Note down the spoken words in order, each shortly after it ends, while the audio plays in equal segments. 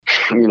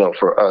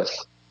for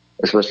us,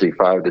 especially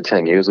 5 to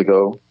 10 years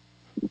ago,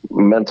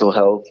 mental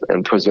health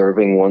and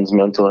preserving one's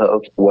mental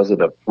health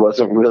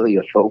wasn't really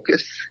a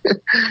focus.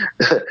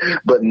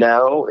 But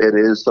now it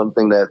is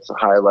something that's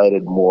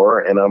highlighted more,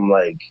 and I'm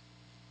like,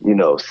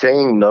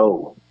 saying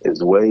no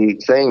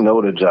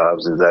to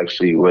jobs is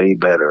actually way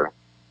better,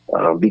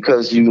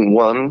 because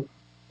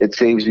it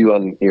saves you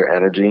on your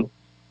energy,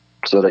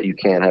 so that you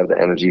can have the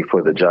energy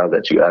for the job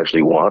that you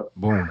actually want.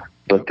 Boom.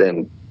 But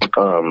then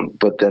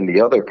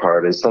the other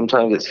part is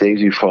sometimes it saves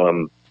you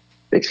from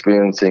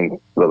experiencing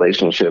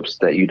relationships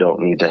that you don't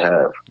need to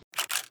have.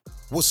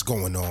 What's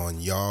going on,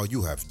 y'all?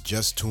 You have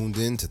just tuned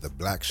in to the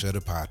Black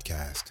Shutter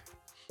Podcast.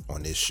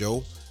 On this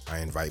show, I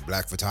invite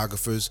Black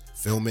photographers,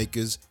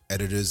 filmmakers,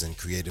 editors, and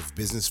creative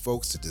business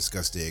folks to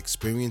discuss their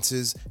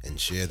experiences and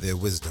share their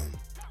wisdom.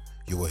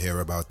 You will hear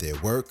about their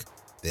work,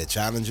 their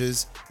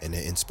challenges, and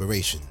their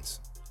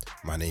inspirations.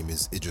 My name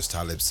is Idris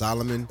Talib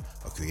Solomon,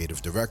 a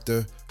creative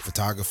director,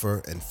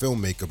 photographer, and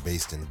filmmaker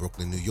based in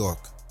Brooklyn, New York.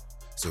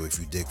 So if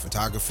you dig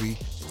photography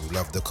and you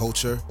love the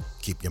culture,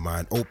 keep your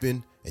mind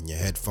open and your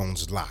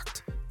headphones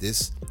locked.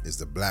 This is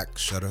the Black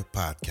Shutter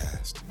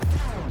Podcast.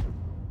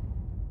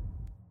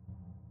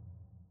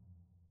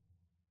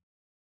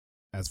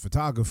 As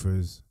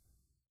photographers,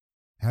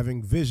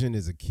 having vision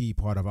is a key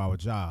part of our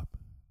job.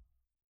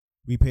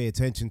 We pay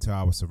attention to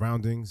our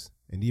surroundings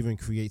and even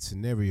create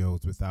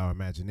scenarios with our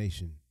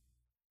imagination.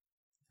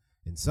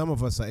 And some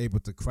of us are able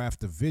to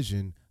craft a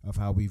vision of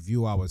how we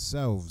view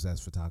ourselves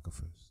as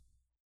photographers.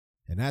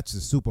 And that's a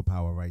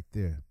superpower right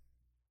there.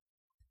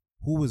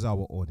 Who is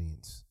our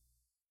audience?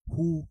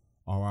 Who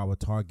are our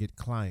target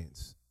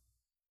clients?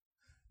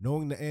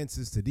 Knowing the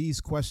answers to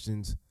these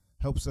questions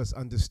helps us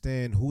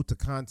understand who to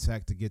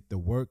contact to get the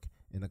work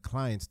and the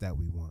clients that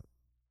we want.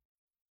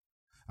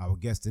 Our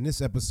guest in this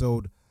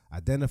episode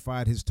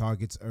identified his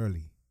targets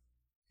early.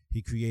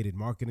 He created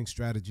marketing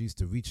strategies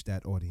to reach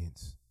that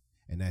audience.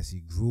 And as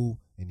he grew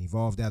and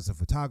evolved as a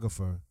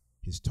photographer,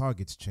 his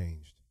targets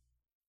changed.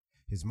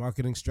 His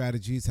marketing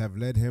strategies have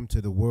led him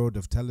to the world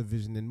of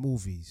television and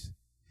movies.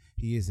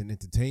 He is an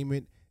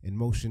entertainment and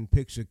motion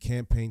picture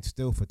campaign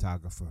still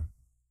photographer.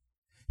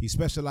 He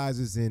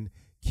specializes in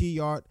key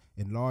art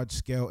and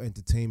large-scale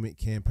entertainment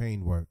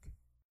campaign work.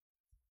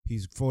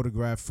 He's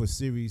photographed for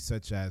series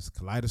such as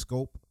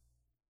Kaleidoscope,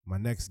 My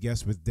Next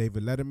Guest with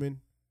David Letterman,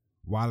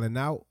 Wildin'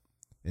 Out,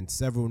 and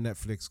several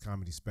Netflix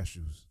comedy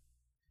specials.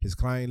 His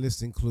client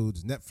list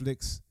includes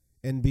Netflix,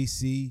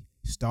 NBC,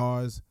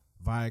 Starz,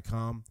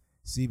 Viacom,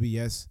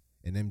 CBS,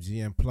 and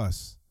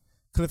MGM+.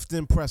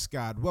 Clifton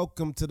Prescod,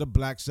 welcome to the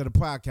Black Shutter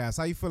Podcast.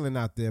 How you feeling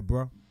out there,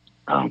 bro?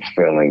 I'm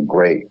feeling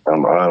great.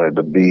 I'm honored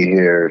to be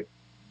here.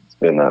 It's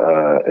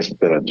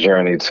been a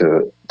journey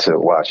to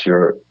watch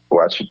the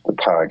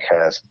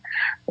podcast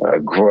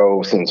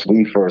grow since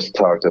we first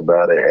talked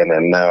about it, and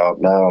then now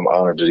I'm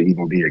honored to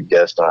even be a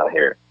guest on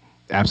here.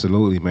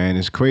 Absolutely, man.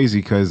 It's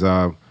crazy because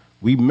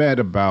we met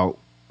about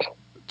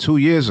 2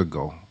 years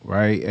ago,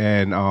 right?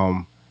 And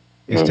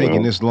it's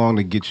taking this long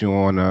to get you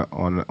on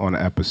an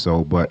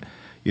episode, but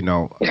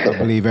I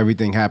believe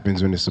everything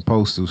happens when it's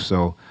supposed to.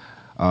 So,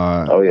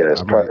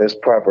 it's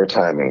proper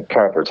timing.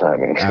 Proper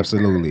timing.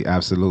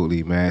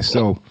 Absolutely, man.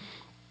 So,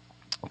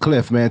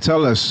 Cliff, man,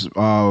 tell us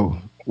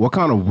what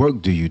kind of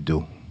work do you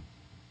do?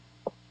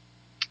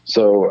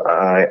 So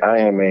I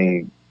am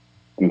a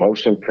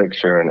motion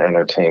picture and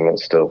entertainment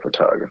still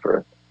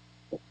photographer.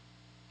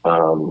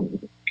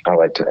 I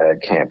like to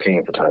add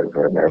campaign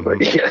photographer in there, but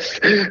yes,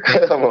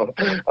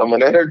 I'm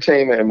an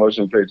entertainment and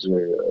motion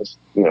picture,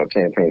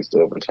 campaign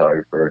still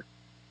photographer.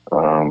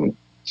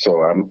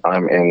 So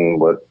I'm in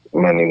what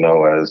many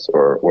know as,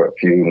 or what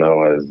few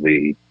know as,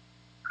 the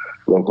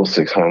Local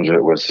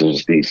 600, which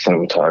is the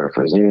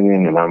Cinematographers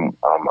Union, and I'm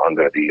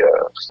under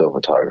the still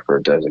photographer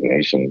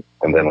designation.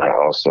 And then I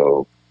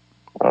also,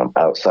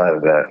 outside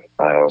of that,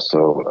 I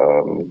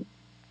also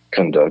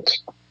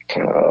conduct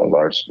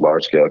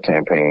large scale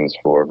campaigns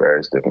for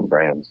various different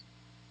brands.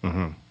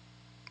 Mm-hmm.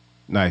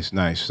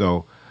 Nice.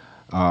 So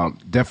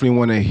definitely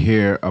want to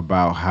hear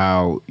about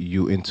how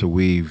you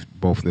interweave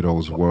both of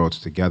those worlds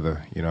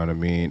together. You know what I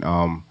mean?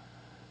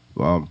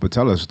 But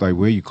tell us, where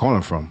are you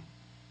calling from?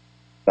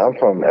 I'm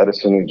from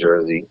Edison, New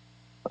Jersey,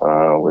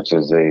 which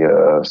is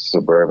a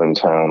suburban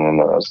town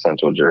in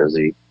central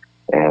Jersey.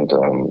 And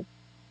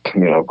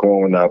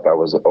growing up, I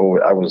was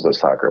a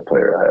soccer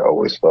player. I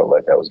always felt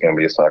like I was going to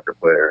be a soccer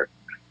player.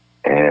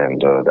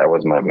 And that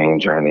was my main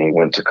journey.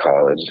 Went to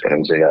college,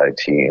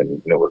 NJIT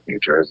in Newark, New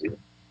Jersey,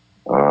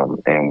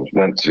 and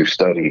went to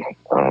study.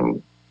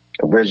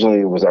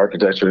 Originally, it was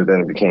architecture, then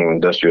it became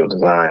industrial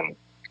design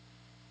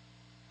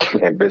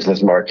and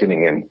business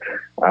marketing. And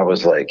I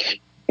was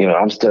like,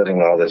 I'm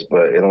studying all this,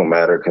 but it don't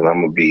matter because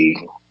I'm gonna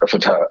be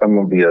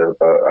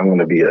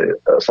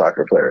a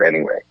soccer player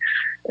anyway.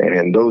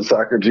 And those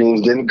soccer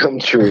dreams didn't come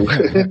true.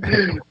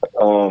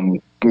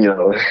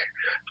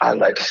 I'd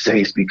like to say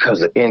it's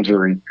because of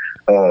injury.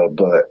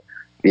 But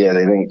yeah,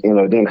 they didn't,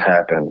 it didn't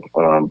happen.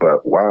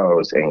 But while I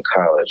was in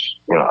college,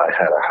 I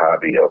had a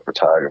hobby of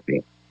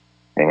photography,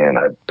 and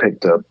I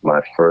picked up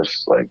my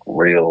first like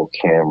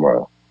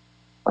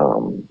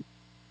um,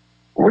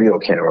 real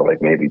camera,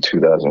 like maybe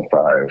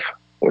 2005,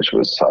 which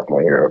was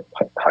sophomore year of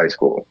high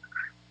school.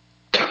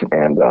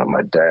 And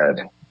my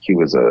dad,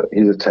 he's a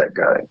tech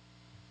guy,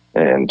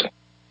 and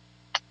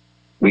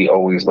we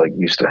always like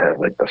used to have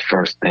like the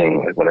first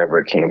thing like whenever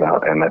it came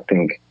out. And I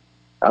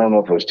don't know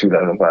if it was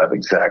 2005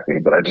 exactly,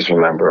 but I just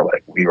remember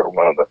like we were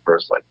one of the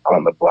first like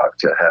on the block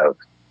to have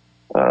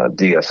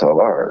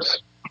DSLRs.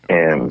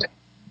 And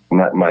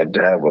my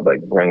dad would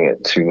like bring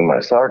it to my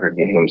soccer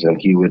games, and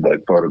he would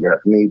like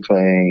photograph me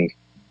playing.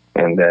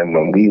 And then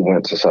when we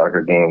went to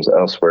soccer games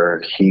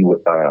elsewhere,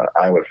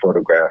 I would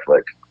photograph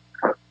like,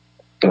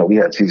 we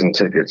had season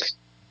tickets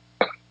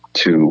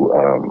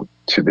to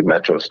the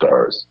Metro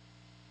Stars,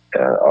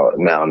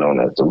 now known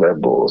as the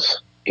Red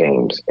Bulls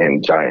games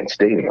in Giant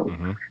Stadium.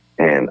 Mm-hmm.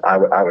 And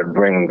I would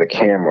bring the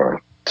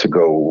camera to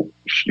go,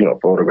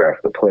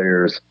 photograph the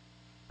players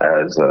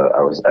as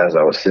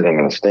I was sitting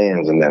in the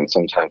stands. And then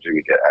sometimes we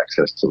would get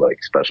access to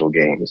like special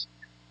games,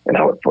 and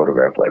I would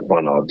photograph like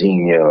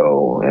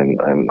Ronaldinho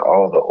and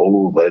all the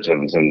old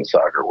legends in the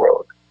soccer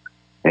world.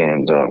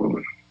 And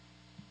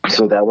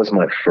so that was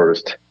my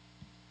first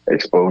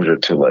exposure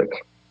to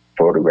like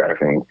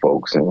photographing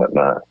folks and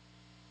whatnot.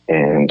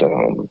 And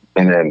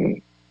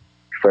then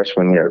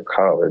freshman year of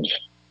college,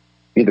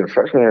 either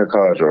freshman year of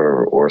college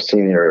or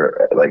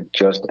senior, like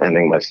just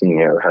ending my senior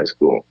year of high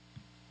school,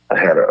 I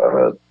had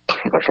a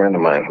friend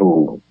of mine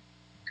who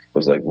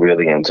was like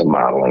really into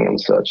modeling and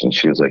such. And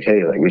she was like,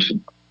 hey, like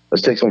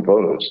let's take some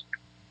photos.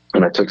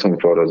 And I took some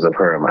photos of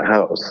her in my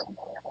house,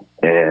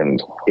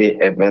 and it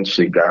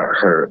eventually got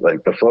her,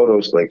 like the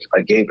photos, like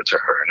I gave it to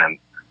her, and then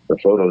the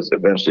photos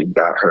eventually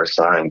got her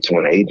signed to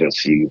an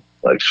agency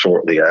like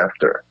shortly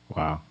after.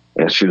 Wow.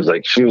 And she was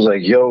like,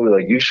 yo,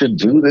 like you should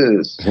do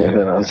this. And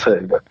then I was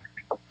like,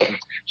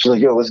 she's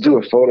like, yo, let's do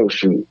a photo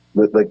shoot.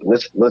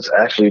 Let's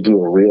actually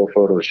do a real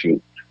photo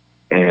shoot.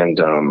 And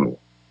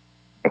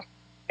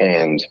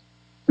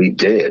we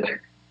did.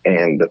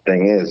 And the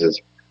thing is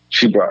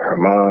she brought her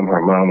mom.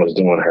 Her mom was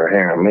doing her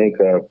hair and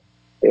makeup.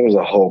 It was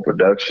a whole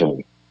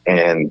production.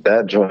 And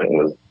that joint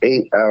was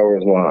 8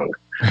 hours long.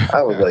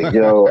 I was like, I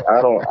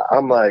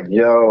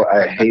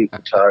hate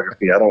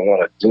photography. I don't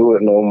want to do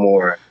it no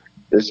more.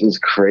 This is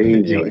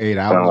crazy. 8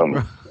 hours,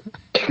 bro.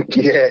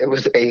 Yeah, it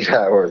was 8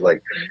 hours.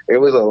 Like, it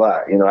was a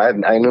lot.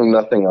 I knew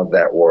nothing of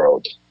that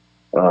world.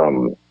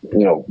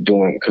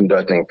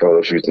 Conducting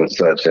photo shoots and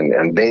such,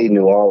 and they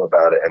knew all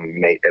about it and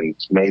made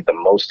the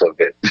most of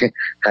it,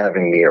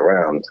 having me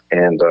around.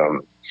 And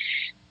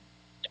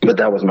but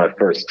that was my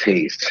first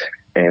taste.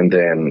 And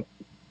then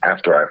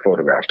after I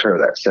photographed her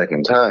that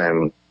second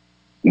time,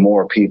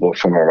 more people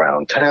from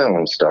around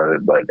town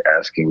started like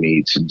asking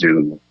me to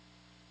do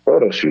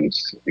photo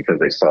shoots because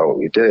they saw what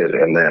we did.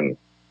 And then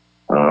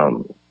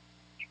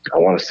I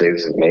want to say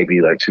this is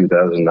maybe like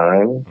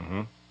 2009,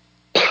 mm-hmm.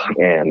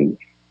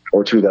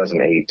 or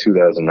 2008,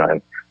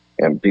 2009,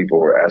 and people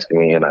were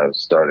asking me, and I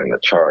was starting to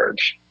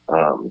charge.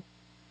 And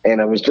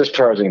I was just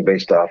charging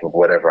based off of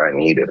whatever I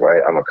needed,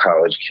 right? I'm a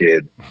college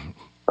kid.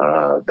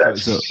 What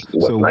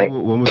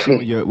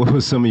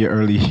was some of your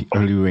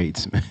early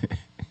rates, man?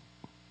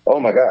 Oh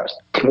my gosh.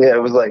 Yeah,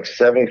 it was like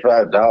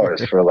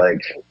 $75 for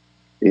like,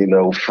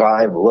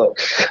 5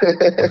 looks.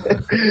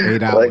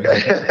 8 hours. Like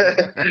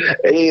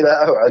 8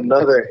 hours,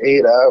 another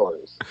 8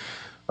 hours.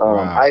 Wow.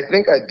 I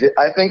think I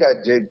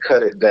did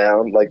cut it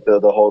down, like the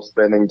whole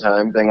spending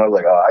time thing. I was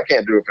like, I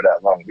can't do it for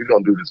that long. We're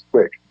going to do this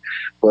quick.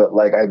 But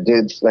like at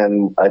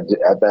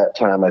that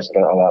time, I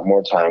spent a lot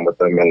more time with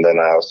them. And then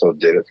I also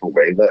did it for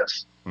way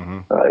less.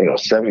 Mm-hmm.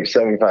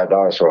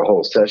 $75 for a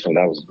whole session.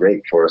 That was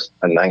great for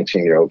a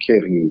 19-year-old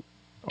kid who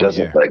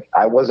doesn't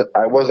I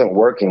wasn't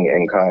working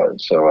in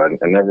college. So I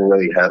never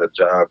really had a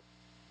job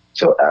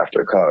till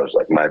after college.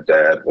 Like my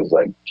dad was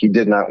like, he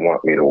did not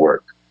want me to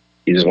work.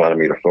 He just wanted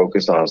me to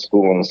focus on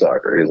school and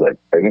soccer. He's like,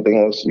 anything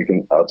else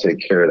I'll take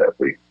care of that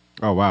for you.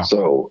 Oh, wow.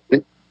 So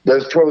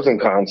there's pros and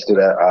cons to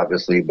that,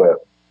 obviously.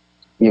 But,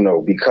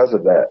 because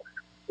of that,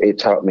 it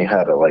taught me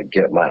how to like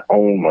get my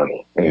own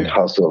money and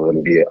hustle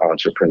and be an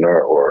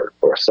entrepreneur or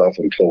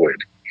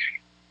self-employed.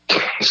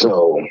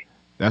 So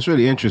that's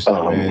really interesting,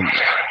 man.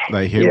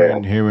 Like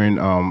hearing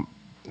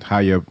how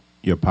your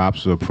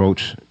pops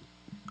approach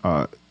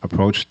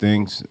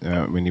things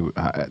when he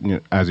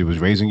as he was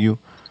raising you.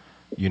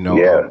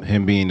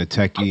 Him being a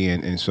techie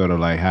and sort of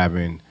like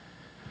having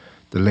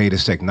the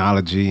latest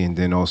technology, and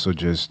then also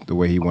just the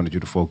way he wanted you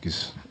to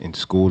focus in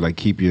school, like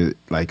keep you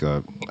like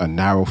a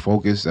narrow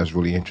focus. That's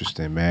really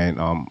interesting, man.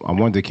 I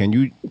wonder, can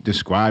you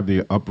describe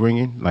your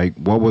upbringing? Like,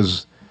 what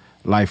was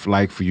life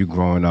like for you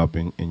growing up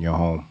in your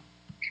home?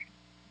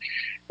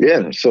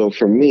 Yeah, so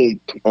for me,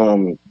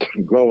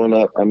 growing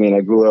up, I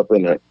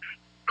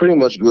pretty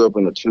much grew up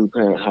in a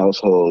 2-parent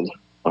household.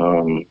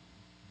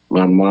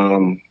 My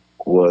mom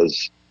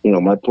was,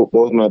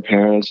 both my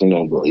parents,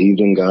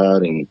 believed in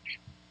God and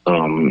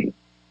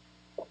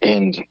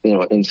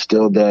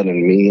instilled that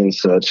in me and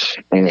such.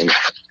 And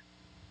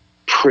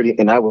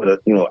I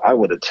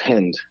would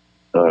attend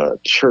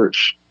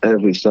church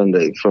every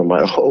Sunday for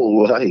my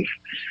whole life.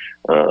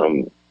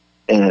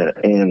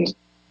 And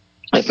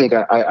I think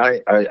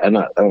I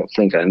don't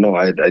think I know.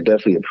 I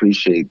definitely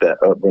appreciate that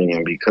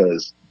upbringing,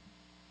 because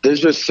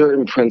there's just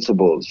certain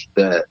principles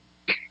that,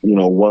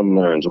 one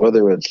learns,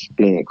 whether it's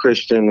being a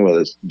Christian,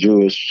 whether it's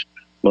Jewish,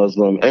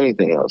 Muslim,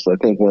 anything else. I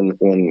think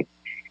when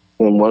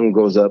one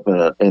grows up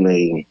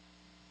in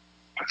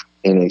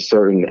a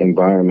certain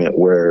environment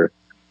where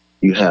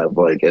you have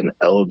like an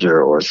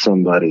elder or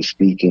somebody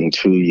speaking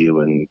to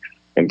you and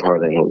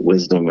imparting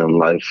wisdom and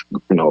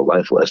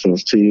life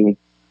lessons to you,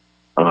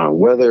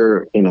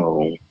 whether,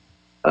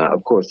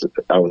 of course,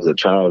 I was a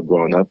child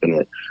growing up in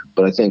it,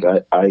 but I think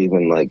I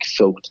even like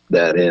soaked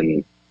that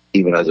in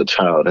even as a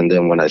child. And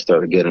then when I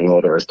started getting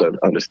older, I started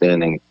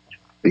understanding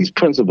these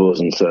principles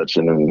and such.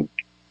 And then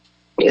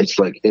it's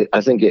like,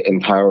 I think it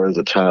empowers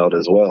a child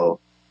as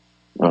well,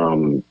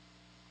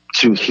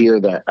 to hear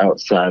that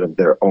outside of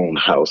their own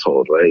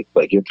household, right?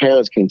 Like, your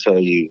parents can tell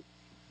you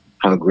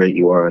how great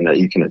you are and that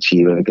you can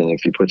achieve anything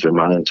if you put your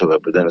mind to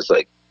it. But then it's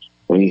like,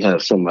 when you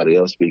have somebody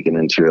else speaking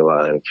into your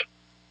life,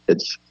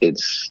 it's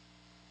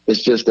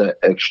just that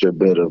extra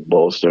bit of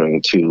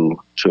bolstering to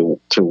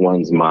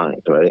one's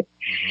mind, right?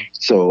 Mm-hmm.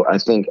 So I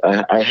think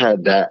I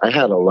had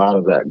a lot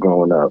of that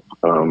growing up.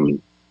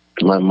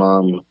 My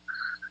mom,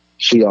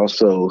 she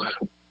also,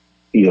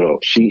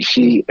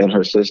 she and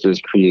her sisters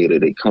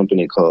created a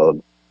company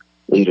called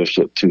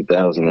Leadership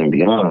 2000 and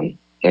Beyond,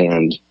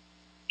 and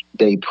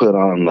they put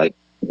on like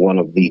one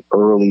of the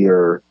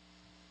earlier,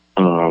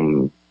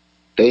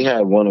 they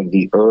had one of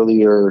the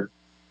earlier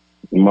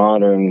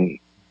modern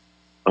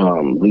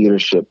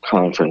leadership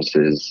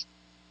conferences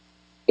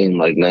in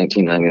like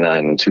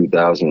 1999 and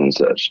 2000 and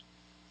such.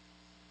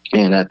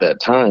 And at that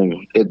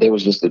time, it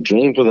was just a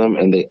dream for them,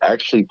 and they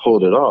actually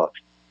pulled it off.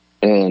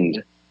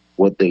 And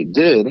what they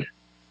did,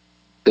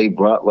 they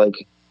brought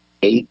like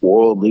 8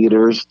 world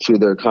leaders to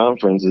their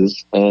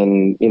conferences,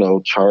 and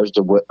charged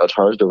a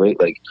rate,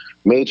 like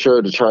made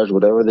sure to charge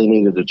whatever they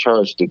needed to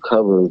charge to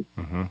cover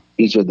mm-hmm.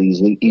 each of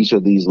these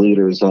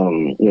leaders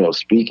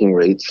speaking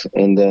rates.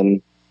 And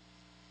then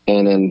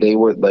they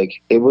were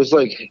like, it was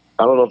like,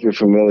 I don't know if you're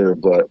familiar,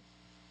 but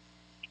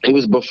it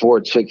was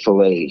before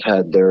Chick-fil-A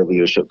had their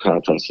leadership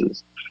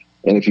conferences.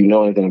 And if you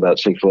know anything about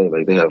Chick-fil-A,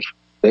 like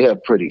they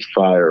have pretty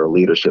fire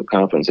leadership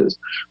conferences.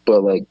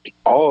 But like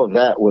all of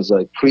that was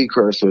like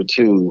precursor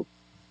to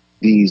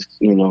these,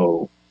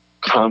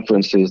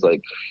 conferences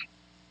like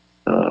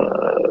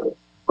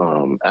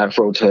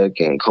Afrotech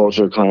and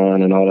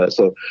CultureCon and all that.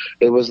 So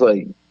it was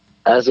like,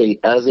 as an 8,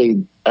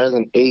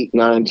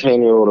 9,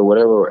 10-year-old or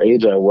whatever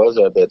age I was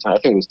at that time, I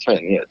think it was 10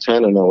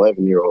 and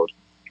 11-year-old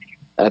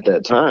at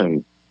that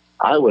time,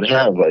 I would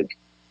have like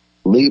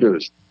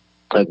leaders,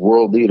 like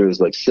world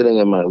leaders, like sitting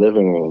in my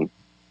living room,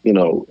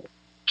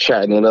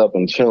 chatting it up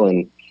and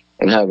chilling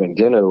and having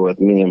dinner with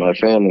me and my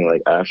family,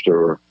 like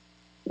after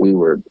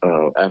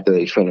after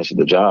they finished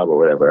the job or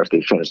whatever, after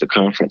they finished the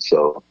conference.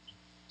 So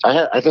I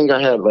had at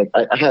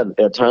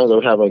times I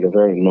would have like a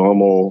very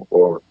normal,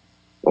 or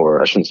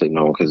I shouldn't say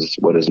normal because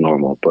what is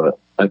normal, but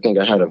I think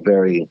I had a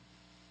very,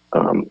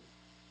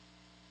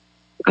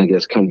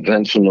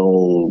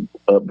 conventional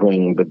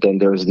upbringing. But then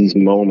there's these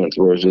moments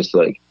where it's just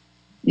like,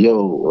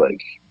 yo,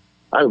 like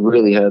I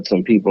really had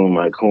some people in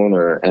my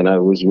corner, and I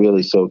was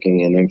really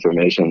soaking in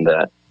information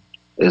that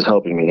is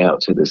helping me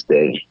out to this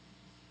day.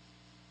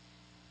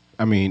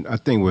 I mean, I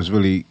think what's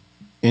really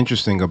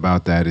interesting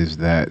about that is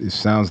that it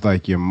sounds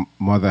like your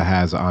mother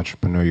has an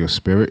entrepreneurial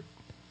spirit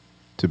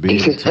to be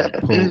able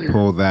to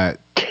pull that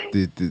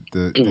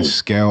the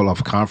scale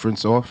of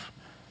conference off,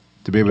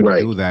 to be able to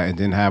do that, and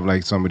then have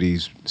like some of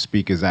these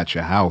speakers at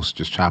your house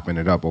just chopping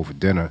it up over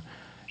dinner.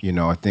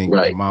 I think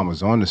your mom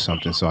was onto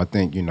something. So I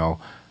think I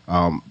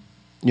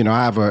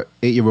have a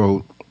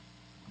 8-year-old,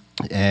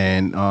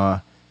 and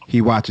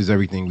he watches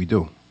everything we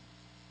do,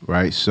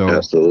 right? So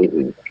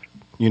absolutely.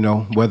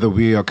 Whether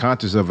we are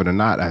conscious of it or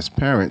not, as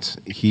parents,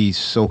 he's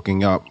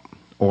soaking up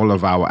all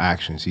of our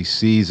actions. He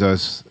sees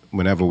us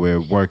whenever we're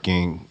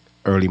working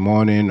early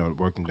morning or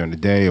working during the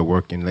day or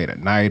working late at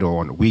night or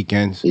on the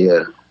weekends.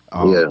 Yeah.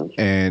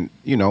 And,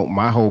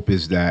 my hope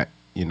is that,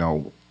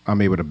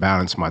 I'm able to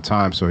balance my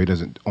time so he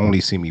doesn't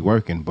only see me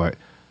working, but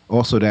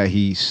also that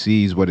he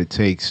sees what it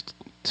takes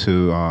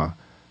to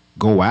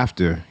go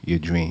after your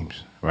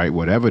dreams, right?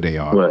 Whatever they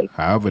are,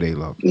 however they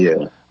look.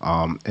 Yeah.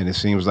 And it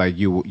seems like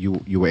you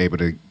were able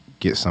to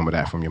get some of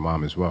that from your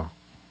mom as well.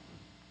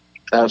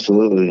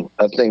 Absolutely.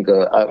 I think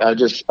I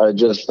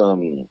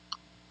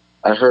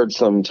heard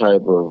some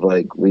type of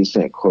like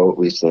recent quote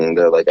recently.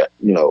 They're like,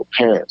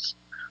 parents,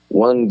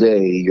 one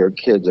day your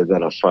kids are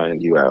gonna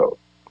find you out.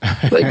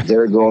 Like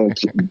they're going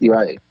to.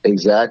 Right.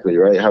 Exactly.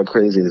 Right. How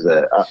crazy is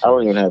that? I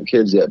don't even have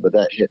kids yet, but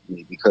that hit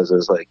me because it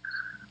was like.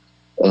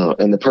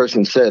 And the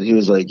person said, he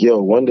was like, yo,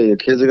 one day your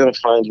kids are going to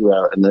find you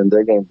out, and then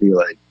they're going to be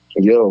like,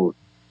 yo,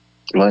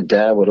 my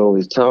dad would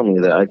always tell me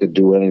that I could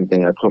do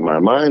anything I put my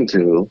mind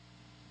to.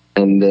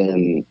 And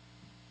then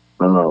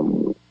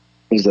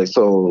he's like,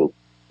 so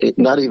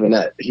not even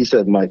that. He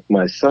said,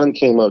 my son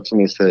came up to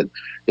me and said,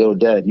 "Yo,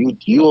 Dad,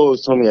 you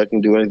always told me I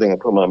can do anything I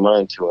put my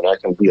mind to, and I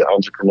can be an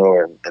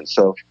entrepreneur and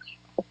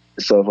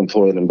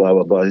self-employed and blah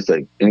blah blah." He's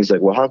like,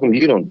 "Well, how come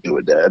you don't do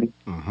it, Dad?"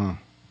 Mm-hmm.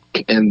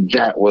 And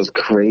that was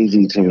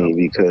crazy to me,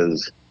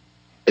 because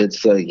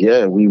it's like,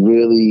 yeah, we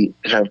really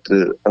have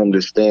to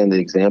understand the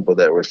example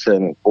that we're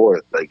setting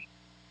forth. Like,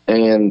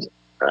 and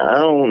I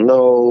don't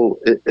know,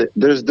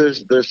 there's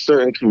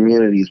certain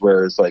communities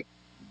where it's like,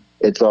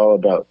 it's all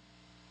about,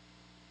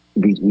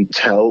 we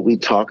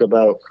talk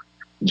about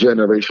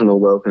generational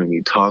wealth, and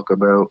we talk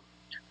about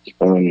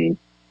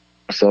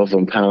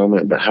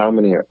self-empowerment, but how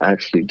many are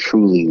actually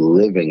truly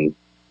living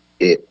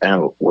it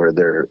out, where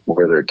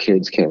their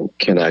kids can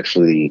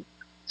actually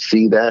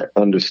see that,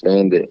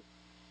 understand it,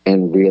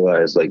 and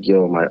realize, like,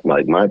 yo,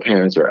 my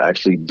parents are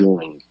actually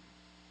doing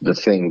the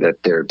thing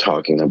that they're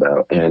talking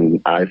about, and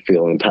I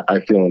feel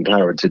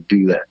empowered to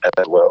do that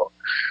as well.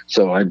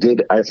 So I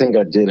think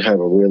I did have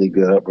a really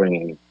good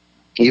upbringing,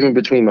 even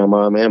between my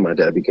mom and my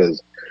dad,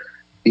 because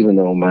even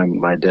though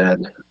my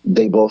dad,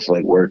 they both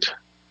like worked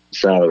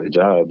salary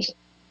jobs,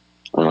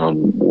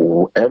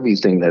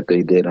 everything that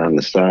they did on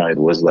the side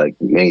was like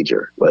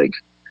major. Like,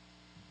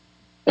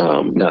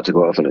 not to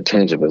go off on a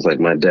tangent, but it's like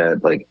my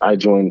dad, like I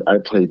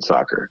played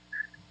soccer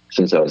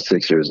since I was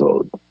 6 years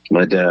old.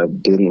 My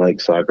dad didn't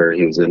like soccer.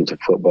 He was into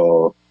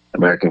football,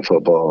 American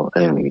football,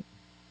 and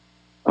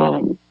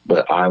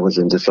but I was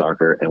into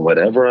soccer, and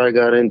whatever I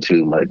got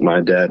into, like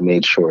my dad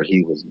made sure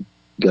he was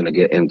gonna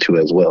get into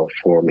as well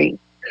for me.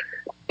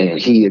 And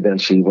he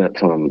eventually went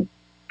from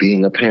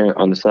being a parent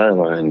on the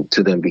sideline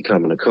to then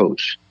becoming a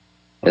coach,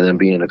 and then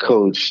being a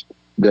coach,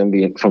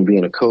 from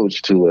being a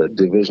coach to a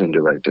division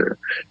director,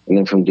 and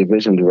then from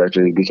division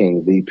director he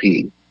became the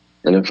VP,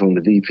 and then from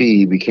the VP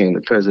he became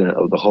the president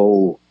of the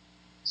whole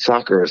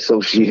soccer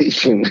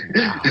association.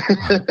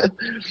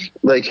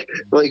 like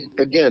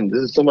again,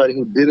 this is somebody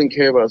who didn't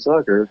care about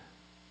soccer,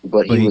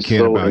 but he was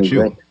cared so about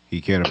you.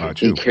 He cared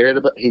about you.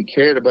 He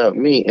cared about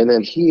me, and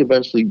then he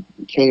eventually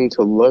came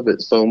to love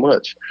it so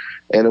much,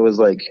 and it was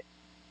like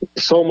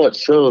so much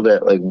so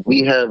that like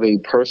we have a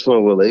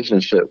personal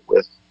relationship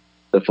with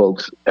the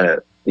folks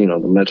at the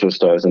Metro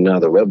Stars and now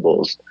the Red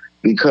Bulls,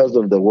 because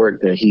of the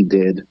work that he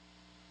did,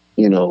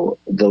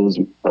 those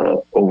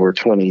over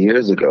 20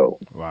 years ago.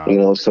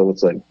 Wow. So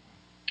it's like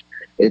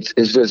it's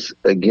just,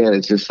 again,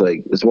 it's just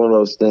like, it's one of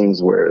those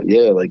things where,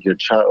 yeah, like your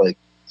child, like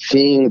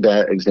seeing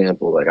that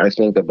example, like I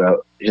think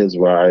about his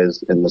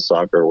rise in the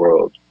soccer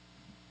world,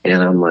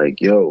 and I'm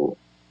like, yo,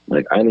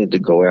 like I need to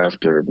go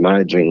after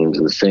my dreams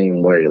in the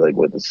same way, like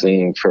with the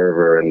same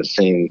fervor and the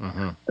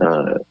same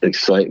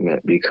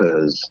excitement,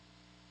 because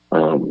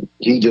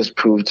he just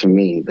proved to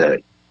me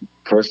that,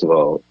 first of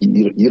all,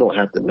 you don't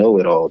have to know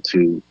it all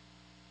to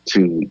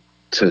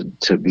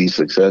be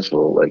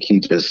successful. Like he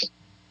just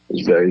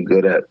is very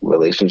good at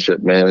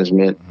relationship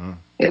management,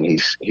 and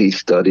he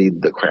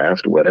studied the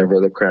craft, whatever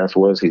the craft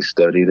was, he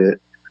studied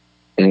it.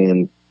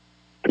 And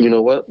you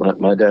know what,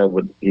 my dad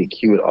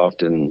he would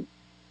often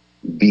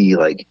be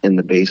like in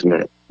the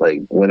basement,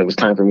 like when it was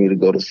time for me to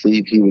go to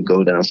sleep, he would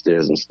go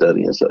downstairs and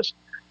study and such.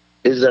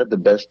 Is that the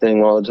best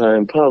thing all the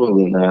time?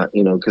 Probably not,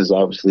 because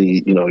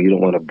obviously, you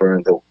don't want to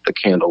burn the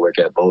candle wick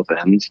at both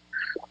ends.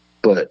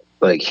 But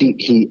like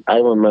I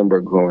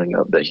remember growing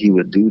up that he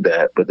would do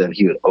that, but then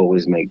he would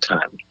always make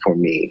time for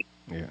me,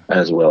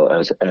 as well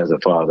as a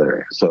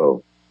father.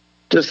 So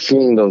just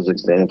seeing those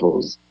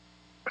examples,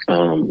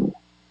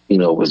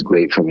 was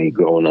great for me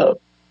growing up.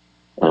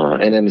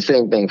 And then the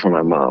same thing for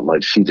my mom.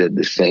 Like she did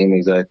the same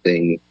exact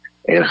thing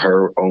in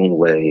her own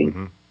way,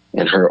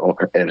 and her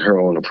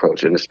own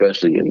approach, and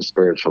especially in a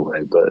spiritual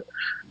way. But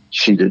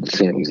she did the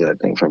same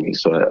exact thing for me.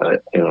 So I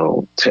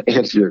to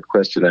answer your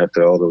question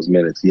after all those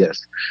minutes,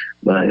 yes,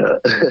 my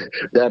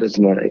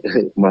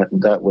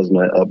that was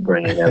my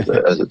upbringing as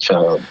a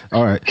child.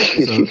 All right,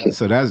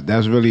 so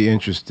that's really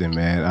interesting,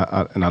 man.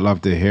 And I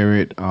love to hear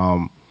it.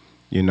 I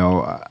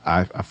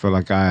feel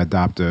like I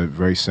adopt a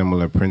very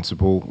similar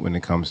principle when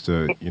it comes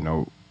to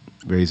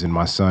raising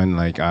my son.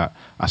 Like I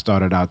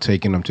started out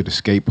taking him to the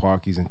skate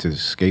park. He's into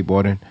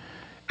skateboarding.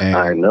 And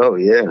I know,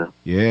 yeah.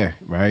 Yeah,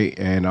 right.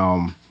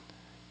 And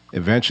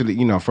eventually,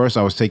 first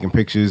I was taking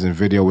pictures and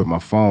video with my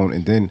phone,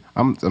 and then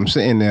I'm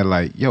sitting there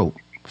like, yo,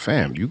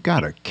 fam, you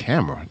got a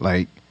camera.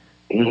 Like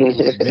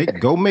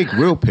go make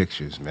real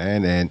pictures,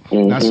 man. And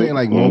not saying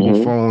like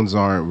mobile phones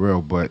aren't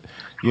real, but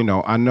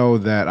I know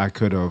that I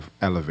could have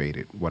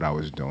elevated what I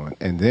was doing.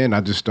 And then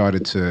I just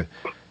started to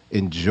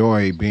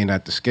enjoy being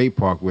at the skate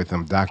park with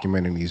him,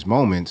 documenting these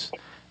moments.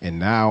 And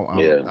now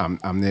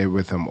I'm there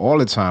with him all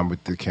the time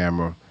with the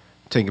camera,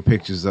 taking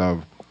pictures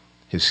of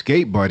his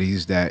skate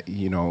buddies that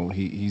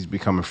he's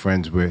becoming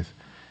friends with.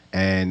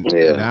 And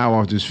now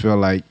I just feel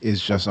like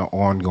it's just an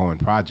ongoing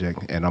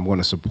project, and I'm going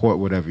to support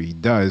whatever he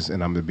does,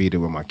 and I'm going to be there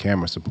with my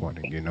camera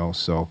supporting,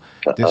 So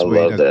this I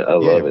way, love that. I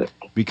love it.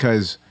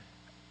 Because,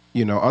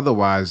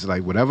 otherwise,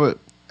 like whatever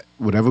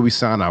we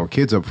sign our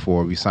kids up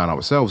for, we sign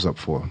ourselves up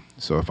for.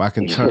 So if I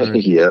can turn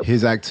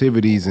his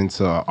activities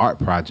into an art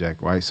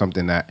project, right,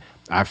 something that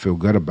I feel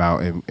good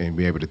about and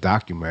be able to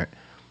document,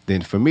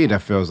 then for me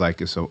that feels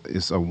like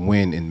it's a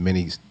win in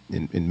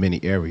many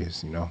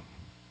areas, you know.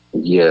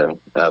 Yeah,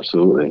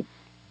 absolutely.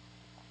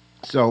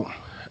 So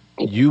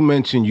you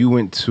mentioned you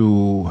went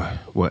to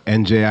what,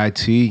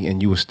 NJIT,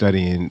 and you were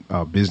studying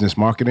business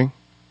marketing.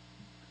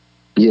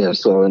 Yeah,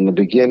 so in the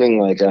beginning,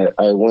 like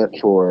I went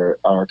for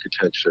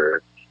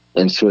architecture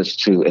and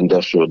switched to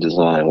industrial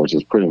design, which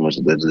is pretty much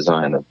the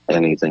design of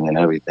anything and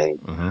everything.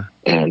 Mm-hmm.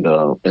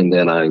 And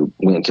then I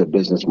went to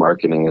business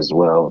marketing as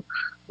well,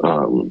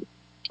 um,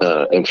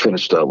 and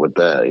finished up with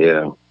that.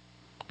 Yeah.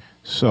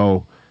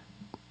 So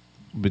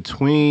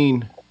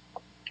between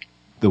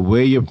the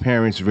way your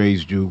parents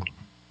raised you,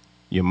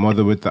 your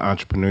mother with the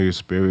entrepreneurial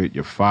spirit,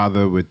 your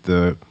father with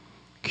the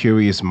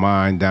curious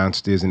mind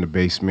downstairs in the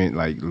basement,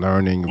 like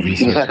learning,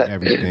 researching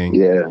everything,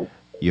 Yeah.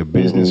 your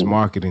business Hmm.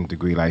 marketing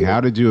degree, like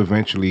how did you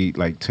eventually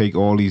like take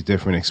all these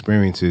different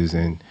experiences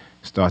and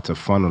start to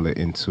funnel it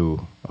into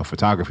a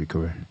photography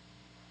career?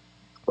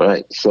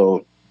 Right.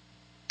 So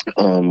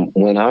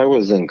when I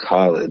was in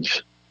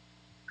college,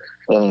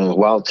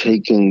 while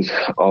taking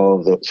all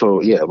of the,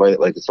 so yeah, right,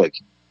 like it's like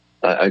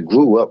I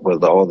grew up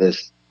with all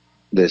this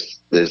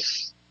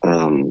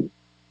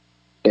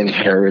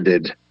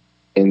inherited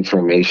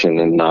information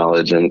and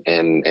knowledge,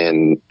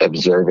 and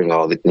observing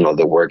all the,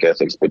 the work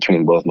ethics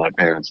between both my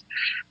parents.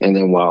 And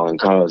then while in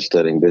college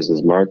studying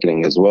business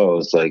marketing as well,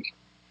 it's like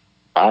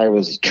I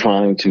was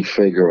trying to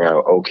figure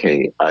out,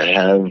 okay,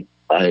 I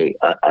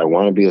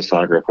want to be a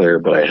soccer player,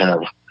 but I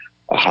have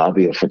a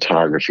hobby of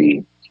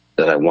photography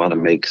that I want to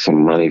make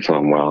some money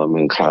from while I'm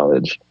in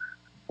college.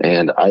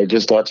 And I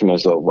just thought to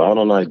myself, why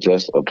don't I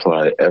just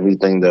apply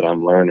everything that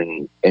I'm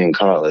learning in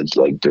college,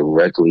 like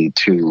directly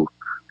to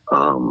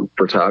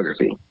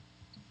photography?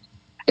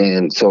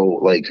 And so,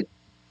 like,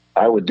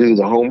 I would do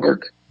the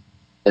homework,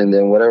 and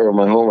then whatever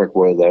my homework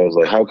was, I was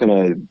like, how can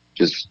I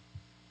just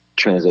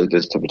translate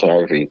this to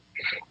photography?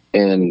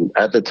 And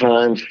at the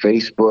time,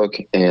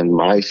 Facebook and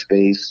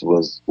MySpace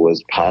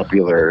was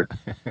popular.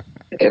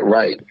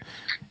 Right.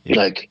 Yeah.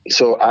 Like,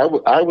 so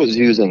I was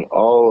using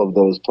all of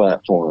those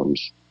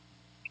platforms,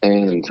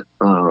 and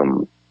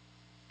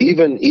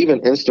even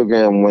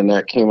Instagram when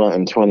that came out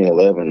in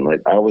 2011,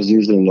 like I was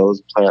using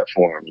those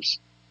platforms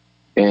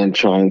and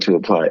trying to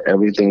apply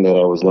everything that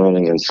I was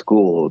learning in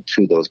school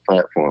to those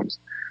platforms.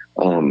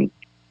 Um,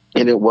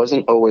 and it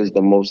wasn't always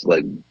the most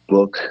like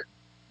book,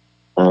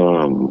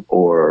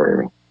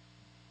 or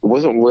it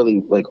wasn't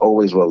really like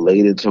always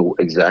related to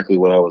exactly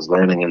what I was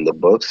learning in the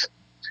books,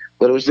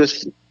 but it was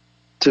just,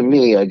 to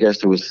me, I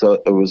guess it was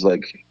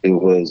like, it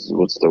was,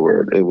 what's the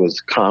word? It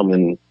was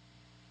common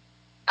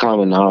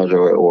knowledge,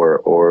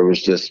 or it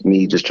was just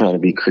me just trying to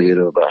be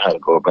creative about how to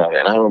go about it.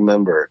 And I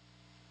remember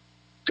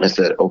I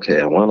said,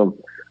 okay, I want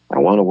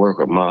to work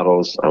with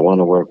models. I want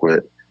to work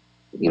with,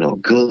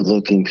 good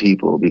looking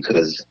people,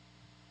 because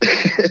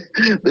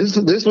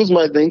this was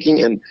my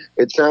thinking. And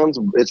it sounds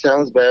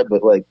bad,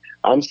 but like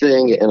I'm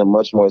saying it in a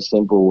much more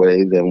simple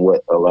way than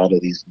what a lot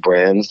of these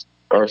brands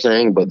are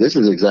saying, but this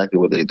is exactly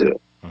what they do.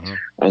 Mm-hmm.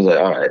 I was like,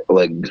 all right,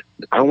 like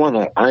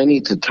I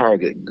need to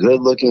target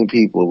good looking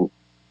people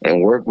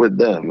and work with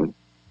them,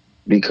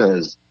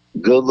 because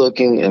good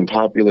looking and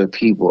popular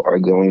people are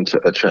going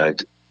to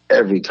attract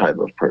every type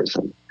of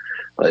person.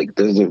 Like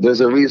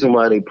there's a reason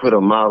why they put a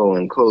model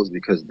in clothes,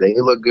 because they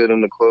look good in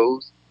the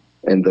clothes,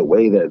 and the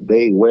way that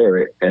they wear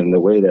it and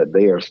the way that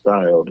they are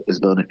styled is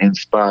going to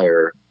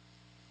inspire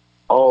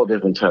all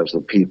different types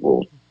of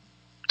people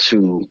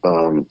to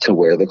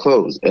wear the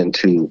clothes and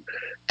to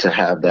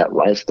have that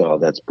lifestyle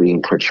that's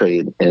being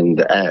portrayed in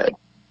the ad.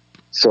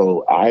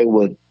 So I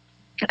would,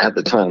 at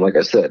the time, like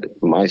I said,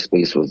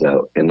 MySpace was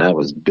out and that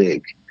was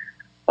big.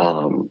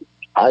 Um,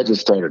 I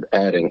just started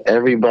adding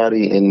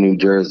everybody in New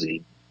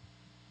Jersey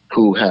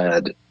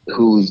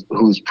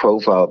whose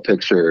profile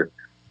picture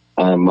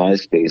on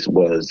MySpace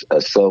was a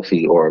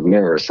selfie or a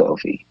mirror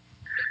selfie.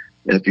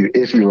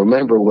 If you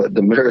remember what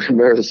the mirror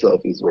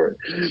selfies were.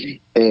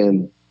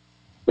 And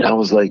I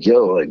was like,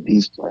 yo, like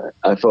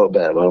I felt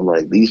bad, but I'm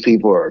like, these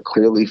people are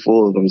clearly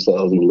full of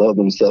themselves and love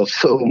themselves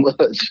so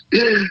much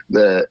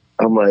that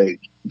I'm like,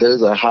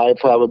 there's a high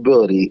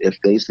probability if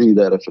they see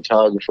that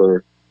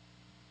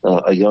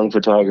a young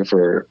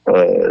photographer,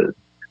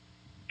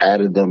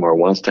 added them or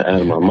wants to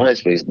add them on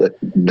MySpace, that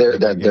they're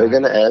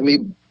going to add me.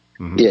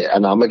 Mm-hmm. Yeah.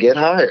 And I'm going to get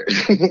hired.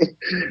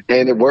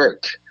 And it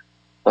worked.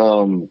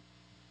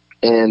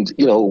 And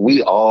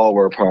we all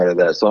were part of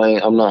that. So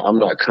I'm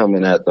not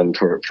coming at them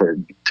for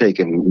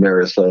taking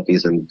mirror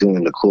selfies and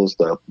doing the cool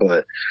stuff.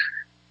 But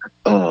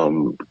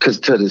because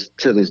to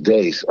this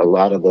day, a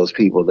lot of those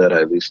people that I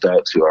reached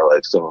out to are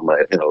like some of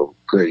my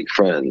great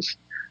friends.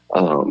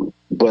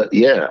 But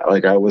yeah,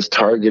 like I was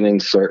targeting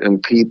certain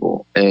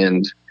people,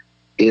 and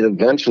it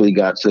eventually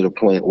got to the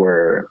point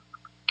where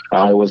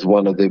I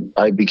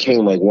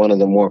became like one of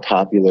the more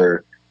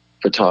popular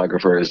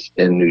photographers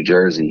in New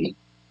Jersey.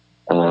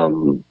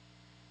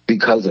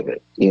 Because of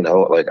it,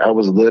 like I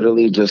was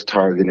literally just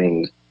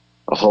targeting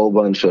a whole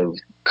bunch of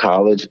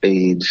college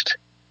aged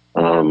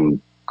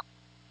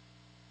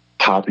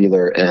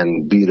popular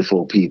and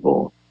beautiful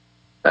people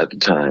at the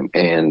time.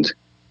 And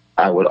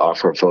I would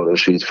offer photo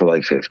shoots for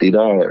like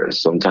 $50,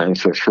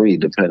 sometimes for free,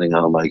 depending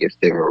on like if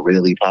they were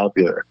really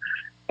popular.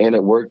 And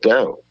it worked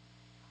out.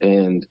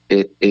 And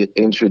it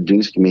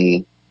introduced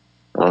me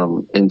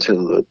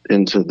into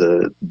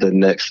the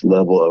next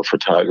level of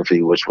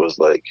photography, which was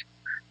like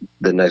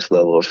the next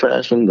level of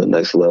fashion, the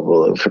next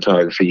level of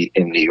photography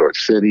in New York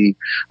City.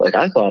 Like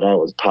I thought I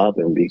was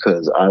popping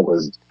because I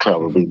was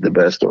probably the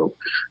best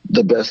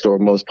or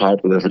most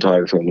popular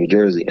photographer in New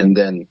Jersey. And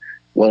then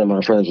one of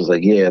my friends was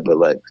like, "Yeah, but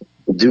like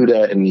do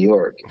that in New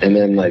York." And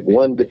then like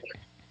my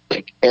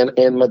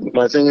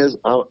thing is,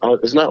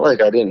 it's not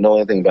like I didn't know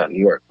anything about New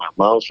York. My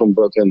mom's from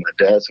Brooklyn, my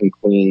dad's from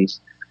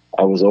Queens.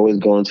 I was always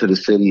going to the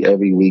city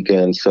every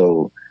weekend,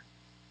 so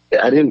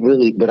I didn't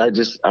really, but I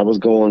didn't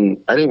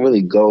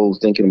really go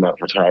thinking about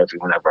photography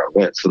whenever I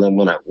went. So then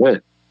when I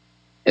went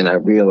and I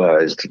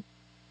realized,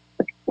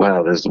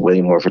 wow, there's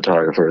way more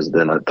photographers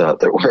than I thought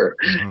there were,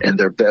 and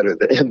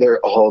they're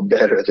all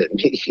better than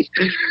me.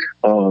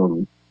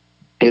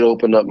 It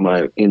opened up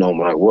my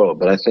world.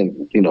 But I think,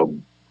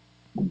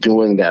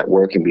 doing that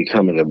work and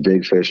becoming a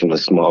big fish in a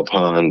small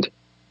pond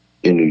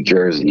in New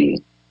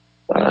Jersey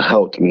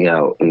helped me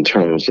out in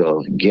terms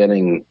of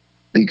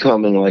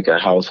becoming like a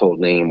household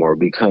name or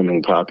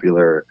becoming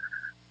popular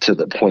to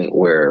the point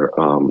where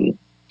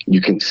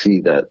you can see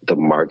that the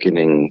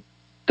marketing,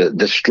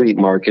 the street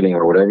marketing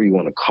or whatever you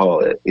want to call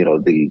it,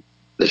 the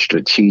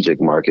strategic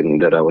marketing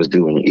that I was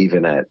doing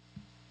even at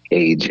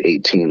age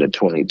 18 to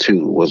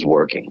 22 was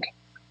working.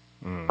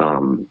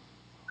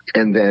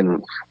 And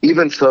then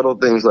even subtle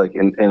things like,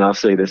 and I'll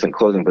say this in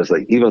closing, but it's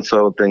like even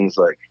subtle things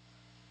like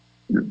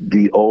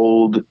the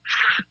old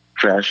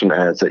fashion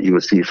ads that you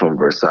would see from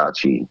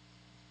Versace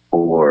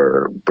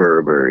or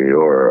Burberry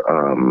or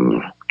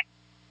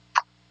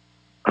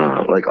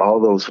like all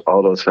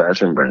those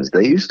fashion brands.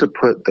 They used to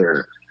put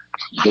their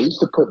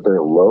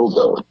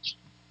logo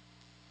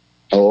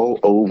all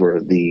over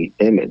the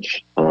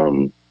image,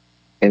 and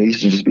it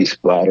used to just be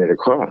splattered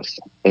across.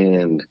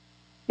 And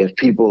if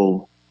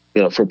people,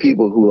 for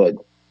people who like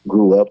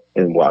grew up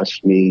and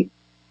watched me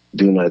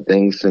do my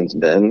thing since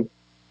then,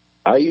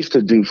 I used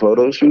to do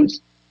photo shoots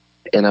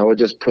and I would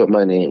just put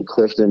my name,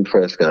 Clifton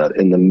Prescod,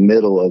 in the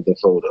middle of the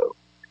photo.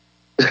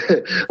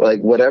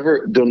 Like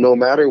whatever, no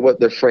matter what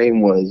the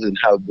frame was and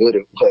how good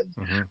it was,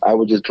 I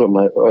would just put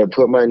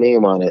my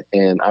name on it,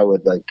 and I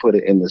would like put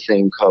it in the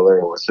same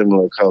color or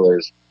similar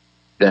colors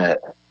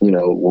that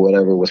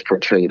whatever was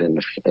portrayed in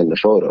the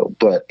photo.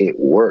 But it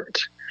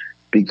worked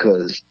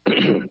because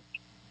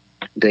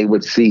they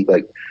would see,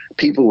 like,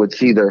 people would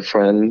see their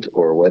friend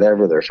or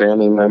whatever, their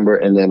family member,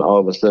 and then all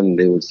of a sudden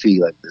they would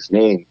see like this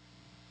name,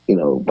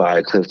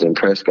 by Clifton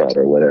Prescod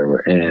or whatever.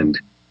 And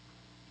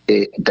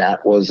that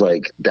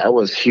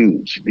was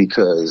huge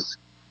because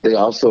they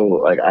also,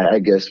 like, I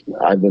guess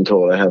I've been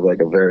told I have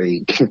like a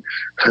very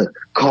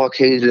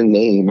Caucasian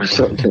name or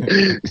something.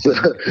 So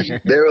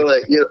they were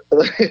like,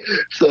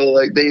 so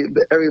like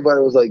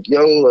everybody was like,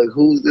 "Yo, like,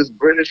 who's this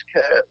British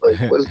cat? Like,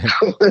 what's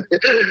going?"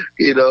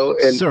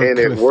 And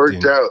it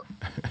worked out.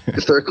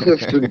 Sir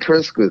Clifton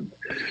Prescod,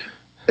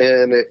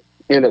 and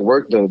it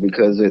worked though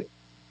because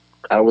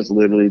I was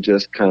literally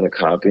just kind of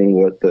copying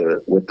what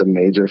the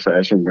major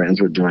fashion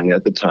brands were doing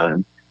at the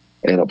time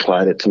and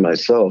applied it to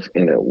myself,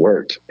 and it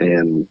worked.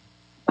 And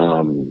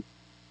I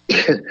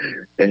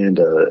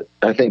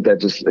think that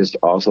just is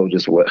also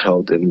just what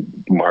helped in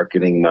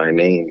marketing my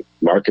name,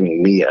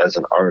 marketing me as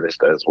an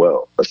artist as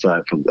well,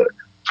 aside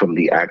from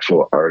the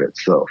actual art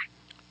itself.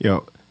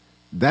 Yo,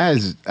 that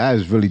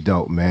is really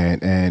dope, man.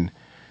 And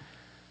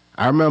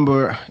I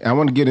remember, I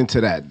want to get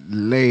into that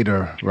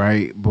later,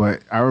 right?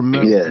 But I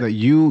remember that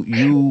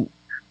you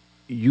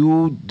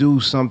do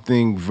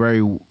something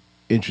very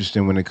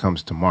interesting when it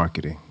comes to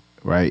marketing,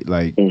 right?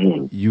 Like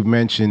you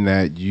mentioned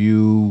that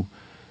you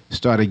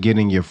started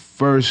getting your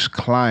first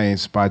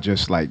clients by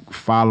just like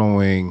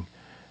following,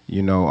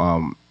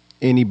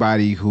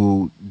 anybody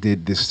who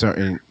did this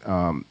certain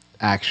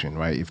action,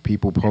 right? If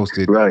people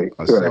posted a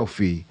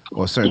selfie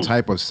or a certain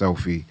type of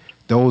selfie,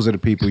 those are the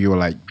people you were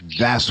like,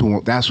 that's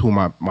who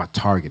my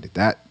target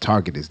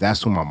is.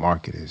 That's who my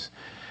market is.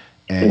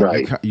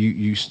 And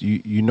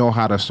you know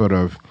how to sort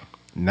of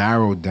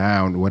narrow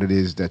down what it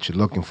is that you're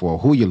looking for,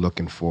 who you're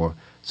looking for,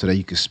 so that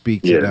you can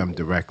speak to them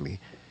directly,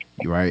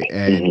 right?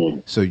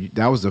 And so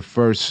that was the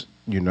first,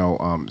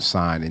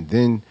 sign. And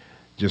then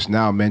just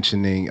now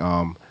mentioning,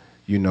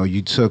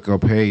 you took a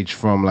page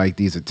from like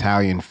these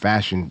Italian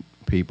fashion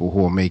people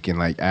who are making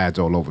like ads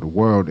all over the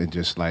world and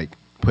just like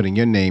putting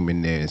your name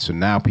in there. So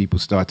now people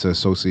start to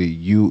associate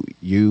you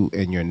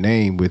and your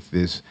name with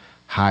this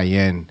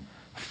high-end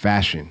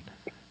fashion,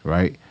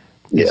 right?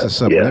 It's a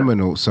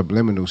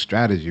subliminal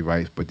strategy,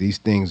 right? But these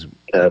things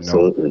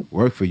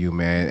work for you,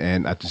 man.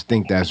 And I just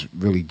think that's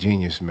really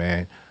genius,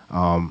 man.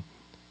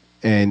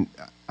 And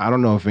I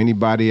don't know if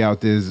anybody out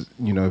there is,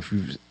 if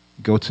you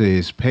go to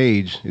his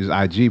page, his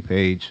IG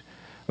page,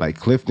 like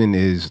Clifton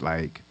is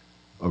like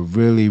a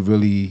really,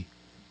 really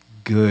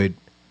good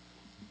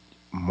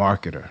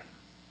marketer.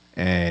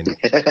 And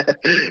Yeah.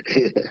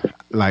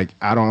 like,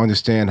 I don't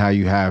understand how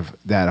you have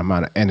that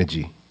amount of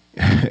energy.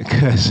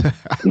 Because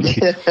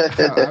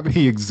I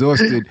be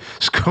exhausted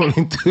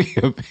scrolling through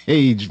your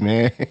page,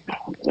 man.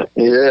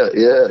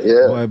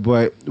 Yeah.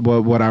 But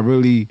what I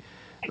really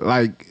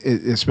like,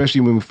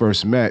 especially when we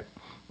first met,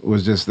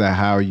 was just that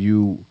how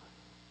your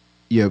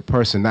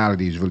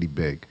personality is really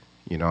big,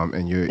 you know,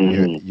 and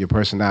your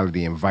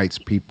personality invites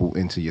people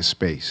into your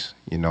space,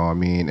 you know what I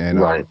mean,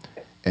 Right.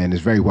 and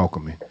it's very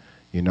welcoming,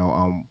 you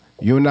know.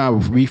 You and I,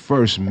 we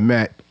first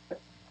met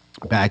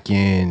back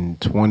in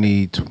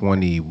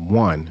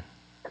 2021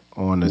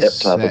 on a Yep.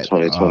 Top of set of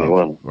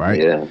 2021.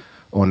 right Yeah.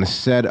 on the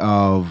set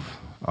of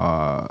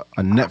a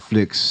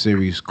Netflix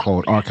series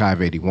called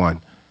Archive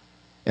 81.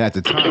 And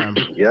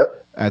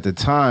Yep. at the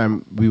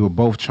time, we were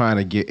both trying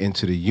to get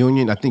into the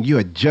union. I think you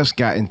had just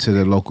got into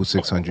the local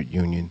 600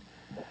 union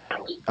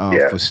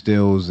Yeah. for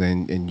stills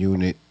and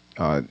unit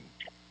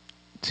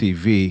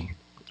TV,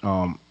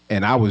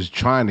 and I was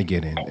trying to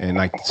get in. And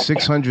like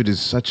 600 is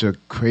such a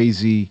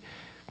crazy,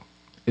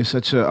 it's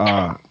such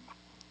a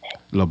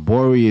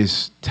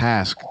laborious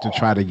task to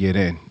try to get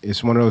in.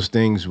 It's one of those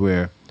things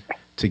where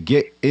to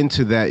get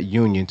into that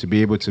union, to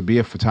be able to be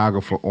a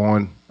photographer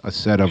on a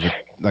set of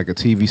like a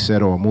TV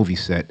set or a movie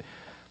set,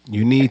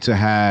 you need to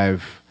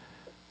have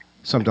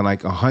something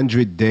like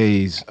 100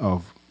 days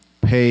of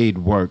paid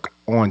work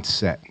on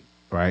set,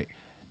 right?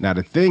 Now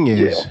the thing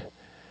is, Yeah.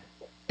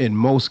 in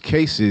most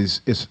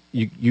cases, it's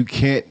you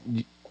can't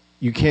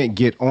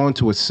get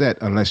onto a set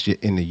unless you're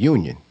in the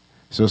union.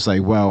 So it's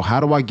like, well, how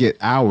do I get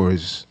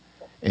hours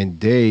and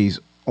days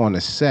on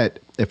a set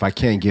if I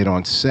can't get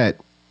on set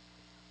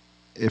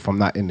if I'm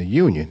not in the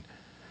union,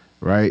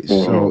 right?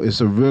 So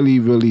it's a really,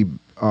 really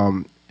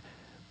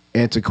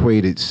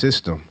antiquated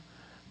system.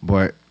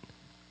 But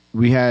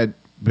we had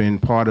been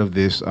part of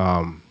this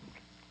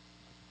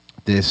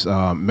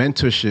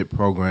mentorship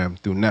program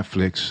through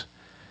Netflix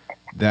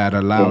that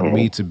allowed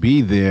me to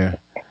be there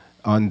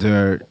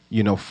under,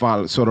 you know,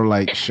 sort of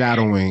like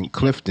shadowing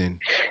Clifton.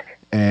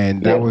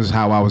 And that Yeah. was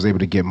how I was able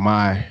to get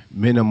my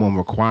minimum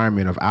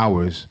requirement of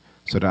hours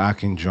so that I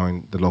can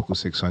join the local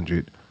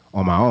 600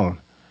 on my own.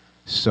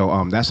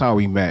 So that's how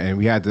we met. And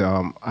we had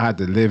to, I had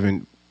to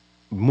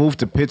move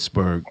to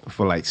Pittsburgh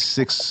for like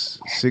six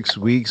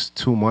weeks,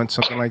 2 months,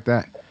 something like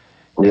that.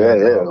 Yeah.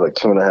 And Yeah. It was like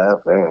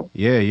 2.5. Man.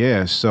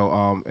 yeah. So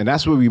and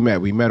that's where we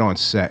met. We met on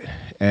set,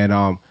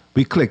 and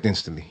we clicked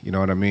instantly. You know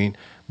what I mean?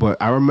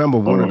 But I remember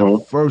one of the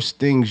first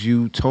things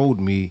you told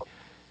me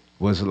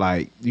was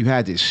like you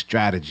had this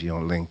strategy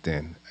on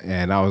LinkedIn,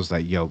 and I was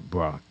like, "Yo,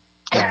 bro,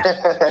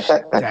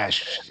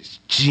 that's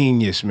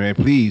genius, man.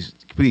 Please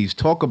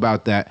talk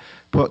about that.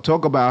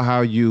 Talk about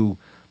how you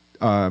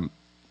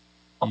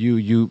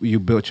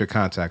built your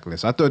contact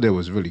list. I thought that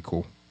was really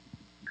cool."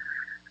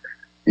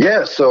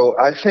 Yeah. So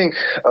I think,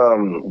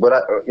 what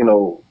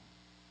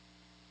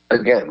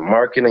again,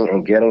 marketing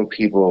and getting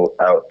people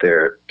out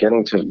there,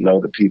 getting to know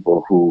the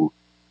people who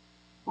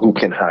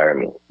can hire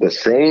me. The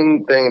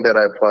same thing that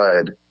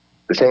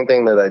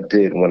I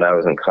did when I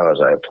was in college,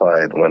 I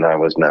applied when I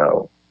was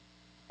now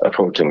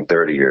approaching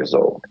 30 years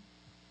old.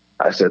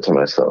 I said to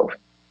myself,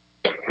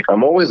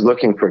 I'm always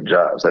looking for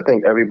jobs. I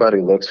think everybody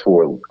looks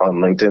for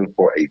on LinkedIn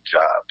for a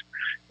job.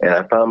 And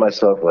I found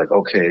myself like,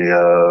 okay,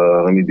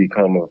 let me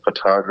become a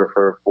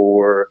photographer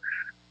for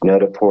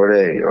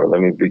Net-a-Porter, or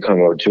let me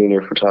become a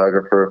junior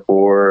photographer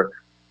for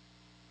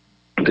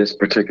this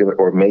particular,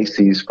 or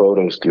Macy's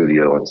photo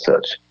studio and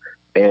such.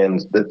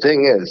 And the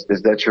thing is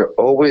that you're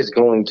always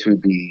going to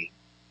be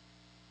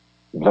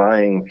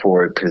vying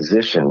for a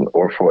position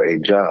or for a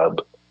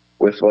job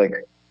with like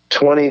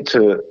 20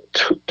 to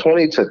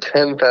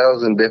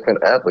 10,000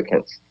 different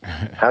applicants.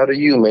 How do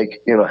you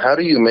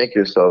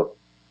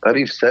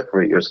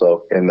separate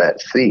yourself in that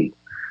sea?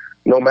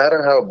 No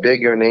matter how big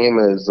your name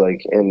is,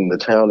 like in the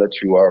town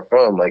that you are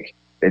from, like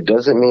it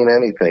doesn't mean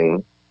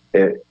anything,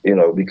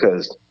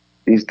 because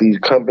these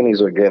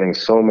companies are getting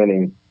so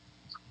many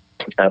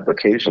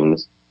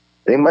applications.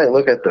 They might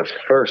look at the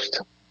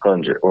first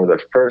 100 or the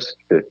first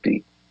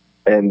 50,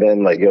 and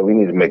then like, yo, we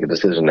need to make a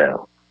decision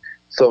now.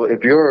 So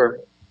if you're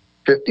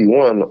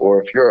 51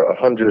 or if you're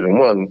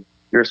 101,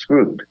 you're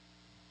screwed.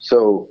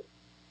 So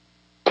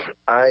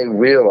I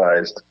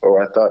realized,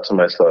 or I thought to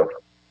myself,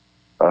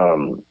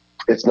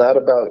 it's not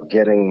about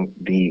getting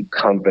the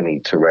company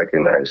to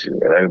recognize you.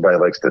 And everybody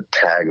likes to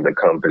tag the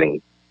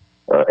company.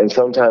 And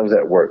sometimes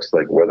that works,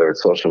 like whether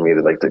it's social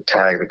media, like to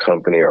tag the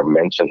company or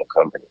mention the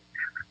company.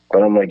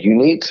 But I'm like, you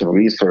need to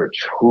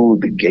research who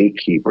the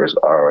gatekeepers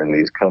are in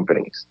these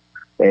companies.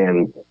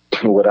 And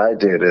what I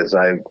did is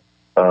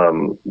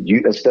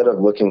instead of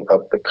looking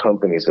up the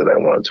companies that I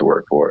wanted to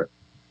work for,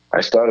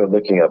 I started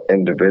looking up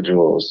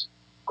individuals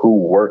who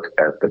work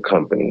at the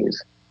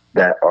companies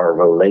that are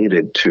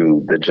related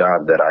to the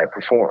job that I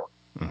perform.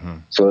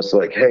 So it's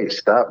like, hey,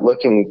 stop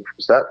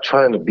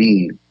trying to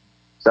be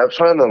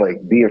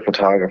like be a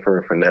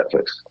photographer for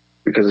Netflix,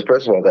 because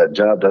first of all, that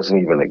job doesn't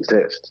even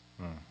exist.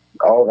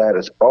 All that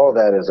is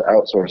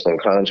outsourced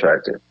and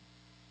contracted.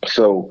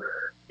 So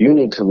you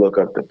need to look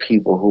up the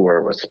people who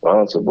are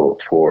responsible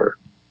for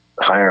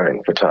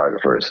hiring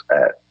photographers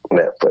at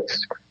Netflix.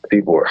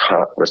 People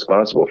are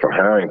responsible for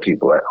hiring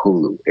people at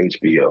Hulu,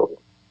 HBO,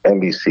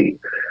 NBC,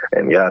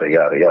 and yada,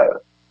 yada, yada.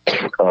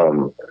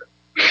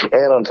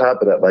 And on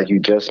top of that, like you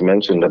just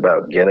mentioned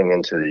about getting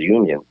into the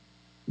union,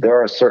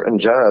 there are certain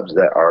jobs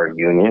that are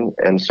union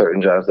and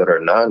certain jobs that are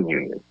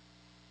non-union.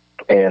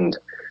 And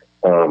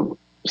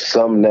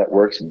some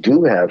networks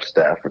do have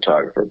staff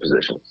photographer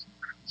positions.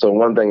 So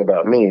one thing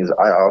about me is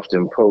I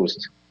often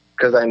post,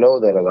 because I know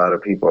that a lot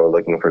of people are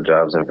looking for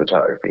jobs in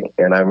photography.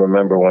 And I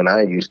remember when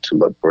I used to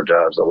look for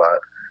jobs a lot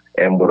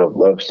and would have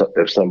loved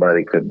if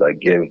somebody could like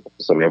give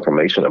some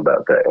information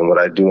about that. And what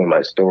I do in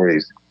my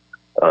stories,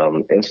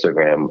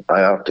 Instagram,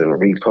 I often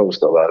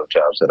repost a lot of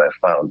jobs that I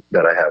found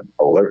that I have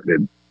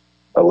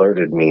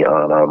alerted me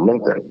on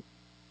LinkedIn.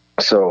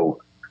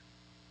 So,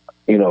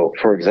 you know,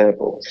 for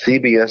example,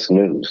 CBS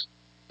News,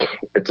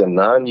 it's a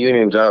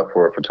non-union job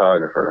for a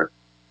photographer,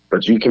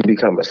 but you can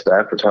become a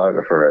staff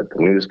photographer at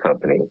the news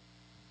company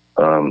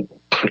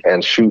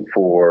and shoot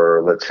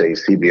for, let's say,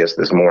 CBS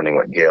This Morning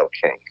with Gayle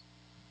King.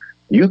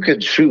 You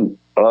could shoot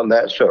on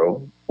that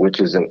show,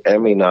 which is an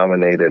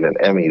Emmy-nominated and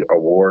Emmy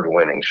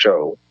award-winning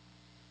show,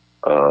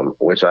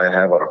 which I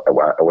have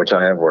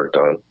worked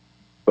on.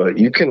 But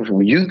you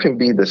can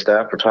be the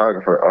staff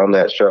photographer on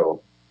that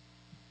show,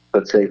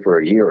 let's say for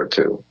a year or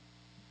two,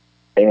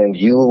 and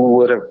you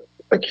would have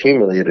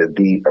accumulated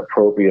the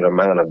appropriate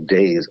amount of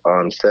days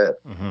on set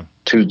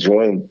to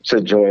join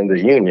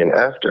the union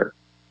after.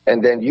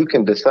 And then you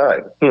can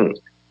decide, do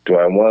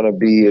I want to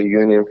be a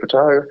union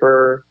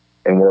photographer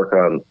and work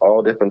on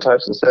all different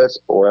types of sets,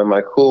 or am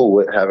I cool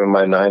with having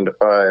my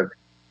 9-to-5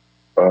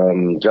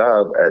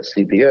 job at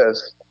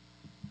CBS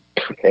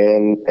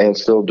and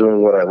still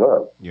doing what I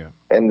love? Yeah.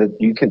 And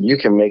you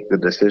can make the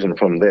decision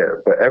from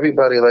there. But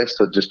everybody likes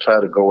to just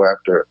try to go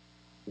after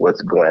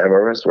what's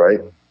glamorous, right?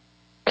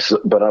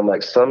 So, but I'm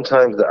like,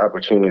 sometimes the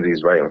opportunity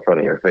is right in front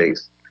of your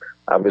face.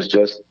 I was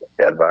just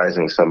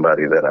advising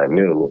somebody that I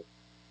knew.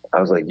 I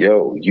was like,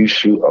 yo, you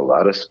shoot a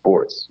lot of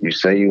sports. You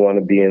say you want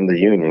to be in the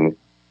union,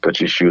 but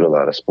you shoot a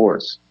lot of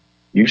sports.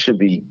 You should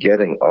be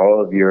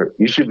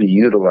you should be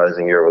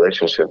utilizing your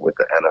relationship with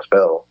the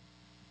NFL.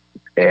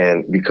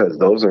 And because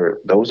those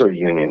are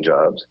union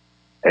jobs,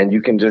 and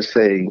you can just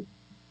say,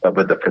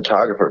 but the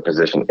photographer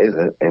position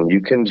isn't, and you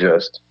can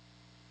just,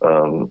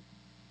 well,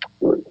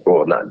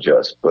 not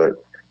just, but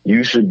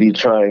you should be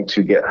trying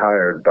to get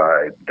hired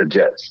by the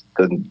Jets,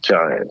 the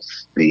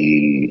Giants,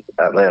 the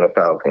Atlanta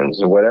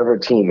Falcons, or whatever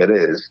team it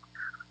is.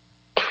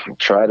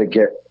 Try to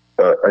get,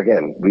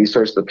 again,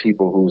 research the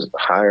people who's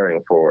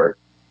hiring for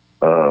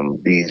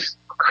these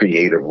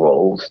creative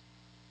roles,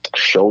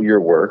 show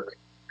your work,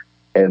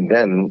 and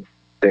then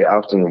they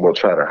often will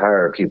try to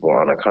hire people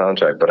on a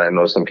contract. But I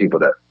know some people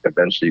that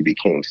eventually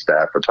became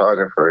staff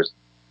photographers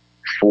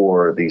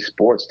for these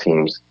sports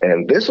teams.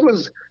 And this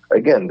was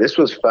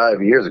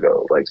 5 years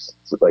ago, or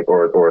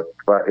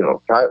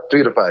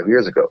 3 to 5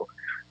 years ago.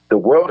 The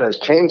world has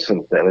changed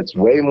since then. It's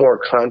way more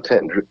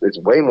content driven.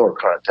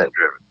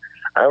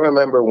 I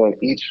remember when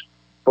each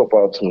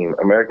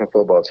American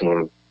football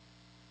team,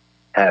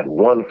 had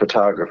one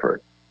photographer.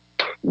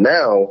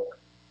 Now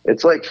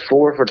it's like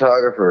 4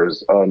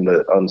 photographers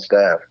on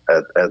staff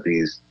at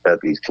these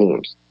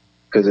teams,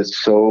 because it's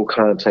so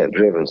content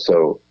driven.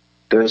 So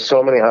there's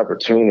so many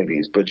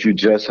opportunities, but you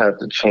just have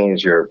to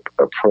change your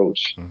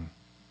approach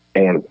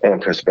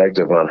and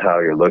perspective on how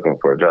you're looking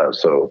for a job.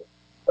 So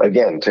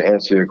again, to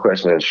answer your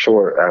question in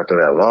short, after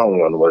that long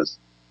one, was,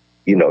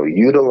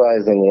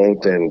 utilizing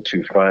LinkedIn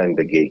to find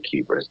the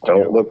gatekeepers.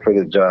 Don't look for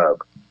the job,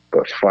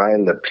 but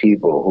find the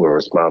people who are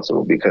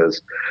responsible.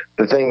 Because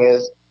the thing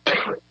is,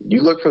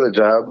 you look for the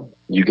job,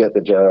 you get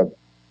the job,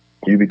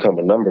 you become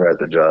a number at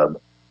the job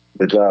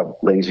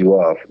lays you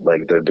off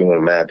like they're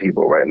doing mad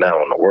people right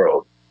now in the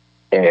world,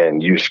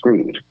 and you're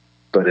screwed.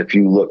 But if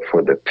you look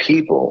for the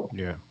people,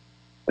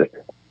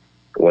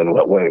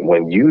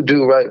 when you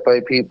do right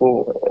by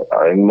people,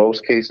 in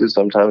most cases,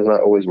 sometimes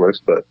not always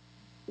works, but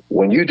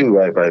when you do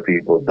right by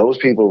people, those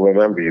people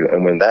remember you.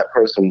 And when that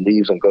person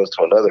leaves and goes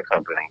to another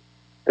company,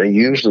 they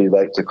usually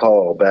like to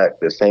call back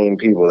the same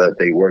people that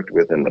they worked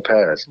with in the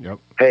past. Yep.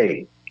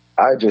 Hey,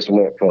 I just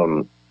went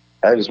from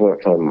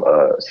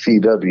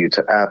CW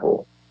to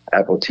Apple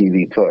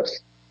TV Plus.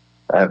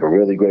 I have a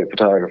really great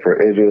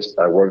photographer, Idris.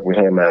 I worked with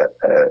him at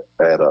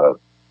the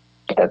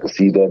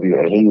CW,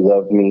 and he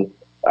loved me.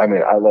 I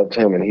mean, I loved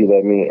him, and he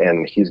loved me,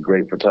 and he's a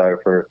great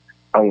photographer.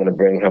 I'm going to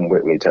bring him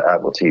with me to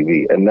Apple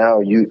TV. And now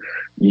you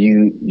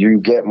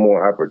get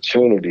more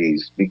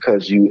opportunities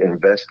because you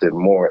invested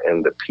more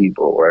in the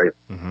people, right?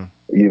 Mm-hmm.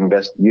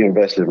 You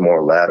invested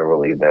more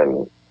laterally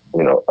than,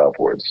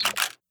 upwards.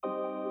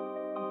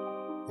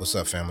 What's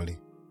up, family?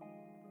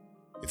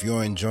 If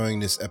you're enjoying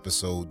this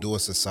episode, do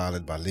us a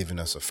solid by leaving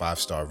us a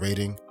 5-star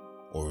rating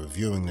or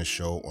reviewing the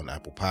show on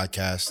Apple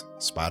Podcasts,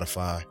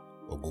 Spotify,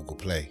 or Google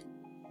Play.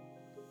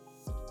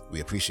 We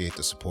appreciate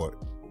the support.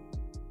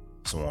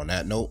 So on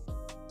that note,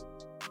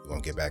 we're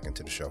going to get back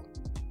into the show.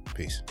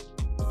 Peace.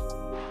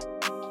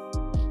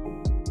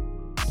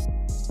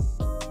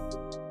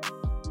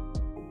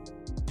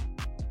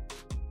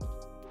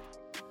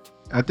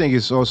 I think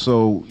it's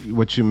also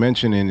what you're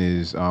mentioning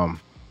is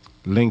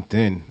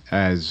LinkedIn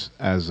as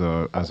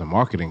a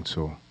marketing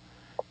tool,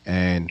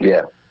 and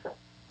Yeah.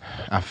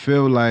 I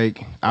feel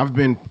like I've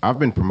been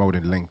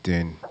promoting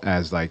LinkedIn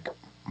as like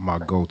my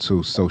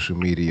go-to social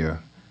media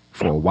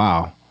for a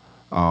while,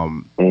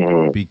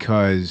 Hmm.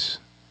 because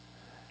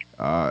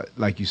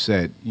like you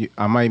said,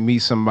 I might meet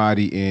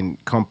somebody in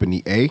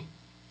company A,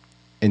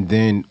 and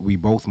then we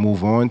both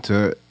move on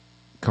to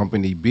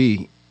company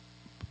B,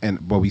 and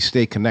but we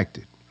stay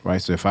connected,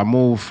 right? So if I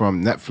move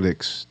from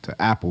Netflix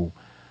to Apple,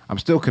 I'm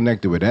still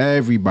connected with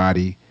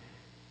everybody,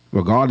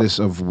 regardless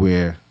of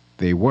where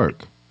they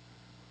work,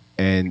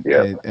 and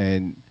Yep.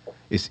 and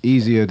it's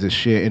easier to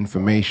share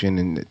information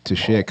and to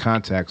share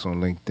contacts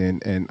on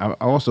LinkedIn. And I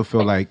also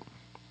feel like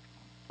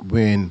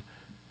when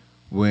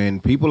when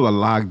people are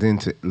logged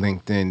into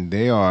LinkedIn,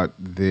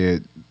 they're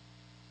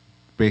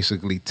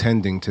basically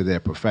tending to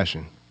their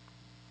profession.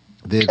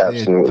 They're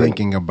Absolutely.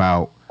 thinking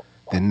about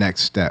the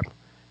next step,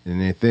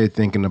 and if they're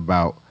thinking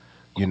about,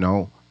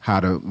 how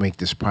to make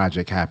this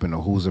project happen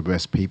or who's the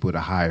best people to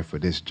hire for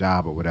this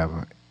job or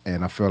whatever.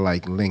 And I feel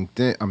like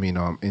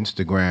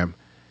Instagram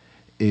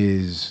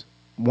is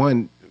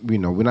one. We're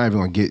not even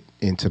gonna get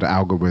into the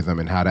algorithm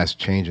and how that's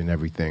changing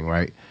everything,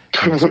 right?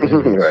 The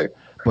experience. Right.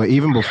 But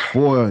even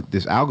before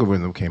this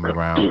algorithm came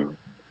around,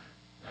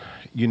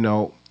 you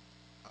know,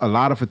 a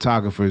lot of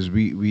photographers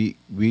we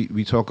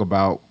talk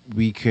about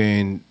we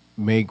can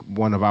make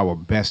one of our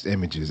best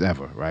images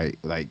ever, right?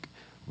 Like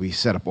we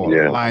set up all the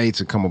Yeah. lights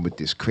and come up with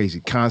this crazy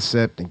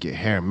concept and get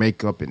hair and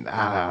makeup and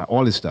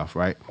all this stuff,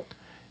 right?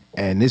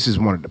 And this is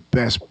one of the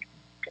best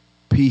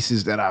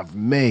pieces that I've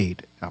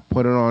made. I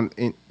put it on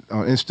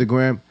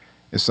Instagram,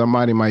 and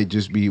somebody might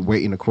just be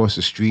waiting across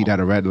the street at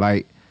a red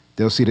light.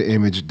 They'll see the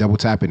image, double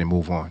tap it, and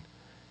move on.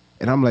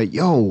 And I'm like,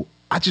 yo,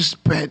 I just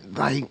spent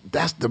like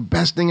that's the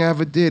best thing I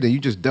ever did, and you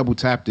just double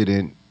tapped it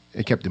and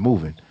it kept it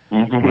moving,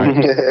 right?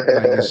 Like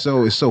it's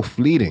so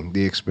fleeting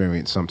the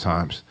experience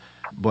sometimes,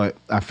 but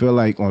I feel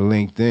like on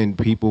LinkedIn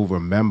people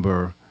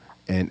remember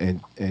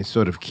and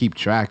sort of keep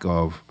track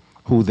of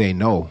who they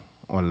know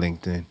on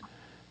LinkedIn,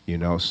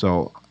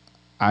 So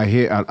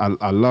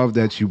I love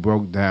that you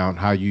broke down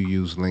how you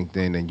use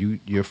LinkedIn and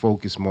you're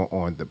focused more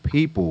on the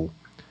people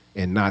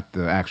and not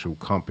the actual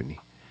company,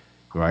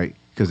 right?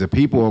 Because the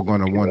people are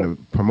going to want to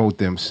promote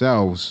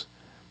themselves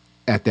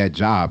at that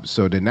job,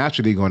 so they're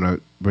naturally going to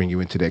bring you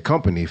into their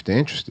company if they're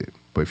interested.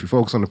 But if you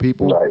focus on the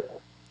people, Right.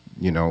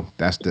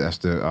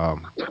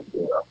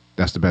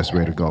 that's the best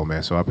way to go,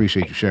 man. So I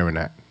appreciate you sharing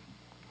that.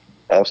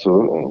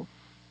 Absolutely.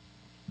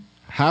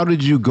 How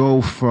did you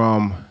go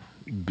from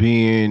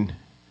being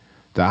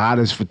the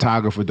hottest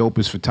photographer,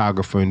 dopest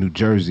photographer in New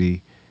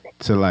Jersey,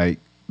 to like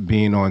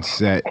being on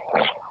set,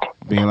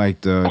 being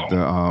like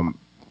the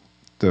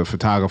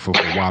photographer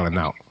for Wildin'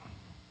 Out?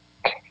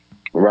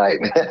 Right.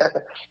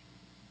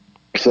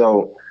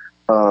 So,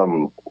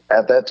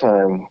 at that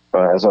time,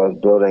 as I was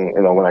building,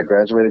 when I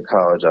graduated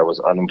college, I was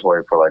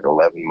unemployed for like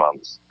 11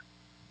 months.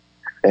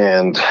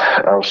 And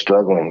I was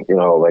struggling,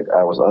 like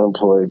I was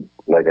unemployed.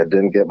 Like I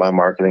didn't get my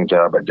marketing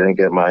job. I didn't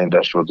get my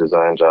industrial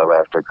design job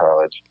after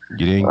college.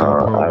 You didn't go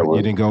I pro. You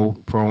was, didn't go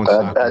pro in I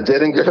soccer.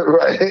 didn't go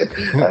right.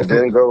 I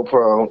didn't go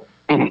pro.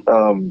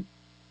 um,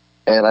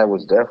 and I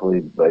was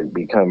definitely like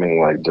becoming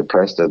like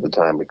depressed at the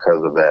time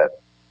because of that.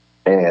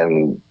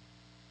 And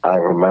I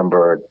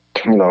remember,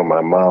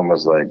 my mom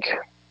was like,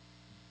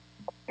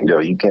 yo,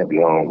 you can't be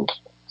home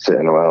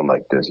sitting around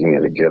like this. You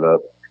need to get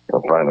up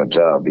and find a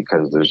job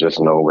because there's just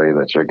no way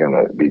that you're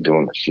gonna be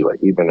doing this. She like,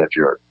 even if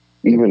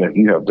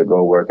you have to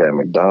go work at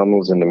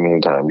McDonald's in the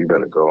meantime, you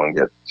better go and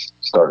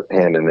start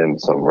handing in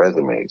some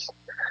resumes.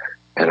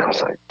 And I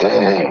was like,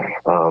 dang.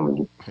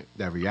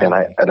 That And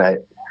reality.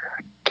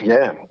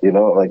 yeah,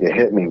 like it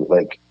hit me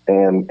like,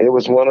 and it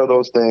was one of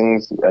those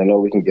things. I know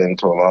we can get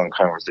into a long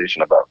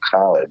conversation about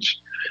college,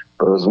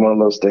 but it was one of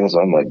those things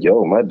where I'm like,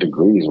 yo, my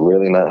degree is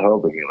really not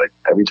helping me. Like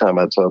every time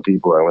I tell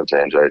people I went to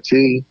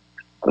NJIT,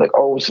 I'm like,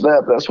 oh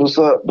snap, that's what's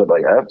up. But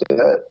like after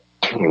that,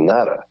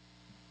 nada.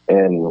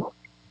 And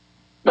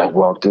I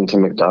walked into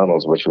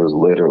McDonald's, which was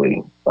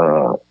literally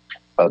a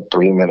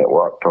 3-minute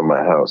walk from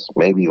my house,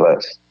 maybe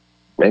less,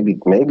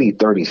 maybe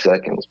 30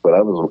 seconds. But I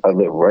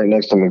live right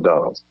next to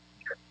McDonald's,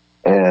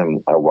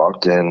 and I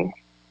walked in,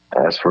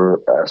 asked for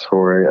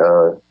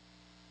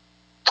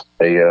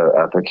a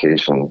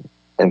application,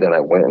 and then I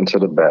went into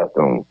the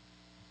bathroom,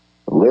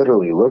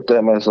 literally looked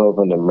at myself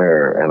in the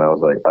mirror, and I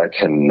was like, I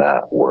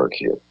cannot work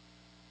here.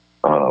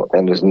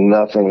 And there's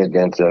nothing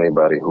against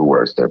anybody who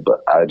works there,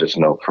 but I just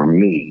know for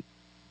me,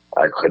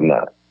 I could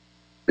not,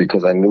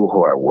 because I knew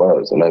who I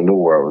was and I knew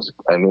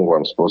I knew where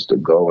I'm supposed to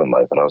go in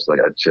life. And I was like,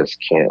 I just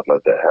can't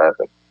let that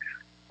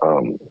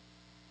happen.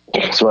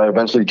 So I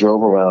eventually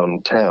drove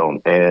around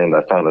town and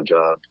I found a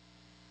job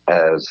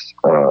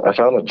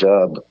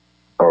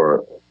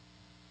or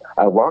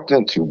I walked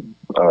into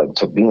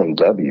to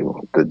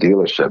BMW, the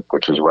dealership,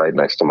 which was right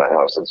next to my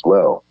house as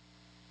well.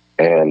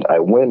 And I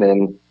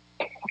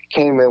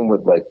came in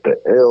with like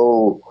the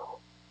ill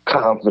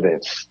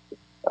confidence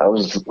I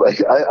was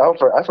like,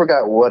 I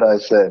forgot what I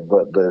said,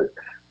 but the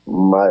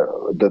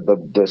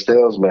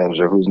sales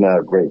manager, who's now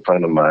a great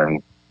friend of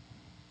mine,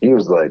 he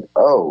was like,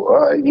 "Oh, all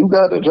right, you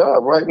got a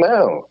job right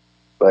now."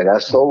 Like I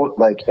sold,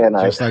 like, and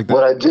I Just like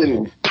what that. I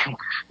didn't,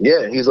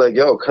 yeah. He's like,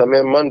 "Yo, come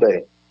in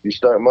Monday. You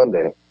start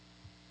Monday,"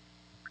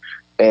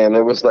 and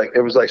it was like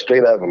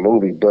straight out of a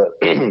movie. But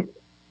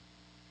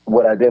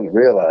what I didn't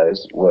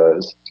realize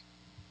was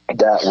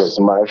that was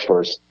my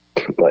first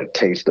like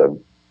taste of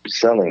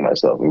selling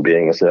myself and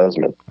being a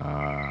salesman,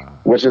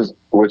 which is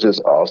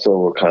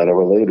also kind of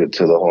related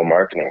to the whole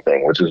marketing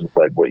thing, which is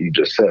like what you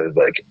just said.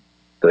 Like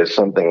there's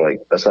something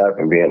like aside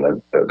from being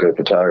a good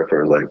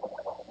photographer, like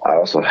I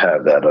also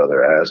have that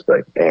other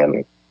aspect.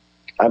 And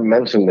I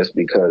mention this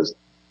because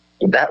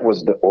that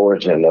was the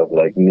origin of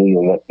like me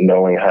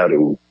knowing how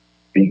to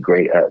be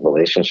great at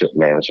relationship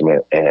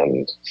management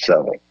and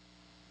selling.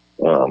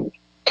 Um,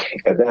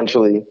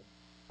 Eventually,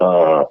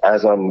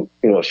 as I'm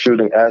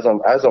shooting, as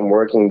I'm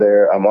working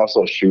there, I'm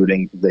also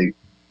shooting. They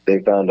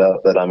found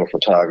out that I'm a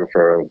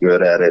photographer, I'm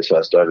good at it, so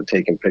I started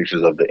taking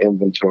pictures of the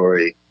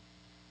inventory.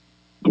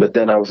 But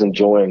then I was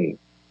enjoying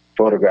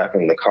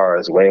photographing the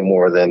cars way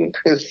more than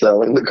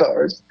selling the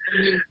cars.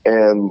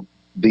 And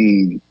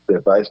the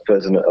vice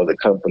president of the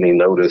company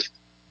noticed,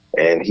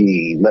 and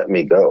he let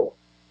me go.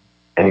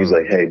 And he's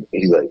like, "Hey,"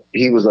 he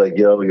was like,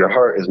 "Yo, your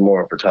heart is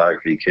more in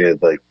photography,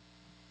 kid. Like,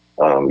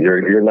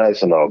 you're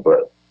nice and all,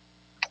 but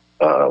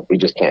we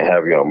just can't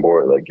have you on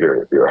board. Like,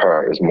 your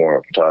heart is more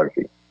in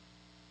photography."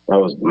 I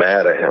was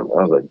mad at him.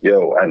 I was like,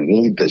 "Yo, I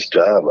need this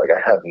job. Like, I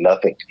have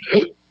nothing."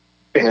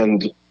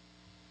 And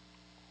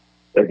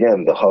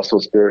again, the hustle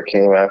spirit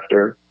came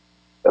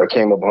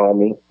upon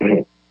me,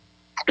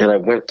 and I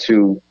went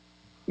to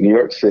New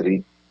York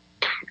City.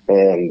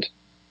 And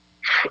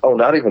oh,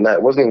 not even that.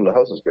 It wasn't even the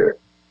hustle spirit.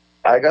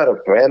 I got a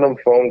random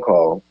phone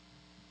call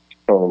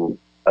from.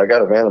 I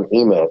got a random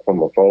email from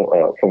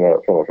from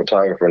a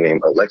photographer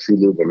named Alexei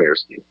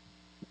Lubomirsky,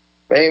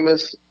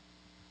 famous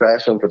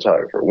fashion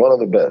photographer, one of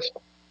the best.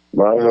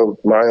 Mario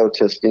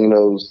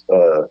Testino's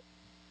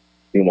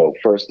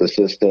first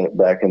assistant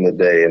back in the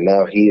day, and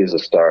now he is a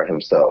star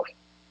himself.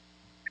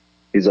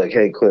 He's like,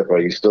 "Hey, Cliff, are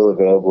you still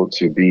available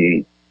to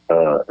be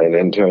an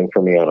intern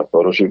for me on a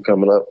photo shoot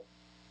coming up?"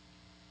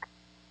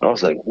 I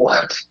was like,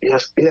 "What?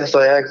 Yes, yes,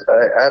 I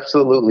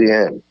absolutely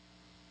am."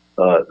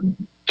 Uh,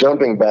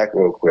 Jumping back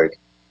real quick,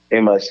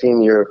 in my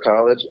senior year of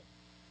college,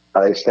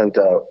 I sent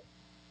out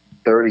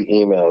 30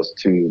 emails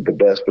to the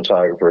best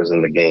photographers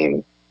in the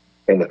game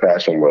in the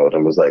fashion world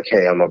and was like,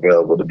 "Hey, I'm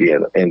available to be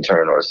an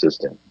intern or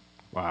assistant."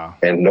 Wow.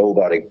 And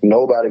nobody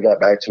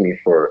got back to me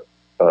for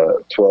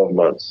 12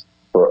 months,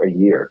 for a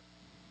year.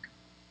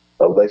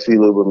 Alexei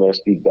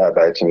Lubomirsky got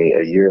back to me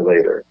a year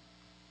later.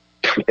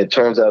 It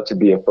turns out to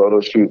be a photo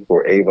shoot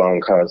for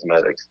Avon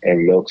Cosmetics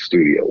and Milk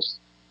Studios.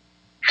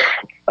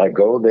 I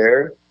go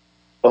there.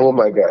 Oh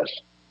my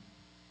gosh.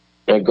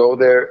 I go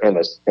there in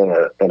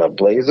a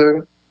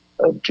blazer,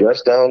 a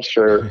dress down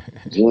shirt,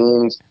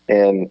 jeans,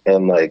 and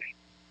like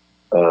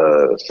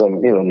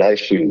some nice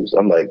shoes.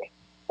 I'm like,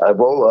 I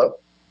roll up.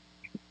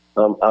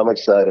 I'm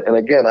excited, and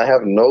again, I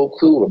have no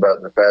clue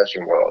about the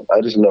fashion world.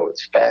 I just know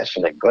it's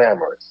fashion and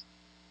glamorous.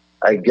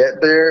 I get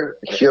there,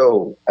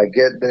 I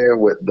get there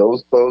with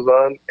those clothes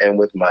on and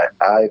with my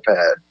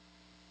iPad.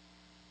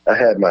 I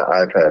had my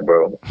iPad,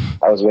 bro.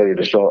 I was ready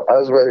to show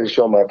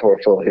my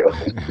portfolio.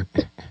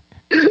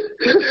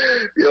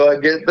 I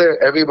get there,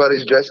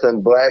 everybody's dressed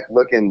in black,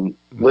 looking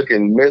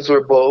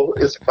miserable.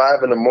 It's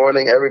 5 a.m.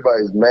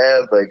 Everybody's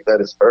mad, like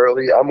that it's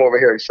early. I'm over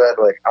here excited,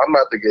 like I'm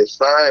about to get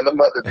signed. I'm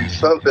about to do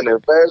something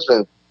in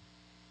fashion.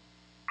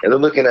 And they're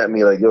looking at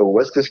me like, "Yo,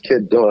 what's this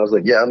kid doing?" I was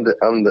like, "Yeah, I'm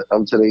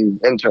today's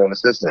intern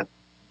assistant."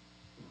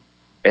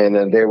 And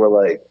then they were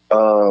like,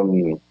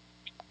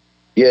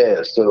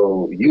 "Yeah,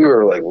 so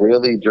you're like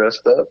really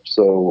dressed up.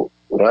 So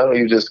why don't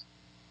you just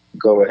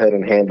go ahead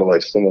and handle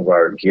like some of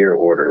our gear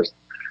orders?"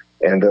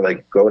 And they're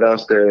like, "Go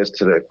downstairs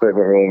to the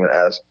equipment room and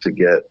ask to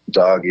get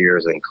dog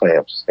ears and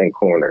clamps and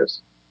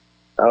corners."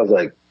 I was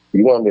like,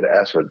 "You want me to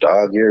ask for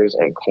dog ears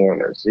and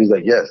corners?" He's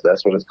like, "Yes,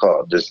 that's what it's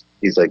called."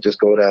 He's like,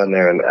 "Just go down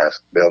there and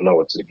ask. They'll know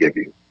what to give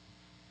you."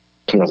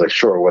 And I was like,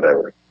 "Sure,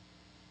 whatever."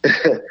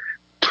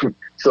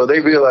 So they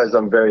realized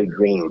I'm very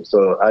green.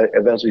 So I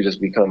eventually just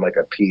become like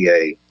a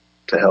PA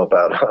to help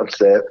out on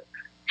set.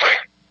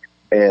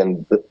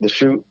 And the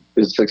shoot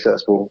is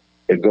successful.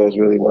 It goes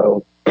really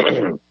well.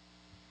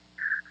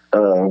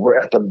 We're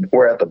at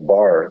the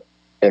bar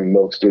in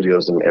Milk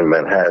Studios in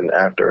Manhattan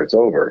after it's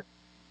over.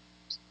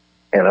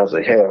 And I was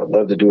like, "Hey, I would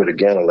love to do it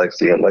again,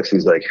 Alexei." And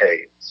Alexi's like,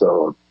 "Hey,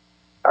 so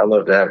I'd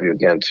love to have you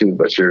again too,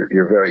 but you're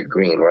very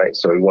green, right?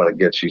 So we want to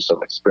get you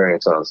some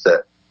experience on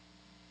set.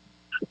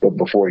 But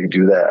before you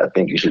do that, I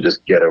think you should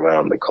just get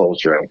around the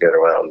culture and get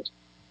around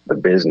the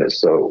business.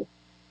 So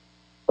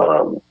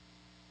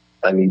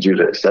I need you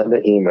to send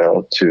an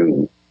email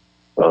to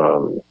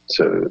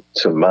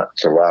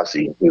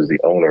Rossi, who's the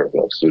owner of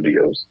Milk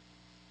Studios.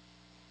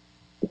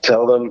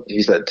 Tell him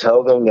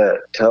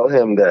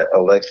that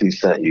Alexei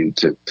sent you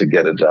to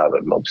get a job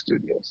at Milk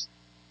Studios."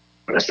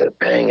 I said,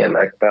 bang it,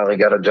 I finally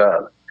got a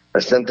job. I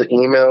sent the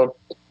email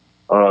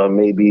on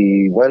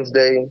maybe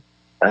Wednesday.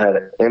 I had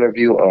an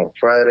interview on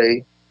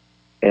Friday,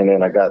 and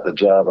then I got the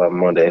job on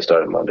Monday and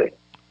started Monday.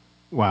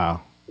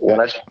 Wow. When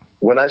I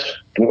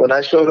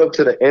showed up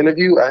to the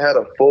interview, I had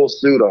a full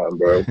suit on,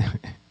 bro.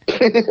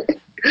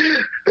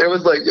 They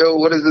was like, yo,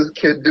 what is this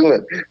kid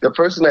doing? The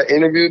person that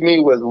interviewed me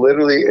was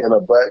literally in a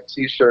black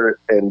t-shirt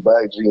and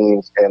black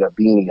jeans and a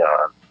beanie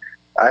on.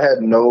 I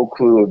had no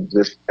clue of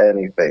just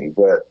anything,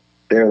 but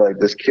they're like,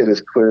 this kid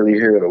is clearly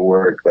here to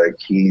work. Like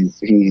he's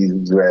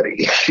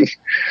ready.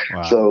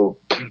 Wow. So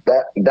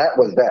that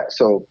was that.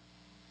 So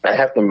I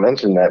have to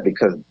mention that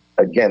because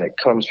again, it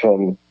comes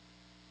from,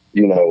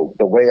 you know,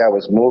 the way I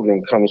was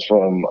moving comes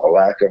from a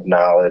lack of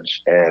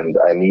knowledge, and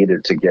I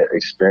needed to get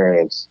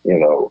experience, you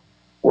know,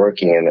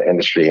 working in the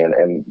industry.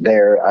 And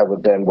there I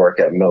would then work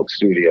at Milk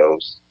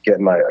Studios,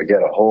 get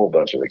a whole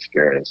bunch of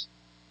experience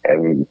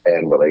and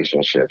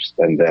relationships.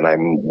 And then I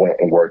went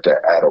and worked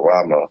at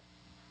Adorama,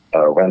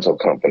 a rental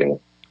company.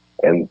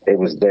 And it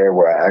was there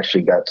where I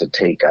actually got to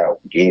take out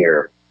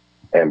gear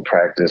and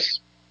practice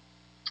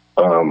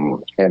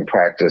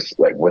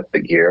like with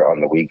the gear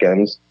on the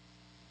weekends.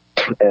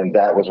 And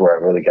that was where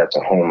I really got to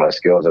hone my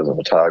skills as a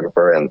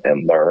photographer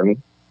and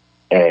learn.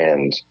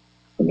 And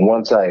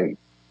once I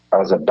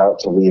was about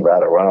to leave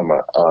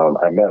Adorama,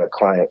 I met a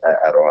client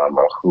at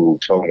Adorama who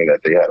told me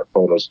that they had a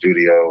photo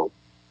studio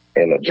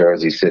in the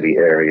Jersey City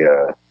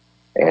area,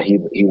 and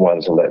he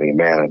wanted to let me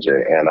manage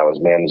it. And I was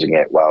managing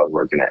it while I was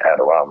working at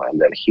Adorama, and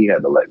then he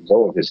had to let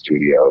go of his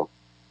studio.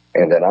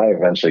 And then I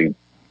eventually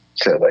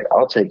said, like,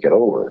 I'll take it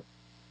over.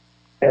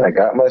 And I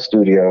got my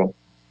studio.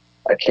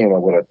 I came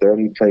up with a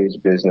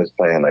 30-page business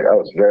plan. Like, I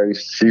was very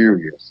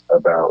serious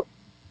about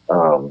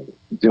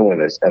doing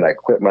this. And I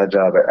quit my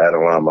job at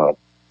Adorama.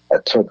 I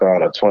took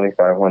on a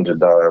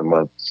 $2,500 a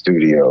month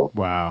studio.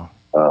 Wow.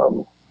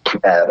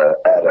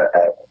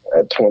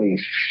 At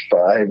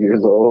 25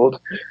 years old.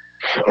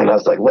 And I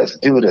was like, let's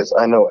do this.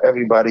 I know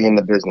everybody in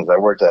the business. I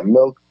worked at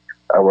Milk.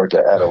 I worked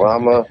at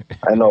Adorama.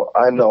 I know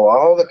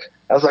all the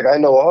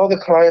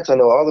clients. I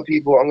know all the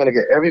people. I'm going to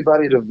get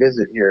everybody to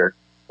visit here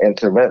and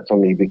to rent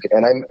from me.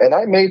 And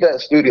I made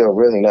that studio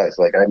really nice.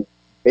 Like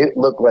it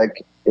looked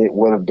like it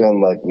would have been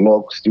like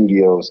Milk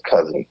Studios'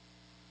 cousin,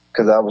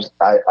 because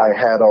I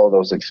had all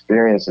those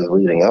experiences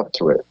leading up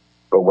to it.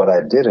 But what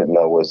I didn't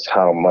know was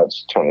how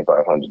much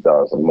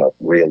 $2,500 a month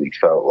really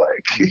felt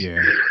like.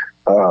 Yeah.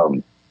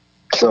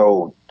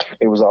 So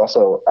it was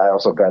I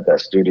also got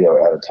that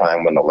studio at a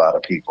time when a lot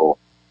of people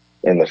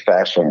in the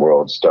fashion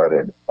world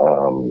started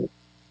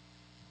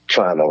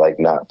trying to like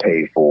not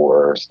pay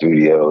for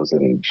studios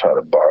and try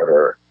to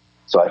barter.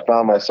 So I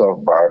found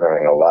myself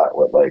bartering a lot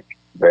with like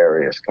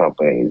various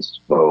companies,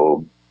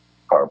 Vogue,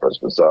 Harper's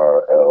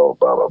Bazaar, Elle,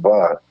 blah, blah,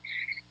 blah.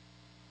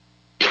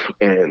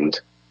 And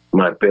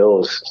my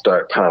bills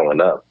start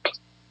piling up.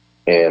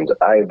 And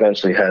I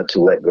eventually had to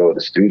let go of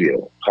the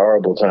studio.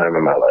 Horrible time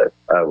in my life.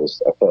 I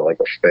felt like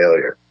a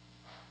failure.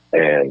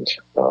 And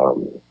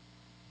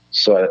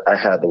so I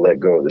had to let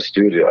go of the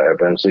studio. I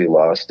eventually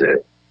lost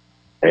it.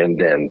 And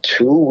then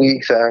 2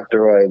 weeks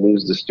after I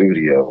lose the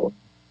studio,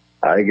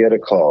 I get a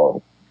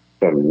call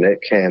from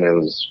Nick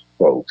Cannon's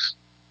folks.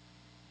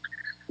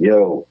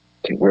 Yo,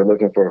 we're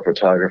looking for a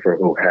photographer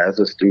who has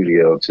a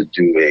studio to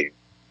do a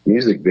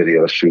music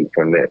video shoot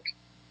for Nick.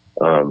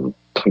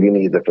 We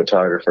need the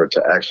photographer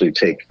to actually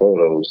take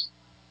photos,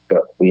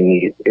 but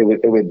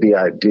it would be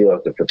ideal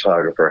if the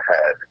photographer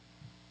had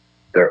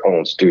their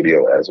own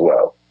studio as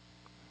well.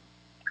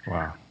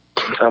 Wow.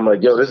 I'm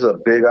like, yo, this is a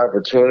big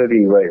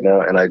opportunity right now,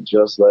 and I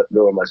just let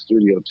go of my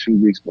studio 2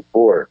 weeks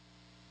before.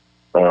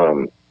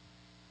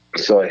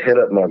 So I hit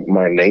up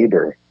my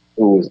neighbor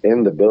who was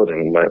in the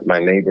building, my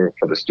neighbor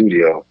for the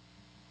studio.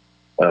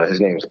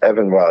 His name's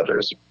Evan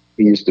Rogers.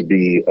 He used to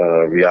be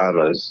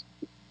Rihanna's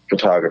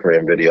photographer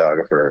and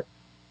videographer.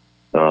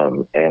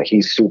 And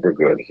he's super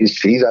good.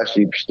 He's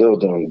actually still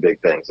doing big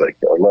things. Like,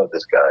 I love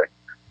this guy.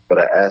 But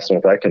I asked him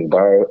if I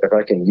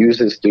can use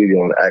his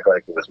studio and act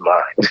like it was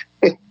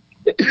mine.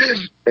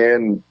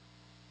 And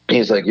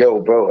he's like, yo,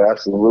 bro,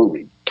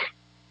 absolutely.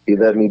 He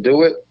let me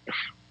do it.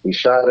 We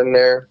shot in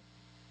there.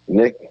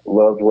 Nick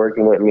loved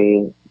working with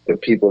me. The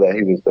people that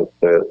he was,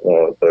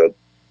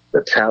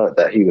 the talent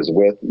that he was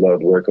with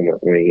loved working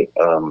with me.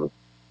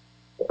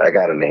 I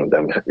got to name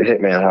them.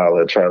 Hitman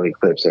Holla, Charlie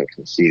Clips, and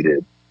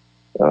Conceited.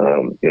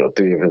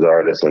 Three of his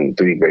artists and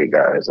three great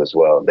guys as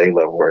well. They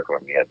loved working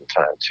with me at the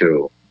time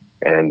too.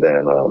 And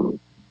then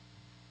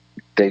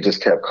they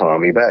just kept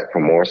calling me back for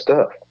more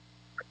stuff.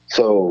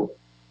 So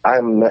I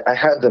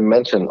had to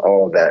mention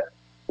all that,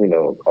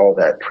 all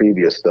that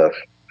previous stuff,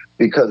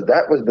 because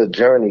that was the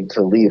journey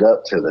to lead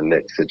up to the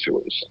Nick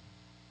situation.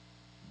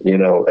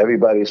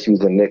 Everybody sees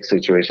the Nick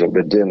situation,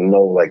 but didn't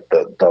know like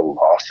the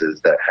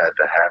losses that had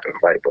to happen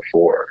right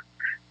before,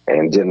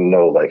 and didn't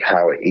know like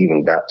how it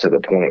even got to the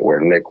point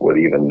where Nick would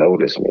even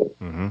notice me.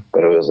 Mm-hmm.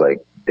 But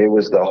it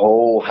was the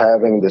whole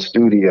having the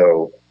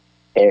studio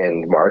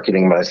and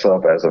marketing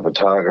myself as a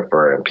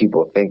photographer and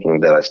people thinking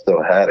that I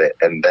still had it.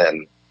 And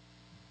then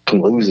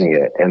losing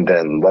it. And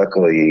then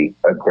luckily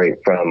a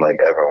great friend like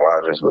Evan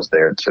Rogers was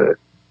there to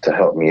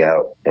help me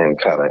out and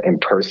kind of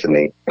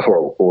impersonate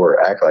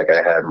or act like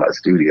I had my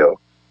studio.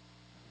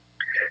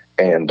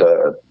 And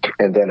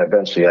then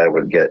eventually I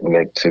would get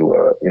Nick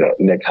to,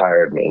 Nick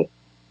hired me,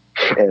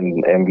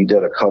 and we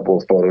did a couple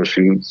of photo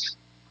shoots.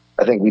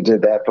 I think we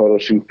did that photo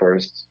shoot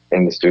first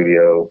in the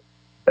studio.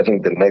 I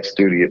think the next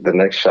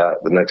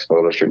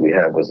photo shoot we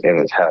had was in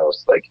his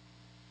house. Like,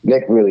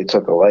 Nick really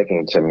took a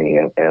liking to me,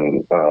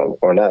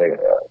 or not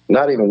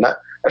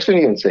I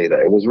shouldn't even say that.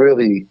 It was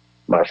really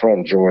my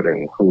friend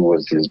Jordan, who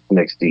was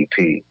Nick's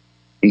DP.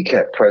 He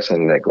kept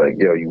pressing Nick like,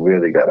 yo, you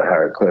really got to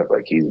hire Cliff.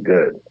 Like, he's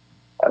good.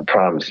 I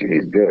promise you,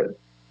 he's good.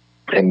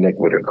 And Nick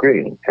would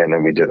agree. And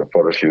then we did a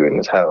photo shoot in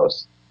his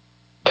house.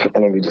 And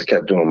then we just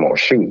kept doing more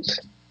shoots.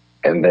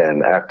 And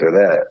then after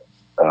that,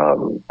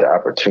 the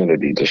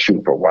opportunity to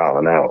shoot for Wild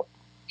 'N Out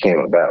came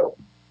about.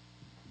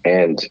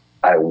 And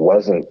I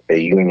wasn't a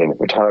union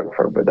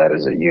photographer, but that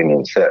is a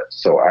union set.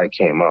 So I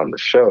came on the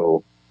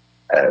show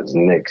as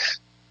Nick's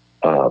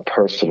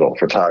personal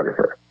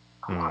photographer.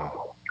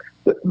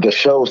 The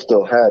show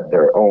still had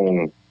their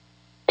own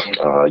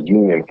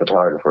union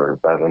photographer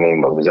by the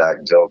name of Zach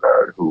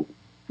Delgard, who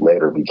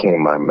later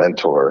became my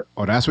mentor.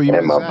 Oh, that's what you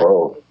and my Zach?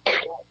 Bro.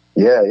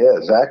 Yeah.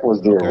 Zach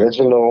was the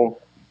original.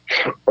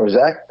 Or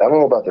Zach, I don't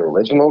know about the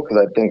original because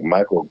I think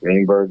Michael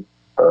Greenberg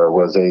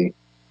was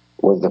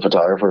the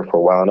photographer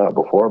for Wild 'N Out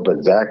before,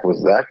 but Zach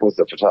was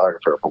the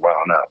photographer for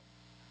Wild 'N Out,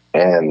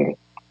 and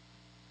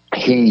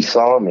he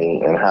saw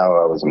me and how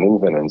I was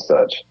moving and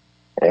such,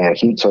 and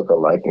he took a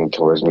liking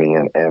towards me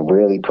and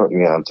really put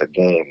me onto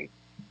game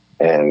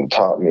and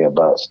taught me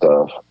about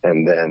stuff.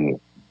 And then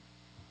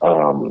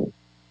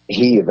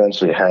he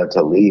eventually had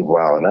to leave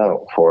Wild 'N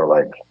Out for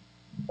like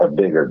a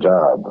bigger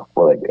job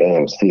for like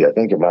AMC. I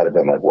think it might have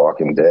been like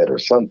Walking Dead or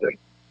something,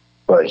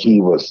 but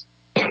he was,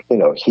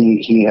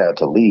 he had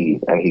to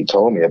leave, and he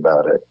told me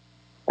about it.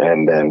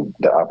 And then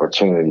the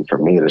opportunity for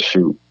me to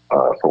shoot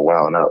for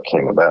Wild 'N Out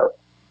came about.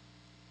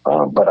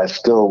 But I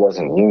still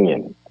wasn't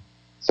union.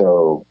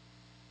 So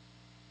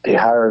they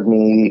hired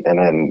me, and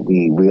then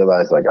we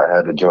realized like I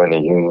had to join a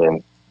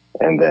union.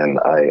 And then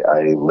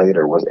I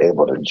later was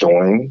able to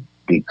join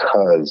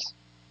because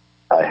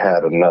I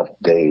had enough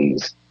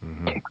days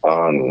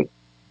on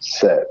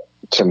set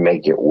to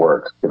make it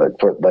work.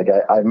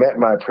 I met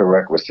my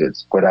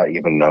prerequisites without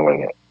even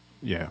knowing it.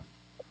 Yeah.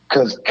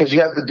 Because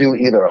you have to do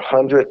either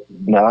 100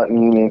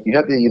 non-union, you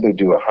have to either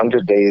do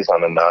 100 days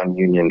on a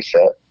non-union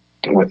set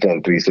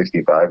within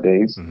 365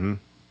 days,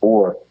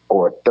 or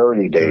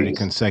 30 days. 30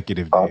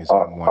 consecutive days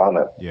on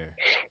it. Yeah.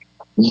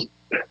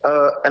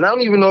 And I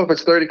don't even know if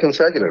it's 30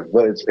 consecutive,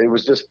 but it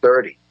was just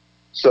 30.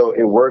 So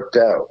it worked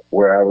out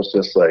where I was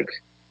just like,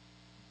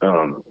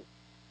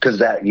 because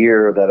that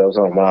year that I was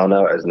on Wild 'N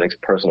Out as Nick's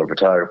personal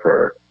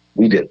photographer,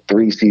 we did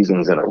 3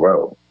 seasons in a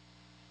row.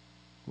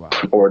 Wow.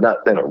 Or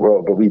not in a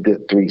row, but we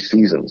did 3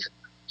 seasons.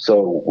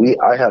 So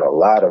I had a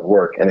lot of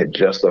work, and it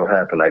just so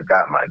happened I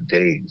got my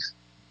days.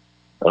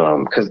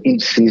 Because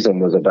each season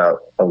was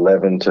about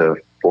 11 to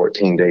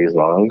 14 days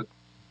long.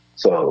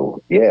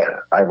 So yeah,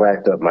 I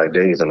racked up my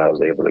days and I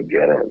was able to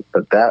get in.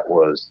 But that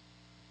was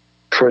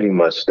pretty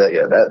much that.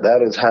 Yeah,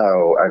 that is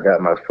how I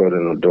got my foot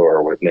in the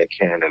door with Nick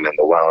Cannon and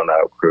the Wild 'N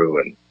Out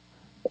crew,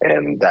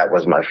 and that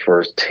was my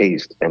first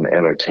taste in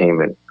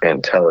entertainment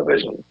and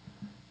television.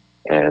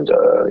 And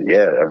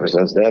ever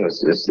since then,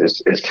 it's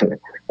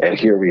and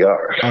here we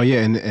are. Oh yeah,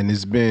 and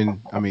it's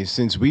been, I mean,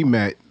 since we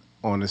met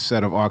on the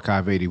set of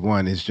Archive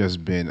 81, it's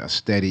just been a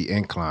steady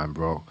incline,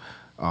 bro.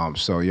 I'm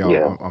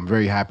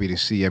very happy to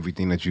see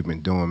everything that you've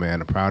been doing,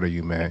 man. I'm proud of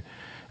you, man.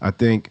 I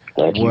think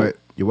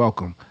you're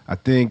welcome. I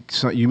think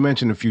you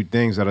mentioned a few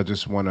things that I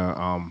just want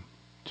to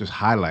just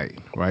highlight,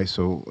 right?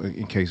 So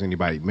in case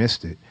anybody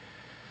missed it,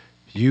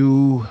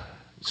 you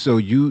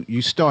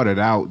started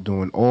out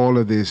doing all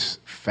of this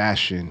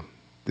fashion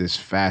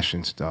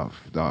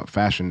stuff,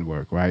 fashion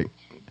work, right?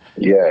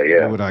 Yeah.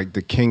 You were like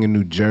the king of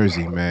New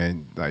Jersey,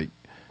 man. Like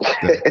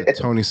the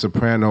Tony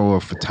Soprano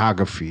of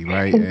photography,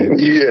 right?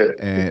 And, yeah.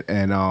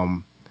 And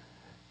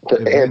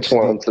the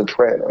Antoine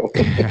Soprano.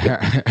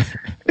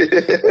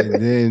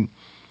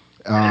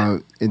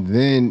 and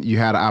then you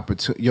had an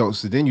opportunity.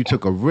 So then you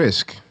took a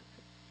risk,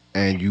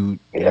 and you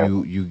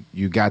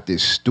got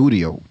this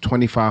studio,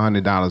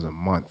 $2,500 a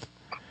month,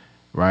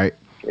 right?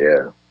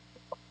 Yeah.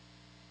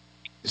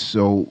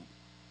 So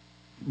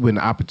when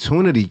the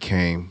opportunity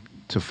came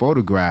to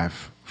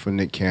photograph for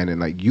Nick Cannon,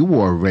 like, you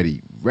were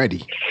already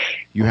ready.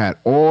 You had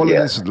all of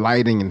this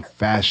lighting and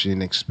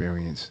fashion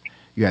experience.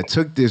 You had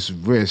took this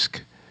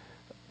risk,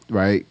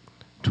 right?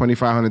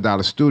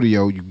 $2,500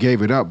 studio, you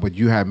gave it up, but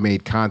you had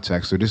made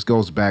contacts. So this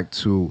goes back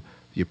to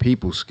your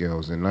people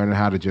skills and learning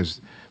how to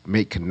just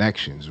make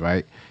connections,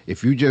 right?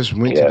 If you just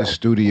went to the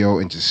studio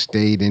and just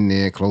stayed in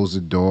there, closed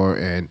the door,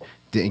 and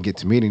didn't get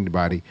to meet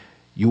anybody,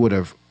 you would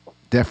have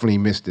definitely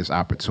missed this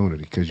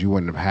opportunity because you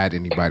wouldn't have had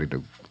anybody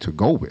to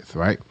go with,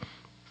 right?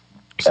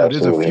 So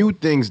Absolutely. There's a few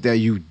things that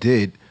you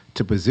did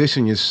to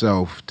position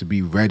yourself to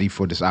be ready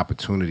for this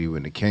opportunity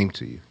when it came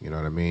to you. You know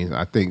what I mean?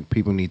 I think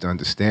people need to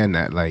understand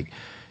that. Like,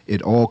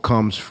 it all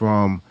comes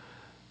from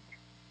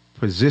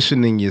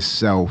positioning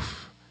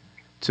yourself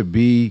to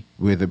be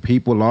where the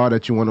people are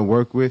that you want to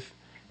work with,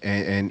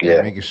 and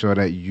Yeah, making sure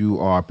that you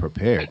are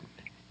prepared,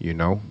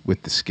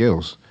 with the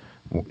skills.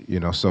 So you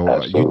did a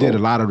absolutely.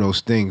 lot of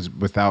those things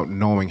without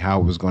knowing how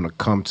it was going to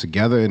come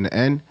together in the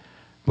end.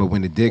 But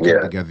when it did come Yeah,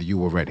 together, you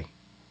were ready.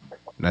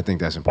 And I think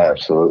that's important.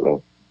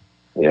 absolutely.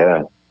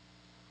 Yeah,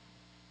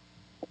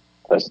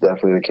 that's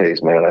definitely the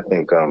case, man. I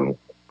think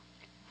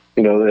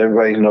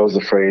everybody knows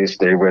the phrase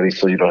 "stay ready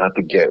so you don't have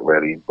to get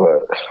ready,"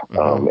 but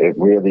Hmm. it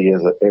really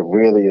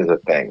is a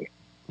thing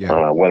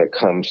Yeah. when it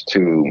comes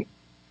to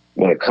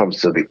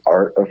the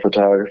art of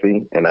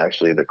photography and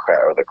actually the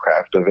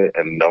craft of it,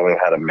 and knowing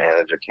how to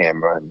manage a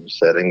camera and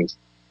settings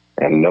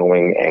and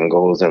knowing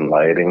angles and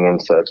lighting and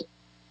such.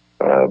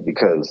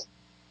 Because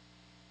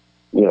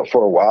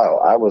for a while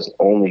I was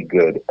only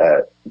good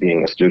at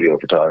being a studio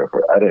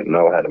photographer. I didn't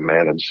know how to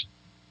manage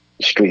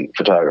street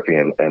photography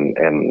and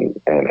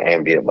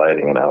ambient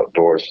lighting and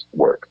outdoors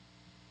work.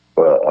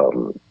 But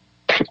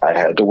I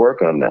had to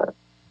work on that.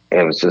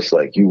 And it's just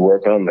like you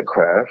work on the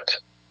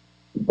craft.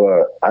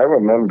 But I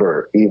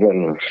remember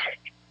even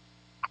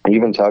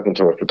talking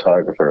to a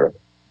photographer.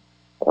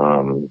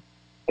 Um,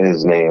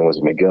 his name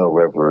was Miguel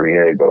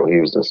Reveriego. He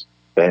was a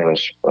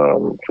Spanish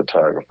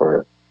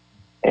photographer,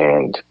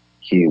 and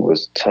he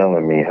was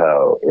telling me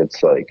how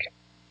it's like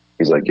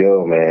he's like,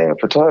 "Yo, man,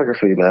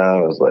 photography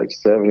now is like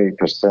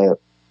 70%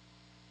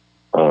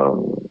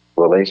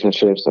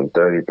 relationships and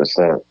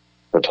 30%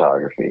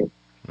 photography.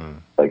 Mm.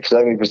 Like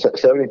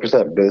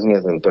 70%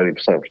 business and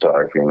 30%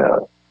 photography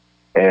now."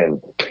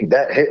 And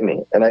that hit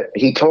me. And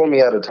he told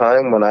me at a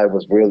time when it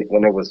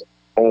was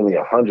only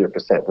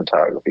 100%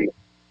 photography,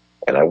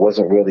 and I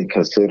wasn't really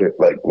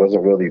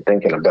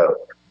thinking about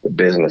the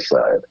business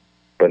side.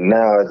 But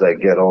now, as I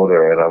get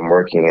older and I'm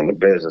working in the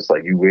business,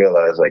 like you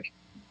realize, like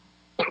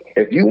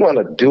if you want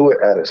to do it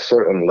at a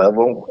certain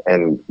level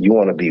and you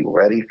want to be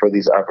ready for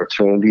these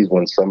opportunities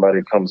when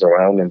somebody comes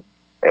around and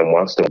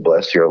wants to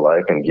bless your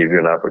life and give you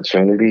an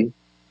opportunity,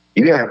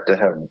 you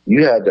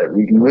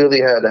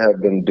really had to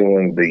have been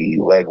doing the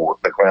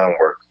legwork, the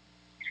groundwork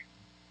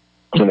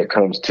when it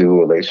comes to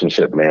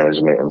relationship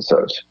management and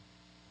such.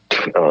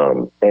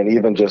 And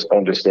even just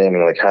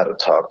understanding like how to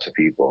talk to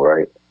people,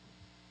 right?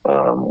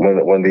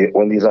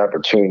 When these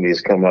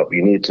opportunities come up,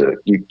 you need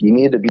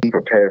to be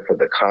prepared for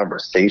the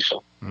conversation,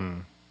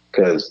 Mm.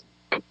 because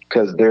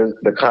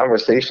the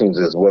conversations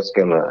is what's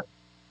gonna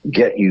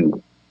get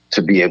you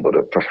to be able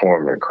to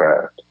perform your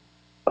craft.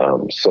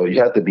 So you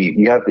have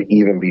to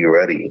even be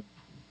ready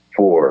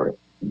for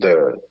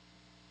the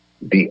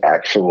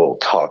actual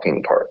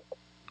talking part.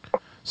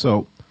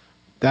 So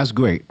that's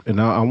great. And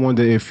I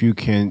wonder if you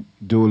can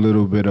do a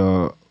little bit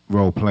of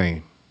role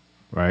playing,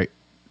 right?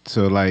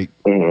 So, like,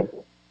 Hmm.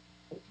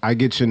 I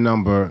get your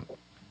number.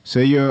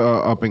 Say you're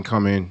up and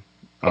coming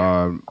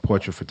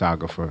portrait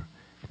photographer,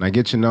 and I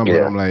get your number.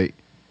 And Yeah, I'm like,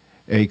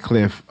 "Hey,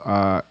 Cliff,"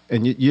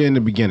 and you're in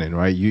the beginning,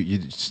 right?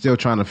 You're still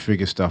trying to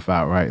figure stuff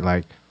out, right?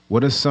 Like,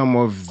 what are some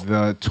of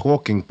the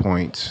talking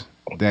points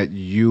that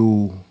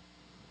you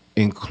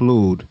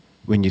include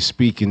when you're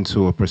speaking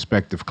to a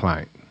prospective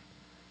client?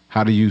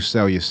 How do you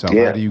sell yourself?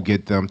 How yeah, do you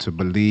get them to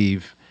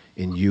believe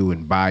in you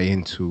and buy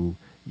into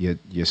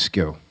your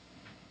skill?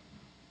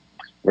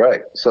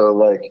 right. So,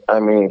 like, I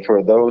mean,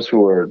 for those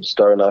who are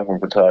starting off in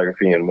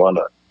photography and want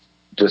to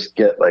just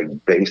get like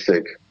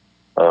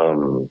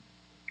um,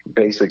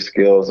 basic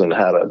skills and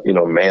how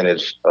to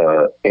manage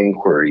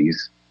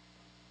inquiries.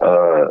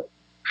 Uh,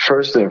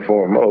 First and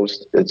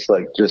foremost, it's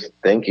like just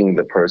thanking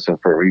the person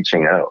for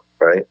reaching out,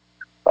 right?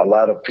 A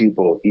lot of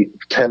people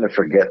tend to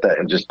forget that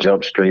and just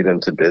jump straight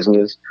into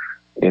business.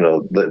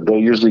 They'll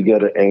usually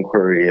get an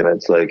inquiry and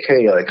it's like,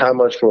 "Hey, like how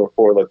much for a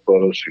four-look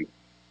photo shoot?"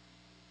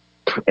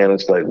 And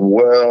it's like,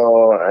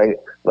 well, I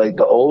like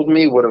the old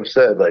me would have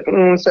said like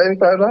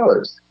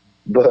 $75,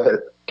 but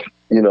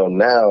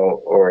now,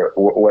 or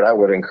what I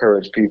would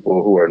encourage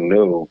people who are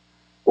new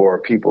or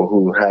people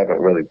who haven't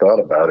really thought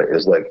about it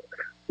is like,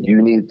 you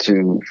need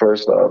to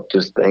first off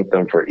just thank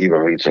them for even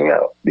reaching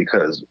out,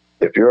 because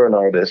if you're an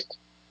artist,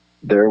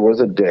 there was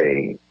a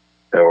day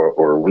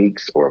or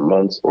weeks or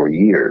months or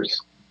years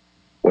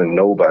when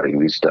nobody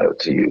reached out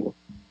to you.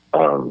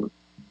 Um,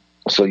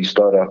 so you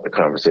start off the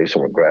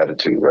conversation with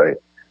gratitude, right?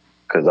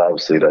 Because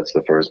obviously that's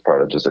the first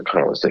part of just a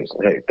conversation.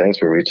 Hey, thanks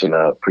for reaching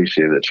out.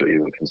 Appreciate that you're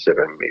even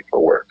considering me for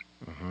work.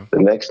 Hmm. The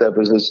next step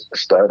is just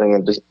starting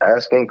and just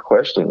asking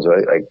questions,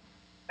 right? Like,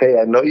 "Hey,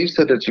 I know you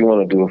said that you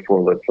want to do a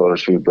full-length photo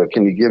shoot, but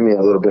can you give me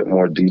a little bit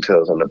more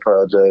details on the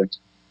project?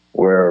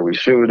 Where are we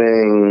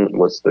shooting?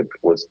 What's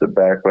the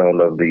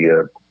background of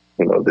the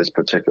this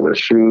particular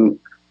shoot?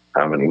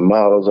 How many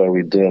models are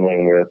we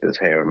dealing with? Is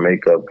hair and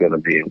makeup going to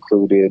be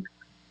included?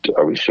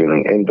 Are we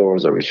shooting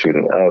indoors? Are we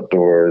shooting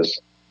outdoors?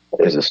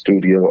 Is a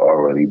studio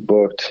already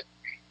booked?"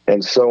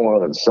 And so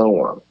on and so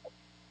on.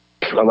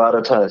 A lot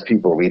of times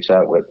people reach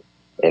out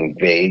in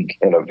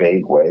a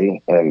vague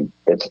way, and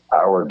it's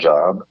our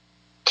job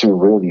to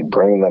really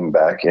bring them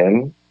back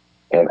in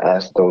and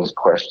ask those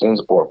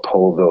questions or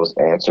pull those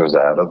answers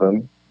out of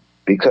them,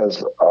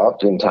 because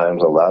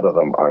oftentimes a lot of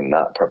them are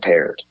not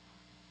prepared,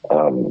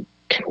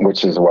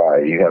 which is why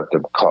you have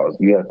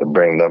to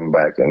bring them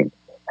back and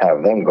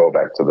have them go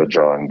back to the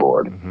drawing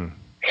board. Mm-hmm.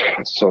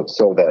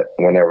 So that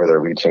whenever they're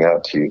reaching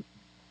out to you,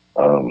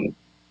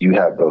 you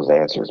have those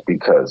answers.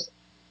 Because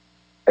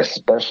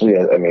especially,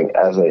 as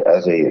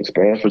a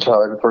experienced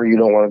photographer, you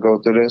don't want to go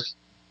through this,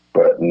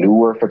 but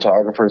newer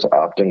photographers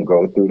often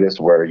go through this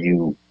where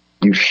you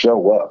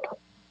show up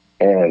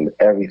and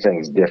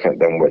everything's different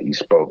than what you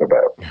spoke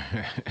about.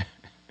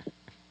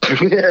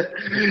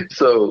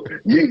 So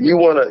you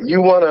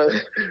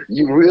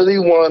really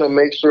want to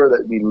make sure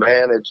that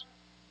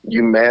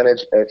you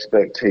manage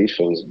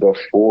expectations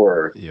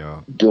before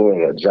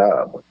doing a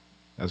job.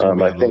 That's gonna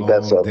be I think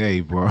that's a day,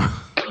 bro.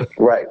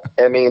 Right.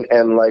 I mean,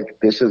 and like,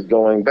 this is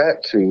going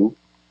back to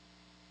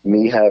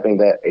me having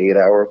that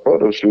 8-hour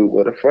photo shoot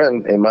with a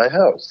friend in my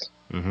house.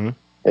 Mm-hmm.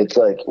 It's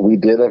like, we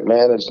didn't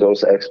manage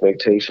those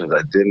expectations.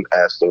 I didn't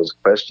ask those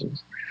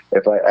questions.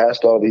 If I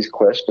asked all these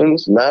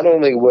questions, not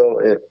only will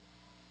it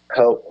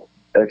help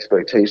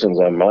expectations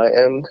on my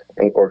end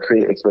or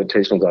create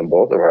expectations on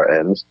both of our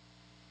ends,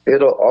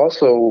 it'll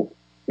also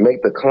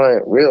make the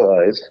client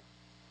realize,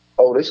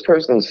 oh, this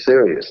person's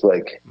serious.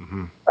 Like,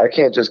 mm-hmm. I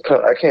can't just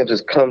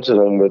come to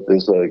them with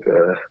this, like,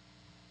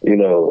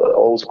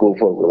 old school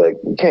folk. Like,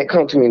 you can't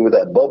come to me with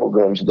that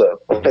bubblegum stuff.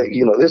 Like,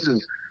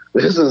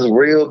 this is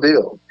real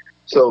deal.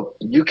 So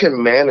you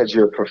can manage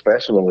your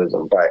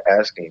professionalism by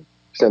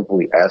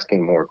simply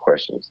asking more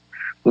questions.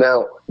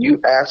 Now,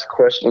 you ask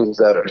questions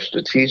that are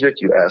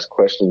strategic. You ask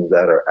questions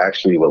that are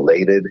actually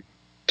related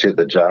to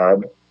the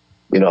job.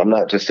 I'm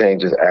not just saying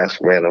just ask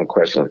random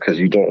questions because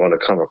you don't want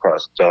to come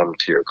across dumb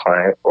to your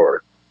client,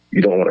 or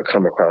you don't want to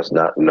come across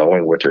not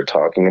knowing what you're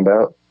talking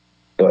about.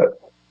 But,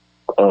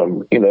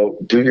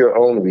 do your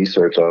own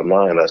research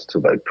online as to,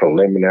 like,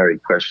 preliminary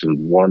questions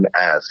one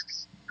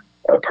asks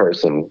a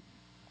person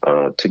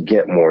to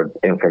get more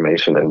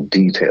information and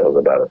details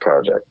about a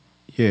project.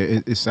 Yeah,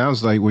 it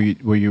sounds like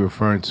what you're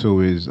referring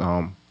to is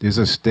there's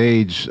a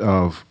stage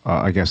of,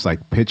 I guess, like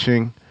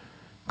pitching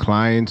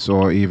clients,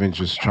 or even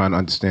just trying to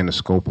understand the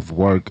scope of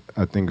work.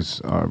 I think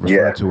it's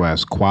referred to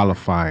as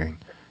qualifying.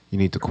 You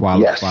need to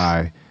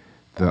qualify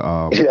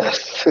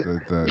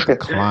the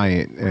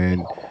client,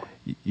 and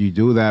you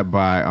do that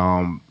by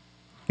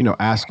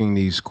asking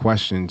these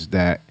questions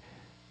that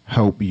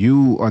help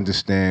you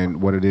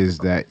understand what it is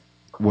that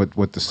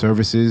what the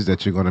service is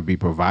that you're going to be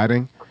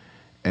providing,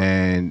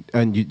 and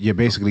you're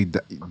basically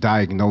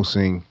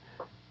diagnosing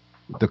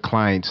the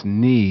client's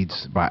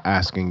needs by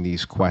asking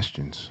these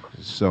questions.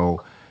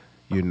 So,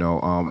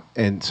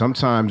 and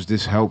sometimes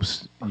this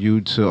helps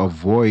you to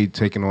avoid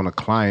taking on a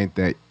client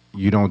that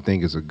you don't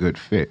think is a good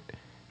fit.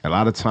 A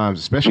lot of times,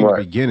 especially in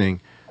the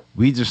beginning,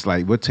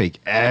 we'll take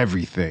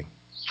everything,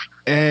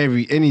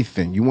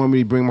 anything. You want me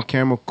to bring my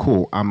camera?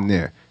 Cool, I'm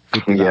there.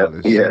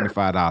 $50,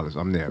 $75,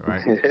 I'm there,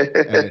 right?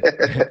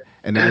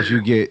 and as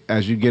you get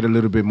a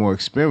little bit more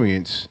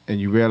experience, and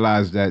you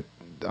realize that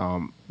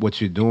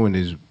what you're doing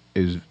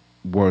is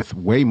worth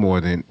way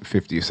more than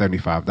 $50 or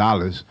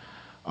 $75,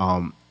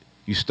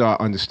 you start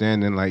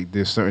understanding, like,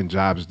 there's certain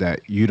jobs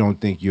that you don't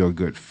think you're a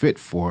good fit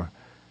for,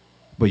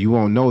 but you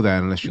won't know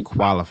that unless you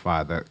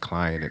qualify that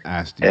client and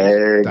ask these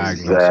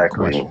diagnosing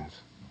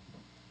questions.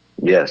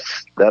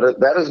 Yes,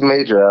 that is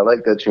major. I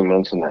like that you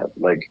mentioned that.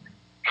 Like,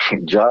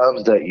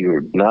 jobs that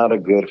you're not a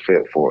good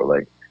fit for,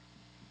 like,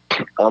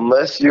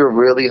 unless you're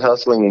really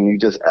hustling and you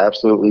just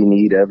absolutely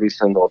need every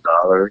single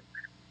dollar,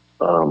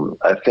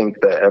 I think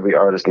that every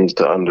artist needs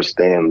to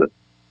understand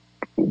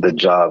the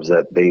jobs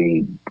that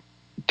they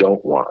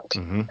don't want.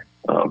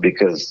 Mm-hmm.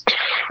 Because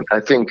I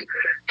think,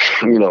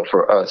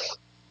 for us,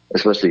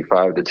 especially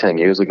 5 to 10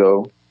 years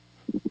ago,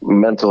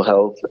 mental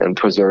health and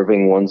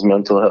preserving one's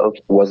mental health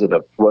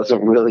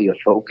wasn't really a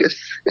focus.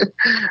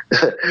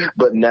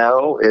 But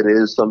now it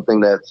is something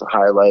that's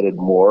highlighted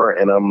more,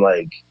 and I'm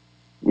like,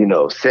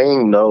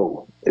 saying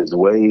no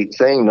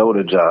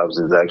to jobs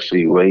is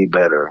actually way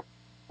better,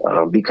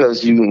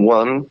 because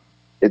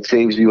it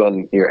saves you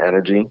on your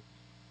energy,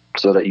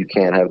 so that you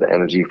can have the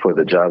energy for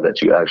the job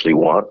that you actually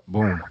want.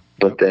 Boom.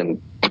 But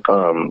then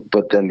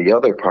the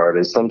other part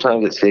is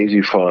sometimes it saves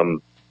you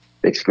from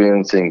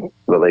experiencing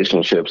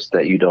relationships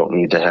that you don't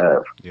need to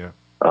have. Yeah.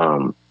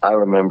 I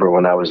remember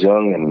when I was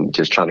young and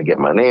just trying to get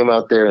my name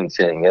out there and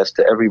saying yes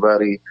to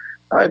everybody,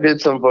 I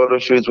did some photo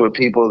shoots with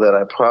people that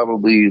I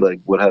probably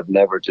would have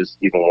never just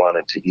even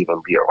wanted to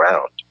even be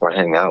around or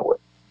hang out with,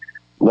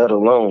 let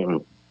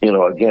alone,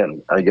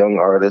 again, a young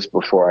artist.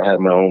 Before I had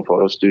my own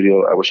photo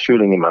studio, I was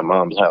shooting in my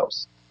mom's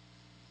house.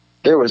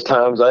 There was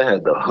times I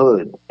had the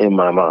hood in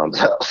my mom's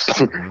house,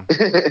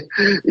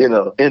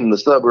 mm-hmm. In the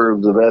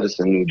suburbs of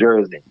Edison, New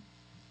Jersey.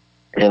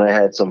 And I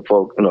had some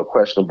folk,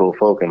 questionable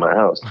folk in my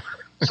house.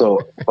 So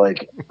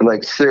like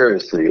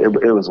seriously,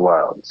 it was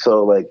wild.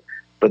 So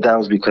but that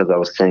was because I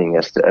was saying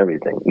yes to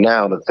everything.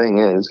 Now the thing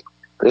is,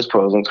 there's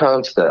pros and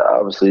cons to that,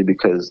 obviously,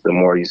 because the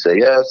more you say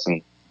yes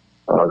and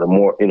the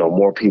more,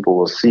 more people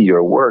will see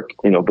your work,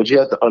 but you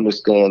have to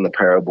understand the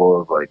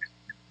parable of like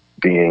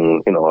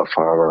being, a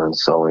farmer and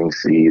sowing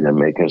seed and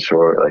making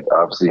sure, like,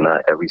 obviously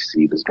not every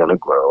seed is going to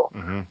grow,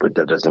 but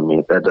that doesn't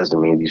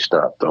mean you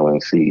stop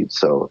throwing seeds.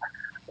 So,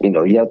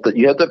 you have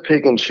to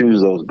pick and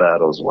choose those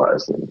battles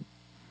wisely.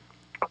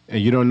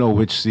 And you don't know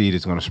which seed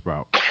is going to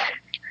sprout.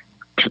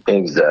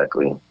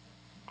 Exactly.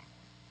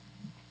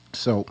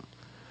 So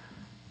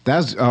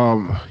that's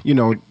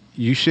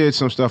you shared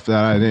some stuff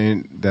that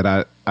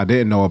I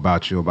didn't know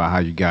about you,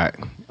 about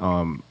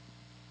um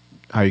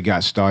how you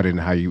got started and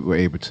how you were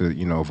able to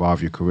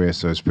evolve your career.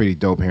 So it's pretty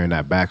dope hearing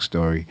that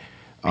backstory.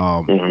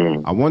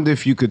 hmm I wonder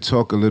if you could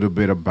talk a little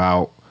bit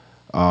about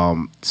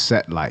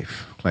set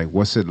life. Like,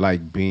 what's it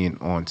like being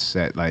on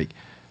set? Like,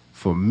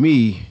 for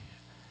me,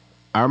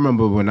 I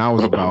remember when I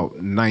was about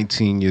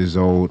 19 years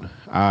old,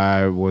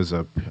 I was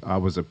a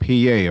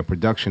PA, a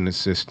production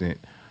assistant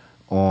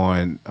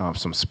on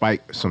some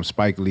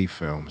Spike Lee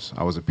films.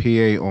 I was a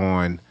PA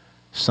on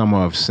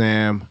Summer of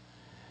Sam,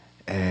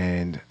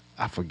 and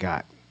I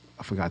forgot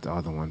I forgot the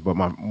other one. But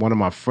my one of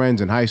my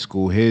friends in high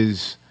school,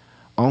 his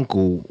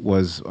uncle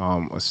was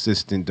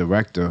assistant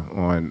director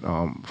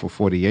on for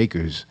 40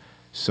 Acres,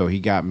 so he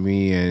got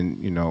me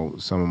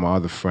and some of my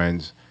other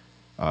friends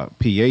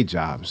PA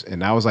jobs,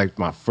 and that was like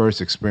my first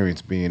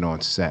experience being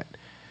on set.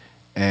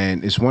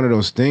 And it's one of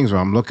those things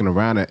where I'm looking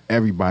around at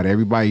everybody.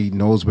 Everybody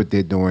knows what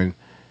they're doing.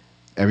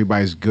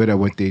 Everybody's good at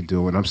what they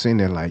do. And I'm sitting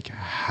there like,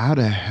 how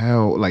the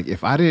hell, like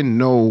if I didn't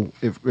know,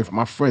 if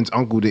my friend's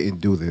uncle didn't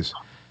do this,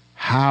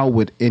 how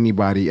would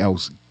anybody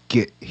else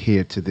get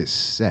here to this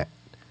set?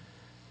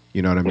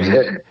 You know what I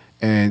mean?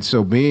 And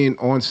so being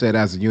on set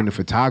as a unit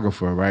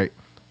photographer, right,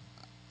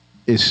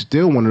 is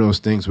still one of those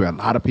things where a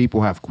lot of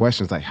people have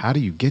questions like, how do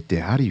you get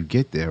there? How do you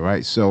get there?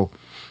 Right. So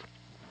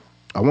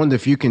I wonder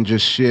if you can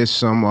just share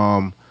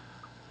some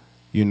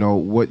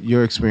what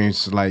your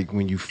experience is like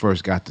when you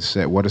first got to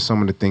set. What are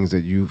some of the things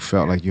that you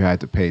felt like you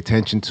had to pay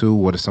attention to?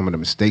 What are some of the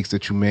mistakes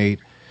that you made?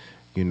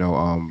 You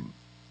know,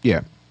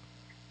 yeah.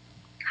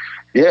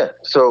 Yeah.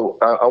 So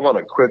I want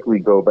to quickly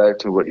go back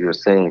to what you were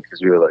saying,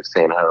 because you were like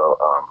saying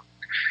how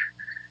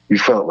you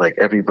felt like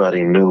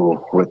everybody knew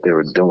what they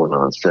were doing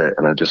on set,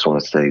 and I just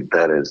want to say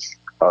that is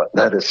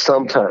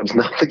sometimes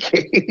not the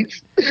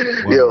case.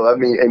 Word. I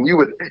mean, and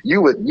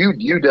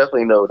you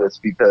definitely know this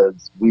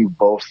because we've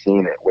both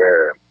seen it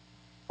where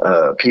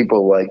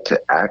people like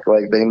to act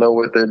like they know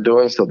what they're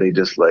doing, so they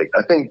just like,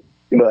 I think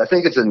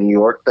it's a New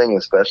York thing,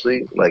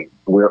 especially like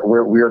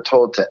we're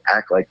told to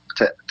act like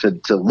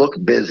to look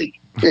busy.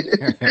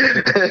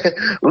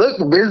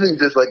 Look busy,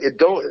 just like it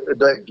don't,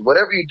 like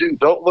whatever you do,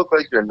 don't look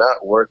like you're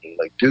not working.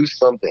 Like do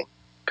something,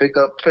 pick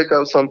up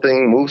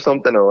something, move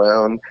something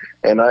around.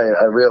 And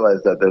I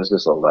realized that there's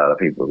just a lot of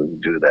people who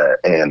do that.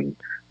 And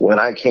when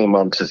I came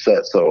onto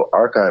set, so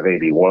Archive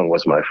 81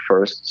 was my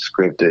first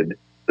scripted,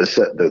 the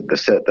set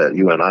that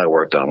you and I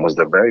worked on was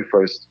the very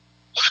first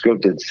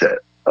scripted set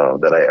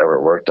that I ever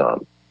worked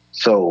on.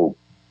 So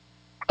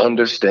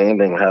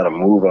understanding how to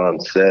move on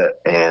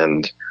set,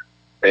 and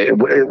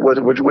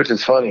which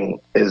is funny,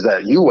 is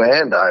that you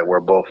and I were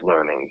both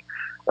learning.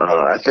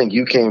 I think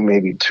you came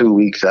maybe 2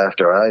 weeks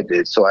after I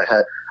did, so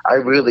I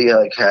really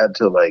like had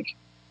to like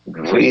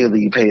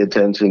really pay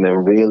attention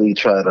and really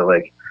try to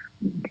like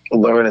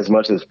learn as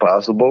much as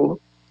possible,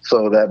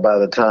 so that by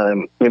the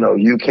time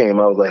you came,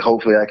 I was like,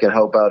 hopefully I can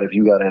help out if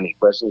you got any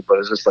questions. But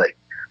it's just like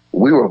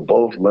we were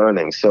both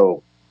learning.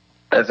 So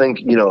I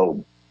think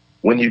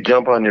when you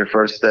jump on your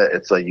first set,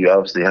 it's like you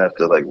obviously have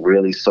to like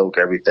really soak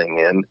everything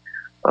in.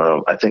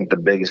 I think the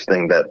biggest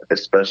thing that,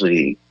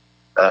 especially,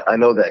 I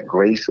know that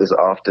grace is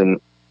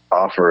often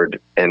offered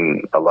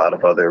in a lot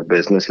of other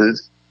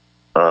businesses,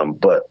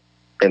 but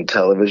in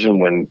television,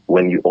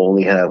 when you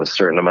only have a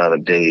certain amount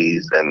of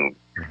days, and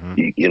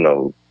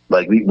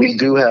like we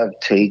do have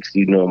takes,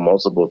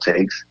 multiple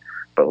takes,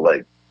 but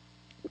like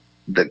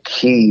the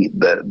key,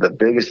 the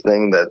biggest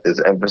thing that is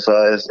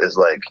emphasized is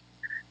like,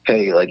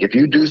 hey, like if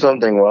you do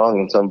something wrong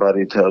and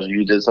somebody tells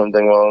you did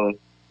something wrong,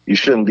 you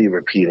shouldn't be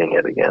repeating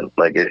it again.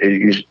 Like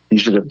you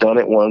should have done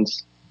it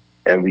once,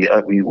 and we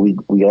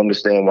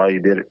understand why you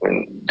did it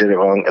and did it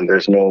wrong. And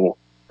there's no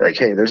like,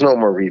 hey, there's no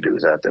more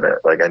redos after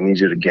that. Like I need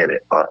you to get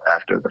it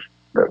after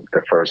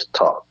the first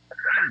talk.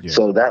 Yeah.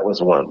 So that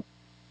was one.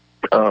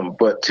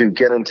 But to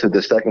get into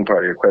the second part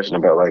of your question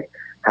about like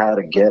how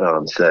to get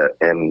on set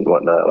and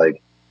whatnot,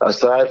 like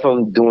aside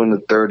from doing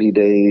the 30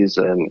 days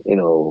and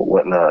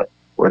whatnot,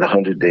 or the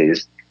 100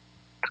 days,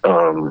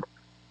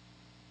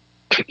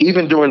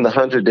 even during the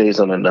 100 days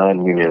on a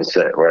non-union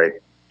set, right?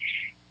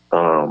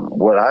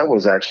 What I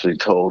was actually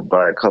told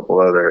by a couple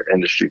other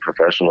industry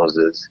professionals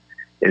is,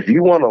 if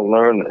you want to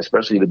learn,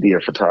 especially to be a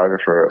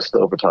photographer, a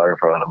still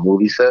photographer on a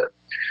movie set,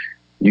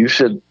 you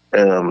should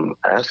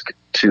ask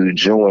to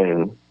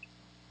join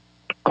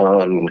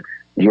on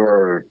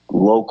your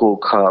local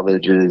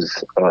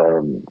college's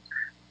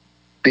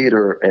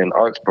theater and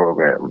arts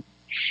program.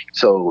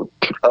 So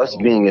us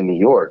being in New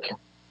York,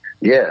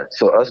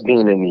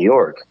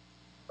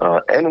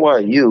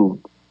 NYU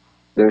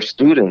their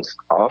students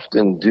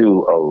often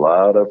do a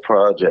lot of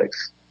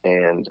projects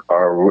and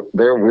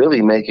they're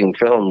really making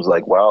films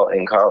like while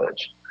in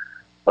college.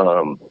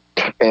 Um,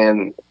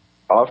 and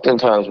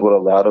oftentimes what a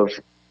lot of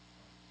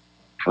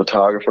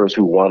photographers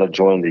who want to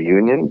join the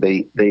union,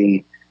 they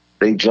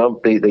email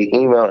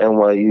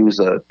NYU's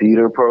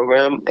theater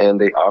program and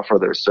they offer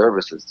their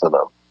services to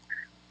them.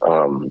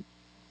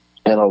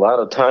 And a lot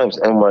of times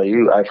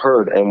I've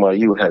heard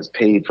NYU has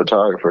paid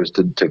photographers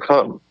to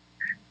come.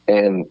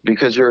 And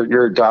because you're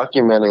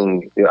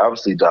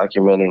obviously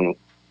documenting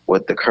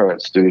what the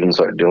current students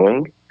are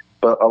doing,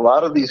 but a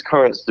lot of these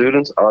current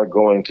students are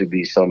going to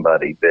be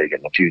somebody big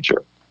in the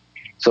future.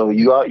 So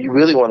you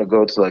really want to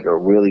go to like a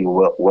really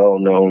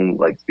well-known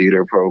like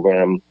theater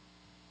program,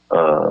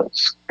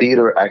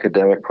 theater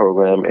academic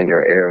program in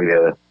your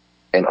area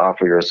and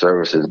offer your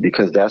services,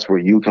 because that's where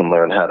you can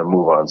learn how to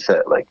move on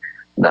set, like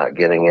not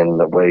getting in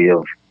the way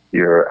of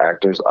your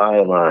actor's eye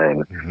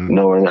line,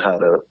 knowing how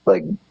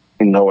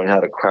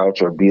to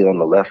crouch or be on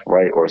the left,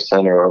 right, or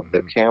center of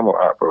the camera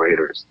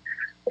operators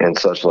and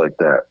such like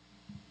that.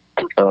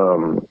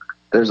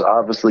 There's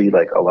obviously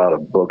like a lot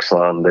of books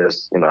on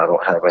this. I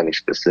don't have any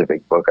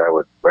specific book I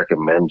would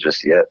recommend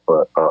just yet,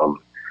 but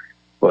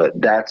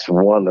that's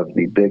one of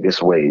the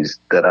biggest ways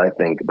that I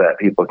think that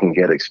people can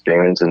get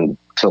experience and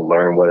to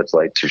learn what it's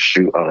like to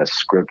shoot on a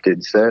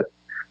scripted set,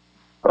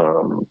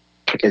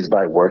 is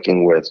by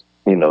working with,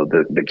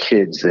 the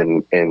kids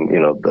and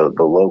the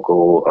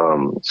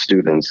local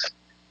students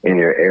in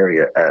your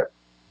area at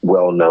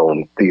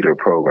well-known theater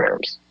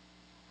programs.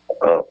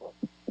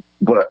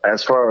 But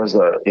as far as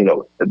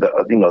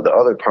the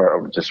other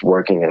part of just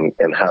working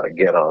and how to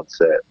get on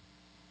set,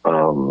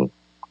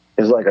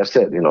 is like I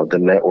said, the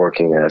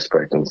networking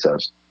aspect and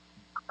such.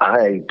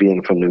 I,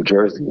 being from New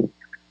Jersey,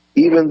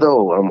 even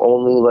though I'm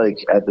only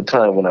like at the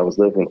time when I was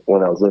living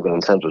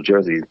in Central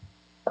Jersey,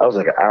 I was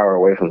like an hour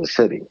away from the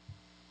city.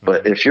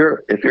 But if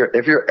you're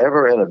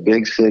ever in a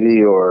big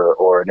city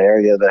or an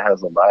area that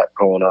has a lot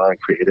going on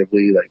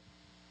creatively, like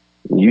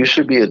you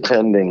should be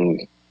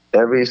attending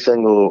every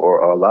single or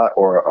a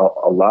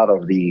lot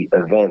of the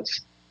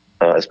events,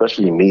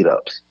 especially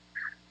meetups.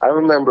 I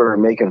remember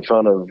making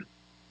fun of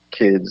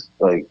kids,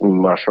 like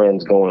my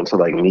friends, going to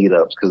like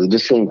meetups because it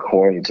just seemed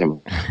corny to me.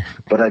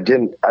 But I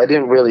didn't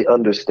really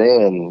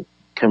understand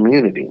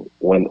community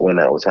when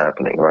that was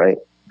happening, right?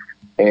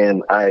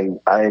 And I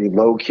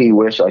low key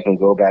wish I can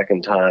go back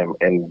in time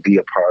and be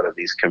a part of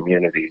these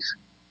communities,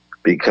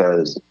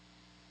 because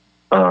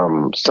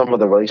some of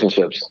the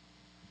relationships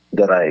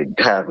that I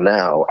have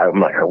now, I'm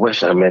like, I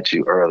wish I met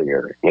you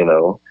earlier,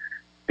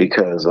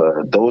 because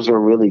those are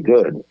really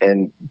good.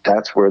 And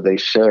that's where they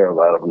share a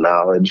lot of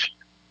knowledge.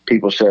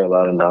 People share a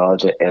lot of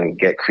knowledge and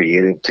get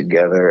creative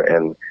together,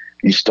 and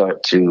you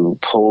start to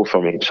pull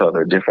from each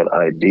other different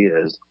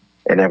ideas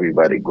and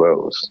everybody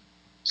grows.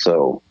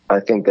 So I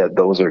think that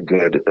those are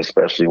good,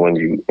 especially when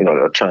you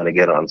are trying to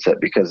get on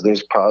set, because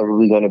there's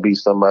probably going to be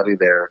somebody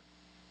there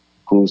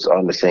who's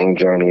on the same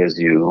journey as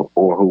you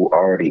or who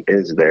already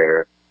is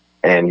there.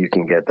 And you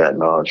can get that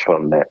knowledge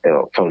from that,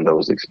 from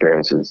those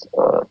experiences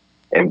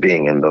and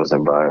being in those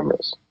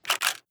environments.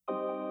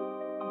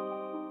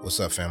 What's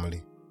up,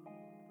 family?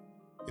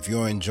 If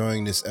you're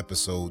enjoying this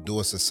episode, do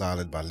us a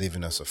solid by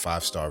leaving us a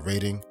 5-star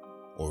rating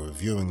or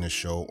reviewing the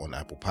show on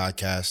Apple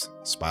Podcasts,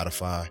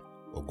 Spotify,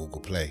 or Google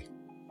Play.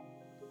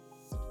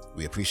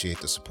 We appreciate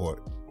the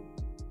support.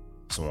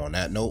 So on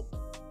that note,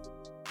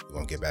 we're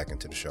going to get back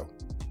into the show.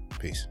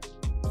 Peace.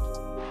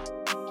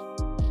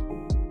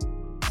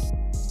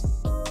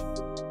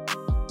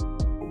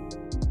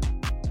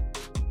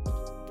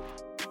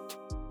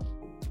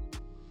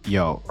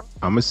 Yo,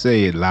 I'm gonna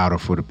say it louder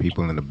for the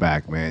people in the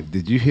back, man.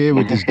 Did you hear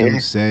what this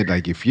dude said?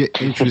 Like, if you're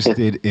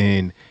interested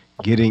in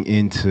getting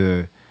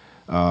into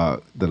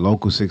the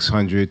local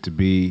 600 to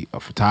be a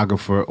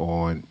photographer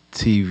on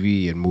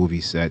TV and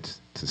movie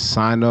sets, to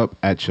sign up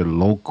at your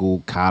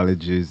local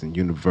colleges and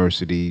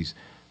universities,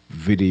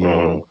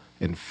 video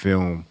and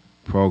film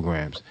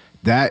programs.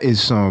 That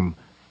is some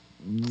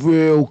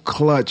real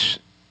clutch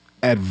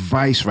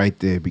advice right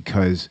there,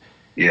 because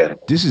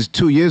this is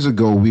 2 years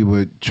ago we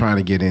were trying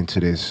to get into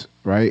this,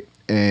 right?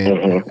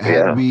 And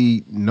had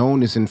we known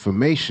this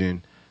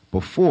information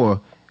before,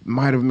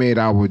 might have made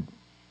our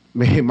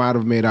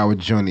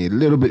journey a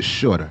little bit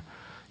shorter.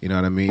 You know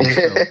what I mean?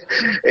 So,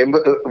 and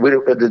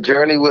the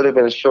journey would have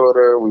been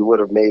shorter. We would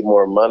have made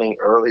more money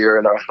earlier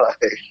in our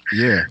life.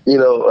 Yeah.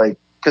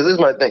 Because this is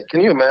my thing.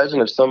 Can you imagine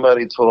if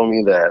somebody told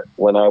me that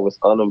when I was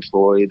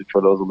unemployed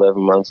for those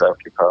 11 months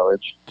after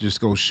college?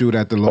 Just go shoot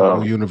at the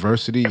local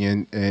university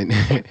and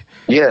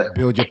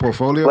build your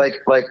portfolio?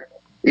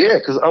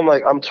 Because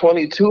I'm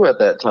 22 at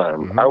that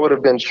time. Mm-hmm. I would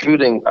have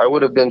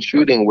been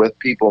shooting with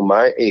people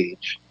my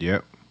age.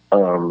 Yep.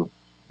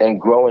 And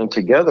growing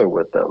together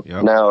with them.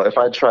 Yep. Now, if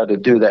I try to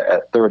do that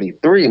at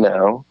 33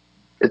 now,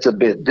 it's a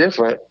bit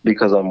different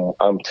because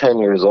I'm 10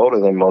 years older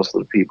than most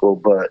of the people,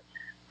 but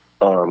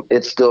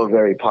it's still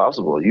very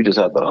possible. You just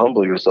have to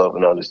humble yourself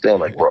and understand,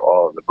 like, we're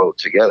all in the boat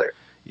together.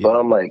 Yeah. But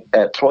I'm like,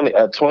 at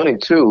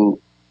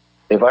 22,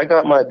 if I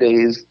got my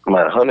days,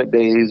 my 100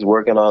 days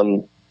working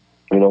on,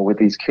 with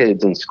these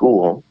kids in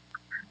school,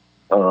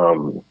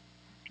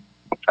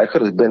 I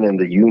could have been in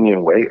the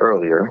union way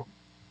earlier.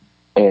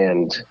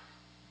 And,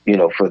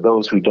 for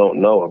those who don't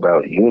know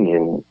about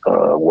union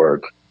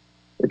work,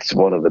 it's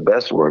one of the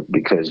best work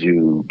because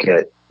you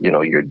get,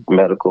 your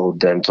medical,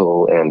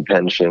 dental, and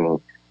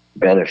pension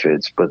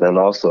benefits. But then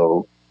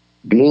also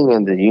being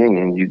in the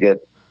union, you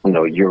get,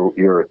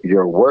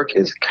 your work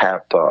is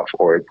capped off,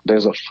 or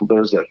there's a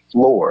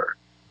floor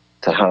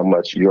to how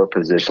much your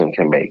position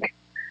can make.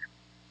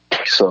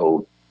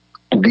 So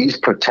these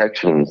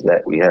protections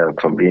that we have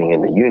from being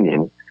in the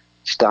union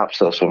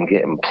stops us from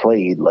getting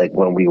played like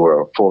when we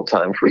were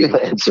full-time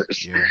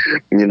freelancers.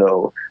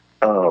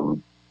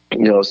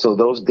 So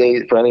those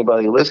days, for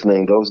anybody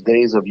listening, those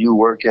days of you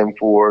working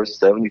for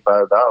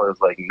 $75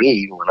 like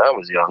me when I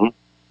was young,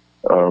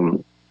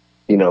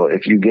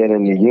 if you get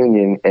in the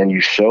union and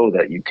you show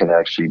that you can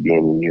actually be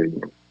in the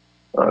union,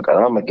 I'm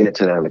gonna get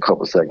to that in a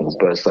couple seconds,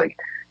 but it's like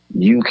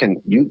you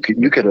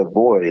could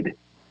avoid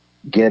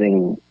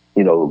getting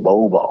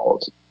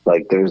lowballs.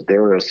 Like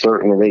there are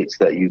certain rates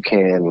that you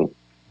can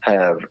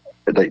have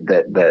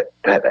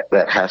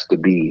that has to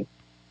be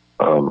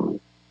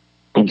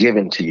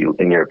given to you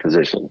in your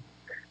position.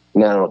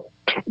 Now,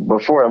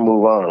 before I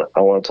move on, I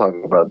want to talk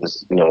about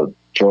this,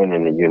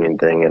 joining the union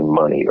thing and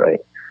money,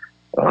 right?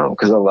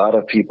 Because a lot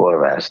of people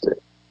have asked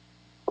it,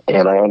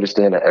 and I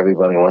understand that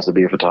everybody wants to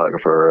be a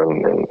photographer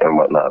and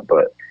whatnot,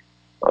 but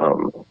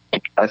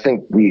I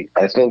think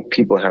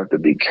people have to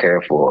be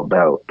careful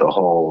about the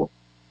whole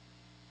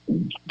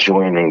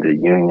joining the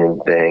union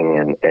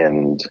thing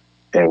and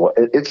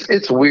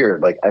it's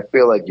weird. Like, I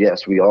feel like,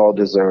 yes, we all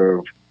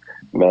deserve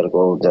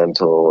medical,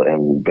 dental,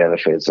 and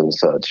benefits and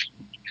such,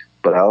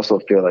 but I also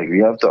feel like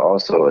you have to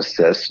also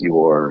assess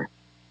your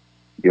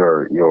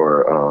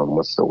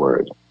what's the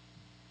word?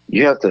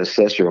 You have to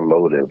assess your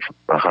motive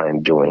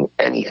behind doing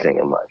anything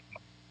in life,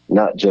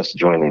 not just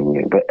joining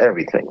you, but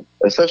everything.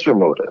 Assess your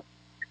motive.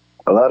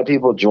 A lot of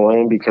people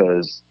join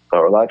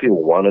or a lot of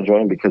people want to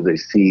join because they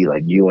see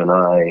like you and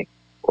I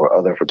or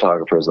other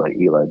photographers like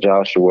Eli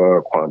Joshua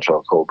or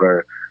Quantrell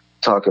Colbert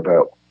talk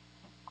about,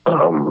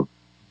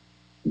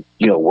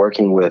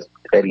 working with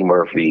Eddie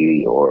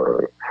Murphy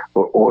or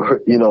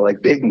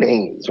like big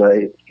names,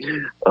 right?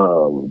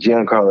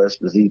 Giancarlo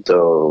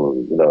Esposito,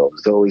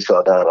 Zoe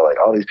Saldana, like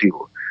all these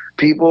people.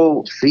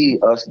 People see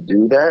us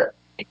do that,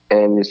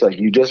 and it's like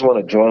you just want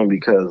to join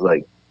because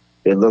like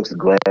it looks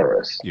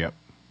glamorous. Yep.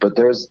 But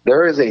there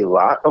is a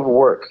lot of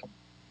work.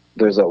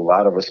 There's a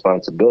lot of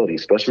responsibility,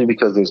 especially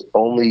because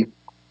on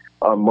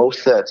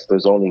most sets,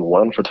 there's only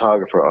one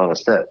photographer on a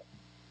set.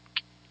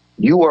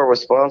 You are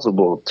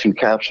responsible to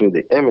capture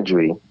the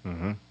imagery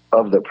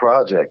of the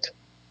project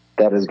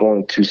that is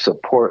going to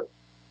support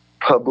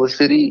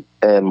publicity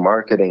and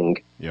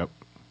marketing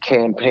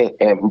campaign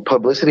and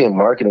publicity and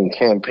marketing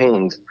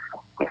campaigns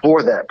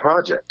for that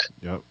project.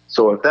 Yep.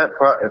 So if that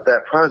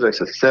project's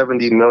a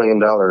 $70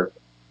 million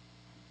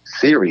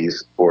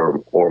series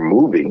or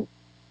movie,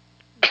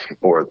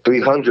 or a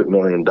 $300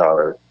 million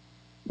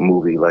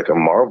movie like a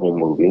Marvel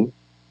movie,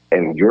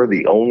 and you're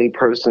the only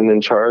person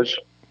in charge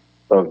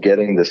of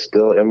getting the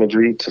still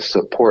imagery to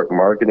support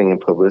marketing and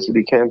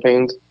publicity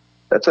campaigns,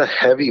 that's a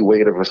heavy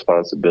weight of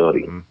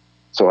responsibility.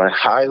 So I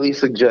highly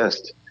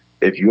suggest,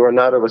 if you're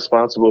not a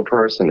responsible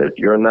person, if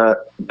you're not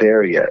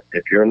there yet,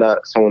 if you're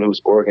not someone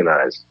who's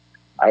organized,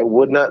 I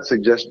would not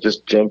suggest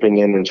just jumping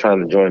in and trying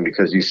to join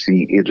because you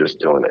see Idris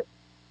doing it.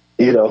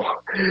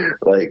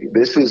 Like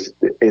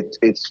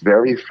it's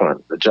very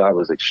fun. The job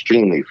is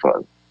extremely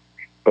fun.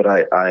 But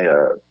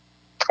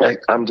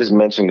I'm just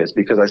mentioning this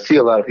because I see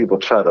a lot of people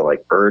try to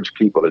like urge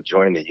people to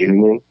join the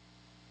union.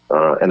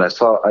 And I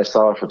saw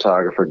a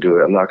photographer do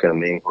it. I'm not going to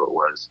name who it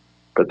was,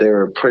 but they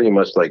were pretty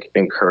much like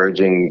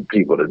encouraging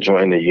people to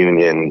join the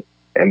union,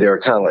 and they were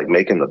kind of like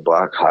making the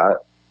block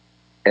hot.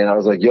 And I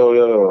was like, yo,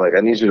 like, I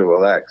need you to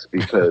relax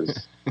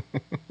because,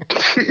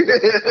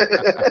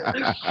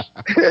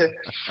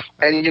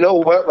 and you know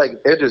what? Like,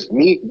 it just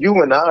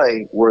you and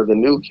I were the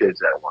new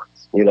kids at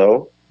once,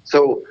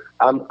 So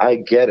I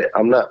get it.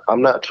 I'm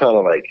not trying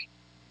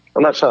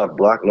to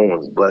block no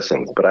one's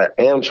blessings, but I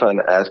am trying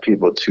to ask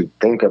people to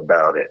think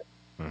about it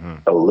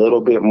a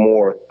little bit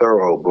more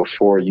thorough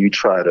before you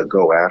try to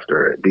go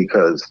after it,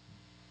 because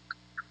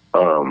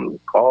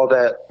all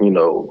that,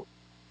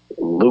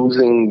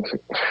 losing.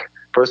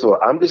 First of all,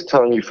 I'm just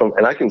telling you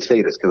and I can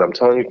say this because I'm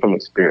telling you from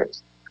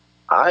experience.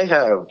 I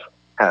have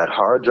had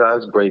hard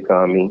drives break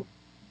on me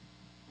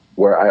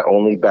where I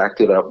only backed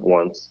it up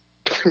once.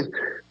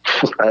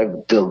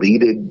 I've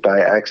deleted by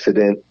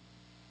accident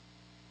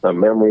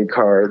memory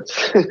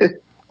cards.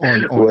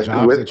 on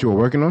jobs that you were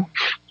working on?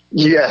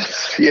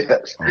 Yes.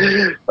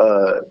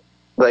 Oh.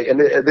 And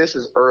this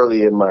is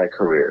early in my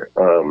career.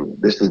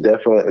 This is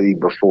definitely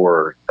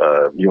before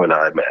you and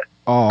I met.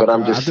 Oh, but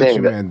I'm just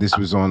saying that this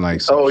was on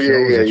like some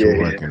shows that you were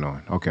working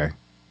on. Okay.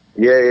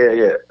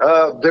 Yeah.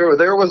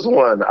 There was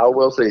one, I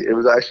will say, it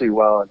was actually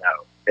Wild 'N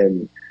Out,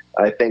 and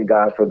I thank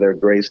God for their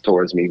grace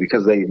towards me,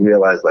 because they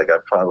realize like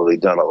I've probably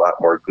done a lot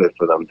more good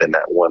for them than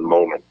that one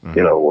moment,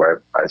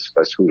 where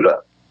I screwed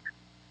up.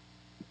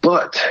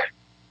 But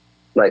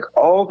like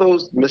all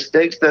those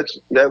mistakes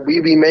that we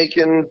be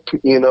making,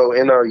 in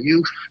our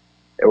youth,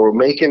 and we're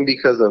making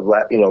because of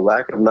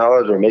lack of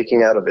knowledge, or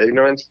making out of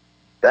ignorance,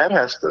 that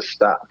has to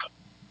stop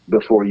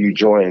before you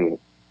join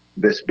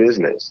this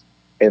business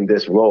and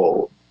this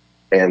role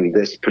and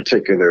this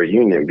particular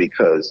union,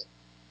 because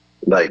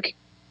like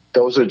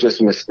those are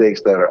just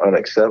mistakes that are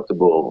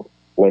unacceptable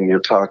when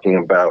you're talking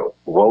about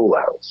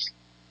rollouts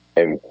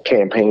and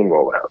campaign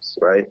rollouts,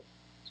 right?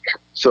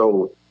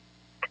 So,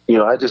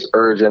 I just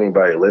urge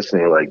anybody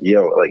listening, like,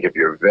 if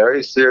you're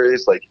very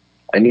serious, like,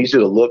 I need you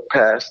to look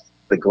past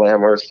the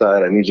glamorous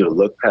side. I need you to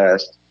look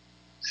past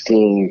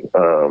seeing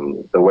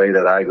the way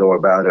that I go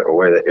about it, or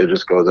way that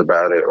Idris goes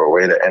about it, or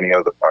way that any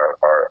of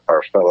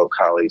our fellow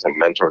colleagues and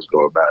mentors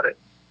go about it,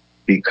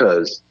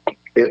 because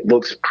it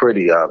looks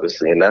pretty,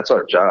 obviously, and that's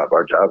our job.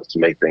 Our job is to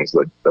make things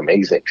look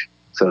amazing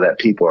so that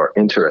people are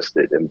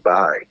interested and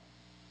buy,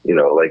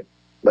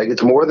 like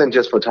it's more than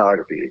just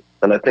photography.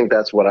 And I think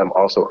that's what I'm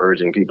also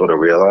urging people to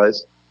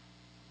realize.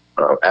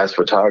 As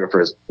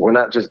photographers, we're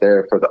not just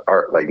there for the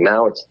art. Like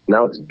now it's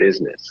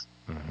business.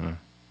 Mm-hmm.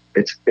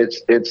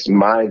 It's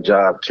my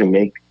job to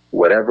make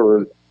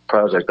whatever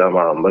project I'm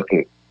on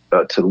looking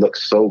to look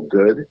so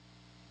good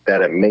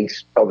that it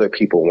makes other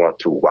people want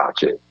to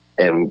watch it.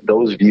 And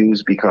those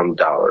views become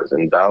dollars,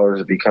 and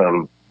dollars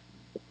become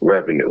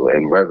revenue,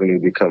 and revenue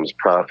becomes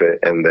profit.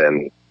 And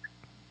then,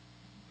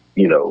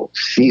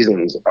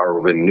 seasons are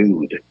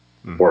renewed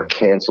or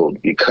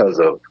canceled because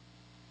of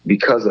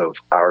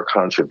our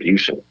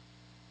contribution.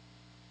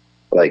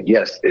 Like,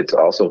 yes, it's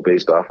also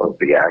based off of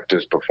the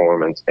actor's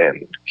performance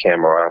and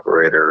camera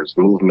operator's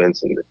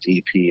movements and the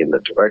DP and the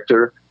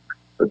director,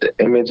 but the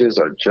images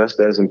are just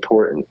as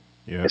important,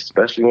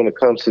 especially when it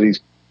comes to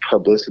these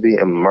publicity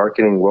and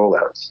marketing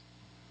rollouts.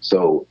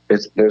 So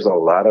there's a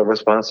lot of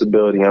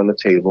responsibility on the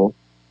table.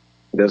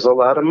 There's a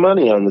lot of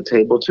money on the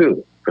table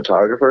too.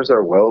 Photographers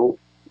are well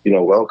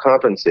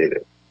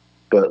compensated,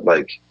 but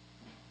like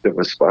the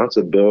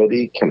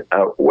responsibility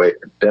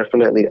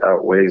definitely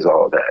outweighs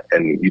all that.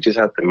 And you just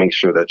have to make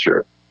sure that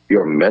you're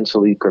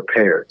mentally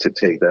prepared to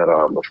take that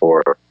on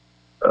before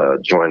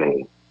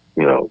joining,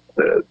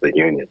 the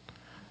union.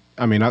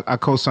 I mean, I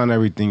co-sign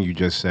everything you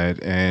just said.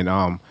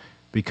 And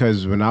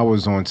because when I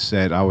was on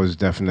set, I was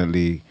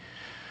definitely,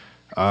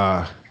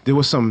 there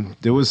was some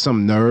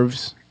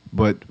nerves,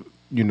 but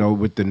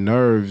with the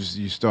nerves,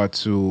 you start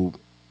to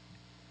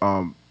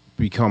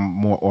become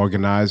more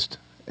organized,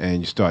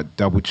 and you start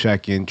double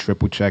checking,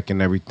 triple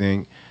checking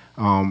everything.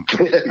 I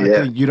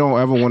think you don't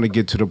ever want to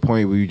get to the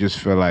point where you just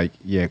feel like,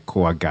 yeah,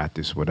 cool, I got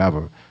this,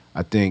 whatever.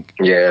 I think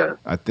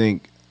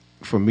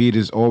for me,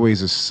 there's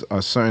always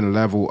a certain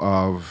level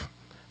of,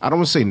 I don't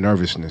want to say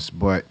nervousness,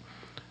 but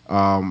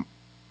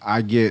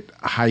I get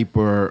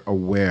hyper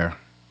aware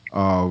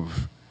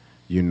of,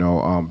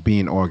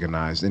 being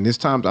organized. And this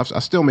time, I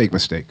still make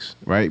mistakes,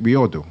 right? We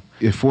all do.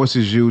 It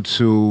forces you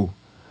to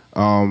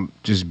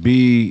just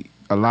be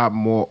a lot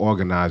more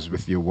organized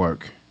with your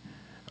work.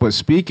 But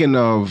speaking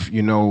of,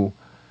 being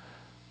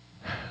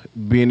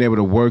able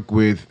to work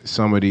with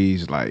some of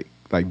these like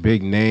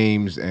big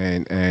names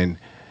and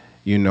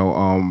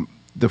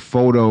the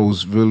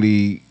photos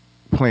really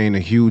playing a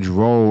huge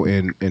role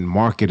in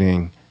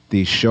marketing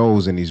these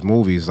shows and these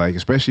movies, like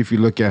especially if you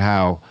look at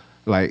how,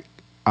 like,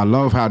 I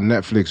love how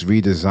Netflix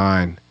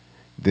redesigned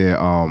their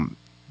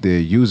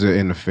user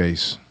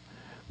interface,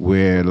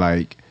 where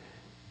like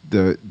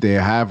they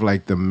have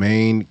like the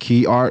main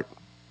key art,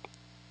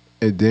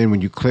 and then when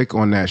you click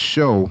on that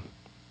show,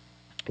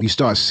 you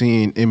start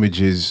seeing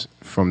images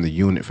from the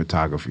unit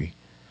photography.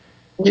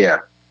 Yeah.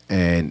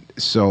 And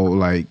so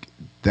like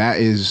that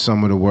is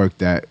some of the work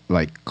that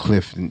like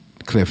Cliff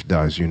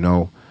does,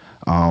 the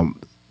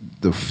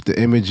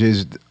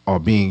images are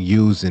being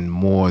used in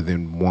more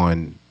than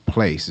one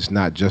place. It's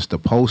not just a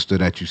poster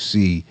that you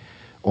see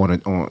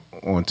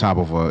on top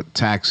of a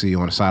taxi,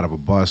 on the side of a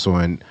bus,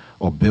 or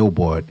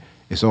billboard.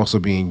 It's also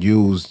being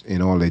used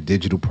in all their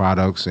digital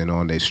products and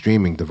on their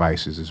streaming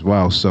devices as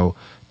well. So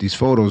these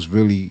photos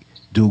really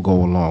do go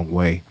a long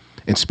way.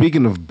 And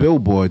speaking of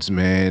billboards,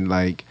 man,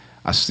 like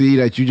I see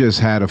that you just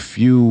had a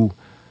few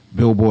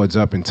billboards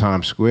up in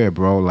Times Square,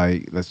 bro.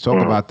 Like, let's talk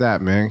about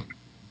that, man.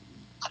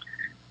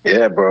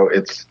 Yeah, bro.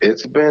 It's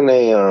been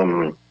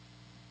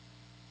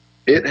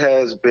it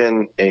has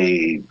been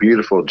a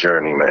beautiful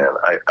journey, man.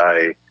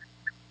 I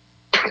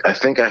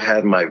think I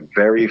had my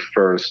very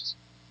first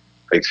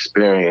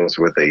experience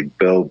with a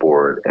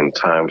billboard in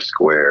Times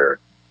Square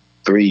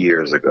 3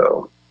 years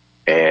ago,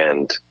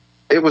 and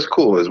it was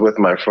cool. It was with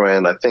my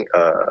friend. I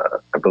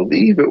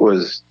believe it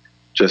was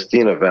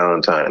Justina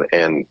Valentine,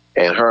 and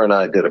her and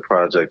I did a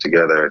project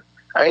together.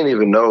 I didn't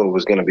even know it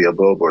was going to be a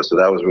billboard, so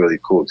that was a really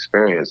cool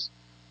experience.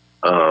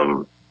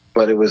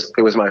 But it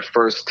was my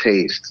first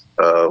taste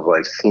of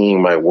like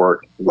seeing my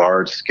work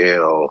large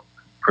scale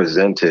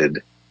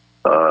presented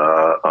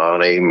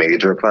on a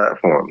major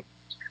platform.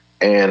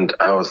 And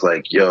I was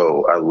like,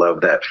 yo, I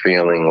love that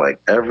feeling. Like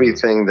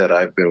everything that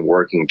I've been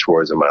working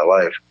towards in my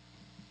life,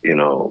 you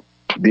know.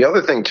 The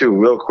other thing too,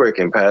 real quick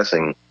in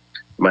passing,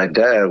 my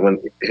dad, when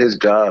his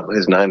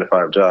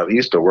 9-to-5 job, he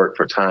used to work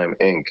for Time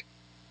Inc.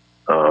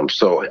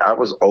 So I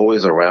was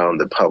always around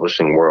the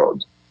publishing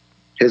world.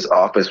 His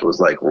office was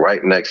like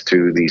right next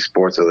to the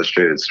Sports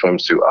Illustrated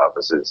swimsuit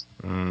offices.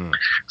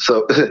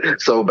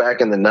 So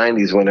back in the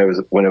 '90s,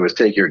 when it was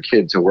take your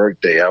kid to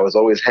work day, I was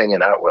always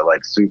hanging out with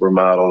like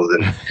supermodels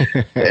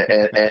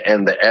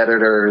and the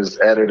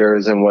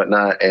editors and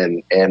whatnot.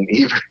 And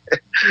even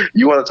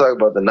you want to talk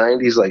about the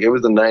 '90s? Like it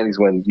was the '90s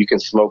when you can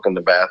smoke in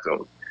the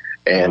bathroom.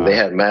 And they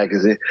had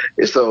magazines.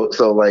 So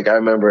like I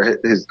remember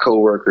his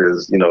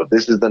coworkers, you know,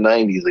 this is the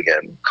 '90s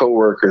again.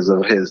 Coworkers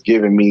of his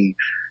giving me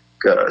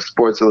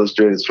Sports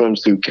Illustrated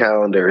swimsuit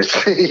calendars,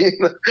 you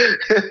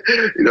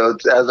know,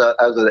 as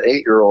an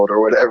 8-year-old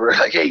or whatever.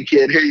 Like, hey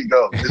kid, here you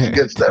go. This is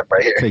good stuff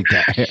right here.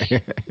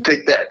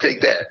 Take that. take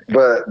that.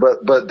 But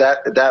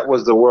that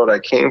was the world I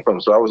came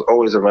from. So I was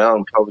always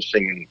around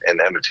publishing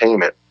and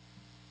entertainment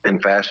and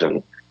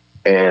fashion.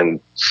 And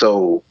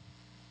so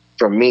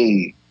for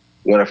me,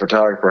 when a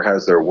photographer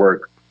has their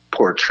work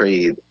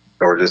portrayed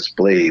or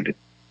displayed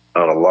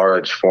on a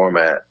large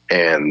format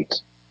and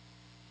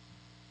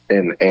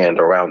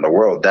around the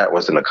world, that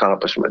was an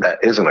accomplishment. That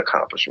is an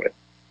accomplishment.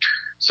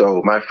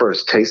 So my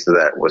first taste of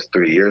that was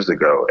 3 years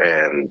ago.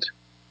 And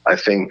I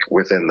think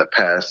within the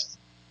past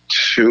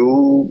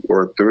 2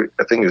 or 3,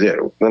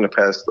 within the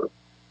past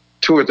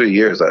 2 or 3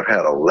 years, I've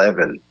had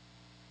 11.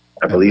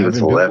 I believe it's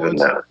 11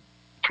 now.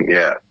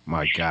 Yeah.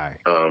 My guy.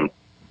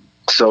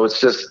 So it's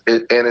just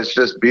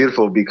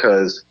beautiful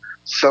because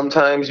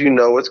sometimes you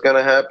know what's going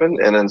to happen,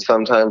 and then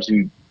sometimes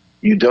you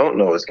don't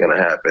know what's going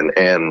to happen.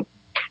 And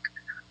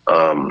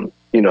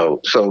you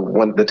know, so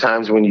when the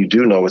times when you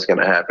do know what's going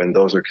to happen,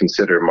 those are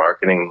considered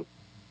marketing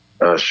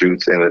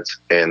shoots, and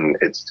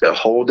it's a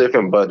whole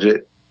different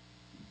budget,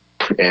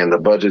 and the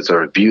budgets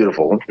are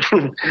beautiful,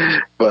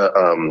 but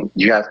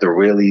you have to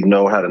really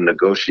know how to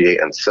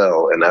negotiate and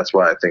sell, and that's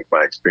why I think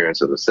my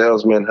experience as a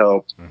salesman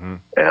helped.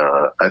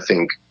 I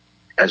think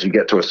as you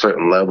get to a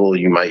certain level,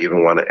 you might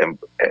even want to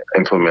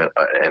implement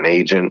an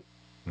agent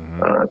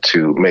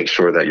to make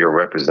sure that you're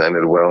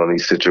represented well in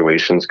these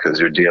situations, because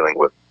you're dealing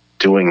with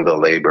doing the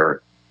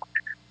labor,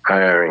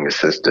 hiring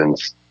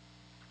assistants,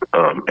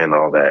 and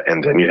all that.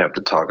 And then you have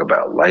to talk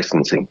about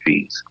licensing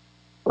fees,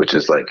 which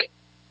is like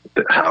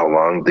how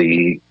long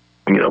the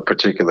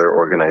particular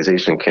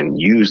organization can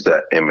use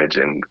that image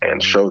and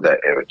show that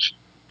image.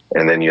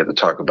 And then you have to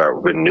talk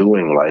about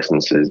renewing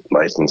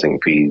licensing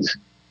fees,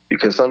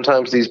 because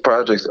sometimes these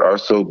projects are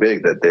so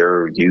big that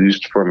they're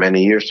used for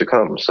many years to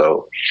come.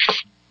 So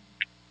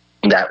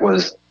that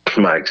was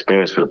my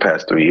experience for the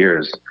past 3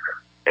 years.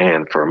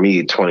 And for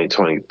me,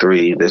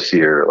 2023, this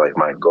year, like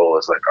my goal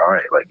is like, all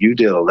right, like you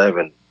did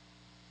 11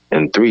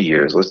 in 3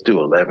 years. Let's do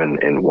 11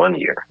 in 1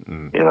 year,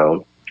 you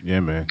know? Yeah,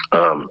 man.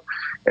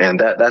 And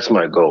that's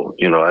my goal.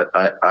 You know,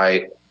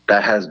 I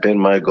that has been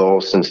my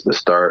goal since the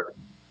start.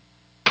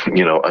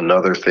 You know,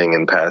 another thing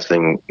in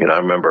passing, you know, I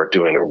remember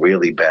doing a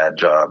really bad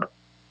job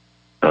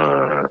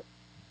I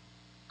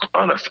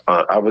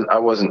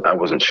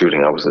wasn't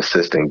shooting, I was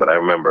assisting, but I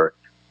remember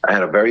I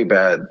had a very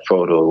bad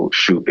photo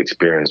shoot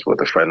experience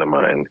with a friend of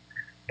mine,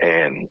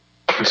 and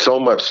so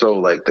much so,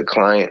 like the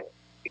client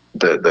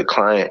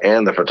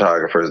and the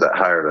photographers that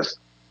hired us,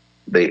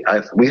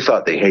 we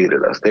thought they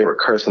hated us. They were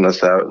cursing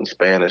us out in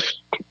Spanish,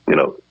 you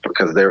know,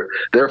 because they're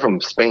from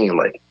Spain,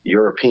 like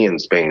European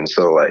Spain,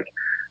 so like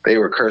they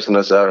were cursing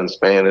us out in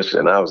Spanish,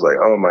 and I was like,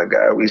 oh my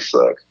God, we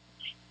suck.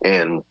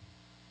 And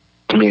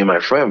me and my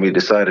friend, we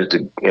decided to,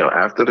 you know,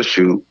 after the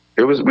shoot,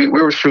 we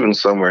were shooting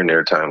somewhere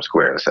near Times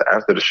Square. So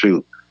after the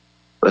shoot,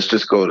 let's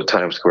just go to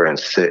Times Square and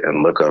sit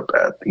and look up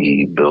at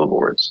the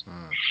billboards.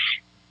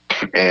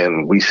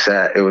 And we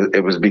sat.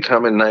 It was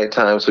becoming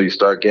nighttime, so you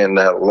start getting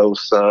that low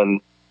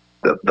sun.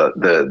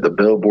 The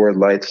billboard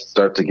lights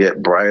start to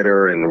get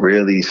brighter and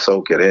really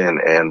soak it in.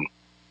 And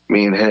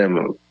me and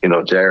him, you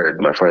know, Jared,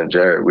 my friend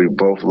Jared, we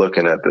both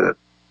looking at the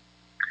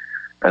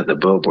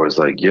billboards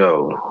like,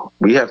 yo,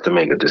 we have to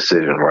make a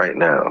decision right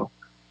now.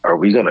 Are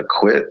we going to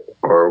quit,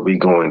 or are we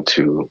going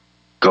to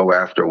go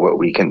after what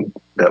we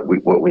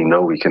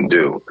know we can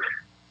do?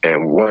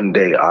 And one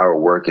day our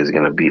work is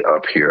going to be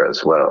up here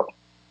as well.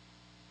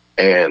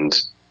 And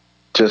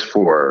just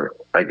for,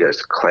 I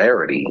guess,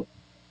 clarity,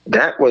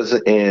 that was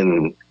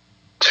in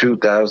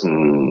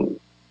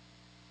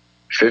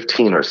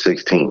 2015 or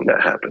 16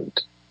 that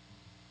happened.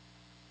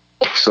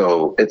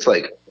 So it's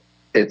like,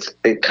 it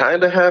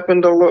kind of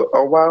happened a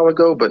while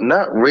ago, but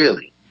not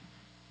really,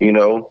 you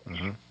know.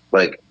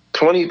 Like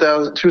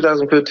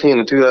 2015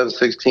 and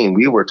 2016,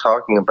 we were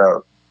talking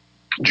about,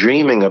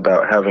 dreaming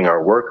about having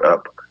our work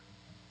up,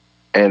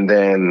 and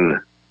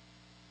then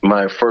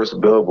my first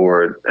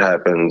billboard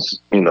happens,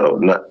 you know,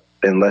 not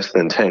in less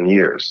than 10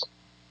 years,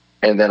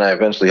 and then I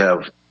eventually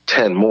have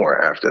 10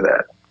 more after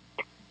that.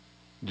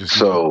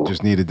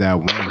 Just needed that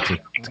one to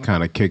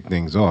kind of kick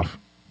things off.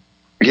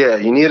 Yeah,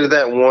 you needed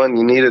that one.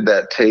 You needed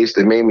that taste.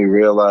 It made me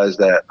realize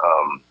that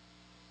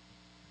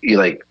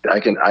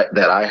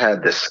that I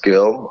had the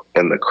skill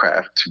and the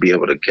craft to be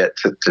able to get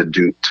to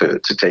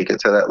take it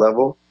to that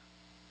level.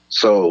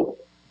 So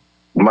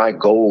my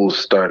goals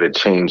started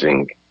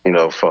changing,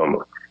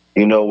 from,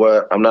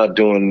 what, I'm not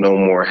doing no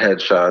more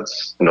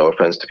headshots. No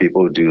offense to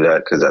people who do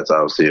that, because that's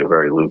obviously a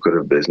very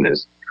lucrative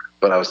business.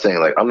 But I was saying,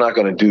 like, I'm not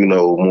going to do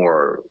no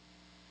more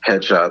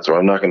headshots, or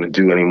I'm not going to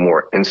do any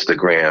more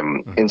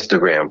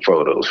Instagram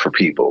photos for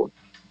people.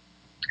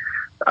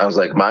 I was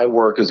like, my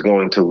work is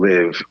going to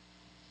live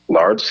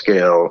large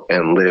scale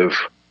and live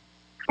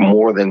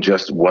more than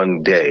just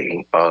one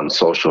day on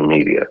social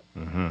media.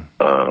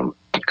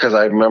 Because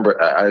I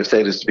remember, I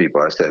say this to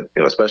people, I said,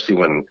 especially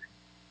when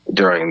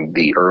during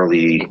the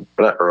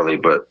not early,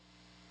 but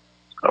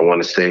I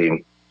want to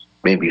say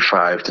maybe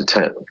 5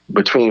 to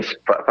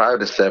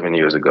 7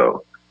 years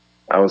ago,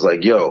 I was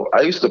like, yo,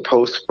 I used to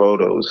post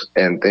photos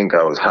and think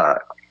I was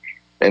hot.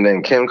 And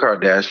then Kim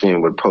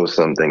Kardashian would post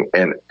something,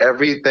 and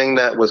everything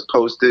that was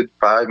posted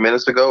 5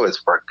 minutes ago is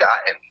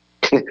forgotten.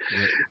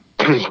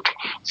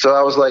 So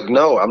I was like,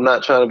 no, I'm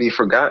not trying to be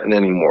forgotten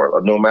anymore.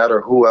 No matter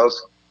who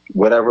else,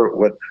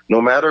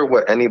 no matter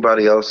what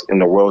anybody else in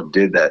the world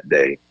did that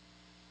day,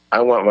 I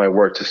want my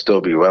work to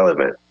still be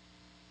relevant,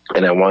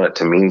 and I want it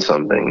to mean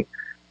something.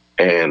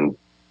 And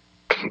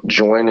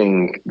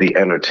joining the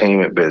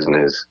entertainment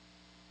business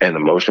and the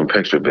motion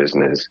picture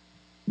business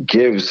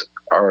gives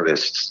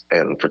artists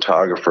and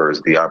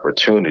photographers the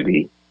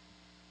opportunity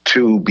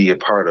to be a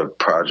part of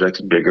projects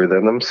bigger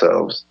than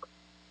themselves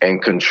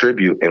and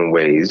contribute in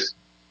ways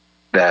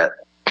that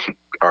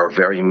are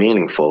very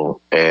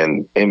meaningful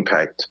and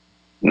impact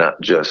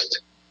not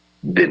just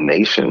the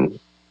nation,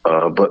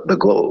 but the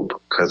globe.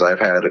 Because like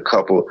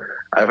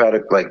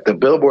the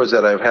billboards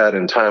that I've had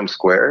in Times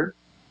Square,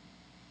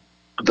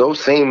 those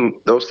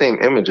same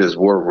images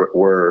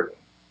were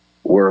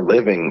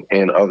living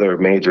in other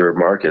major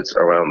markets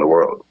around the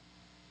world,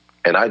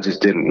 and I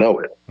just didn't know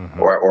it,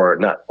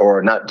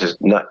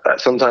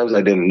 sometimes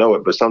I didn't know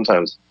it, but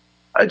sometimes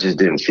I just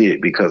didn't see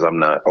it because I'm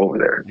not over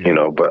there,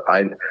 But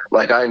I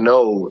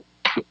know,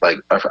 like,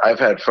 I've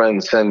had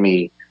friends send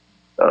me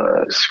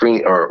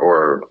screen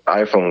or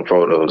iPhone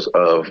photos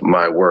of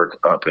my work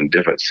up in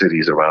different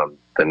cities around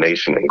the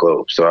nation and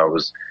globe. So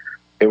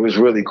it was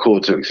really cool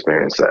to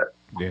experience that.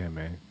 Yeah,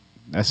 man.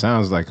 That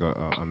sounds like a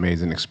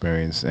amazing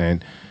experience.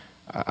 And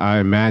I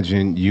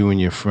imagine you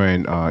and your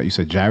friend, you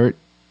said Jared?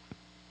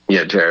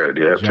 Yeah, Jared.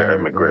 Yeah,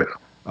 Jared McGriff.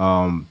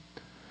 Right.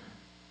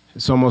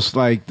 It's almost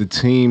like the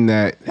team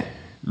that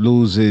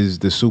loses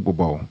the Super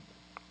Bowl,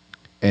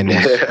 and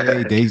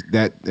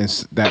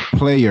that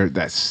player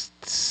that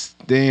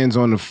stands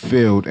on the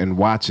field and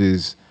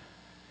watches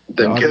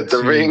them get the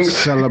rings,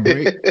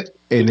 celebrate,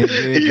 and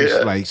they're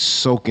just like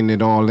soaking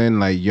it all in.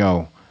 Like,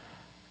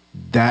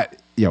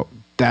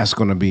 that's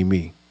gonna be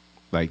me.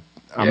 Like,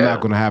 I'm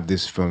not gonna have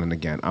this feeling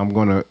again. I'm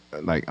gonna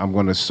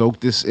soak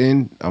this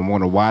in. I'm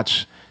gonna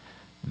watch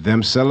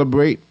them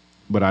celebrate,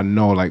 but I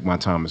know, like, my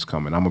time is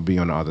coming. I'm gonna be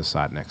on the other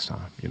side next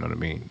time. You know what I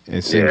mean?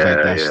 It seems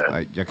like that's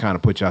like you kind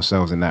of put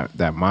yourselves in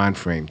that mind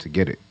frame to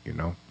get it.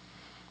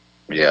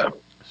 Yeah.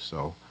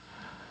 So,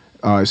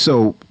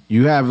 so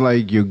you have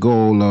like your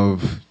goal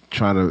of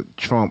trying to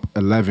trump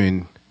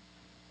 11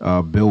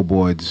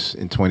 billboards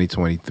in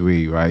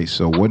 2023, right?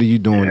 So what are you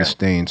doing to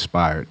stay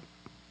inspired?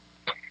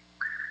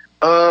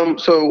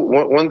 So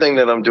one thing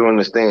that I'm doing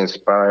to stay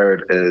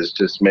inspired is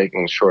just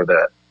making sure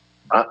that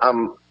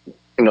I'm,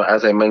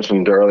 as I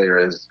mentioned earlier,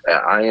 is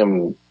I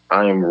am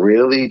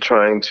really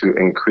trying to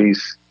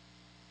increase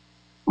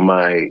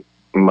my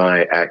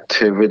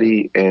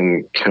activity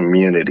in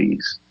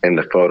communities, in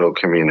the photo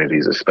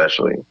communities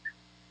especially.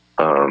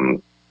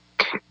 I'm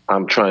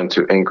trying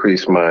to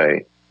increase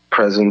my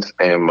presence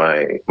and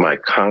my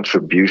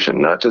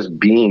contribution, not just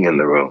being in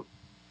the room,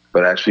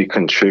 but actually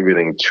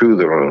contributing to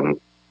the room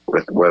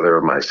with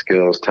whether my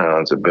skills,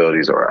 talents,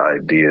 abilities, or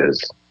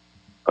ideas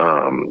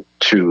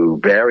to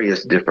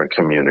various different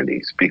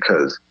communities,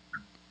 because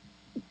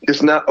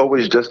it's not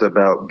always just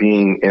about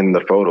being in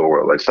the photo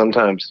world. Like,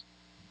 sometimes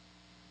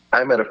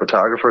I met a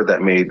photographer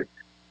that made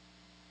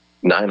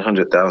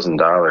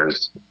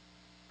 $900,000,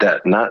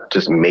 that not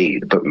just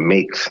made, but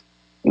makes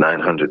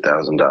about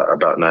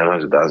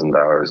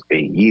 $900,000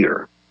 a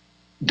year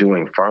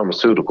doing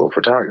pharmaceutical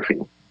photography.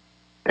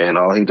 And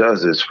all he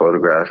does is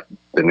photograph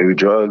the new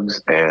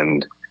drugs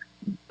and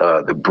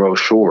the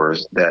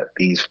brochures that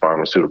these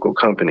pharmaceutical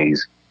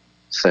companies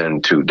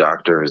send to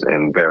doctors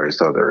and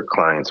various other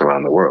clients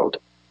around the world.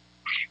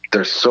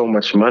 There's so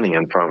much money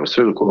in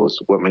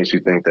pharmaceuticals. What makes you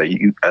think that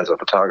you, as a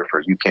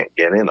photographer, you can't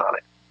get in on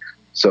it?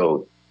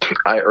 So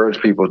I urge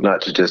people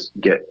not to just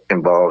get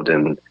involved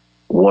in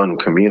one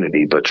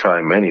community, but try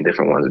many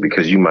different ones,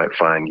 because you might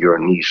find your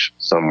niche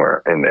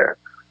somewhere in there.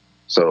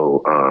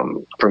 So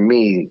for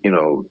me,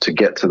 to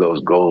get to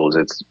those goals,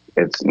 it's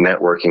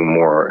networking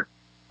more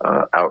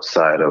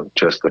outside of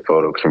just the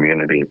photo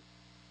community.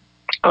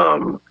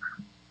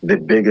 The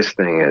biggest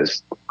thing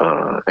is,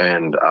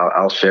 and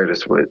I'll share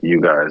this with you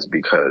guys,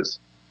 because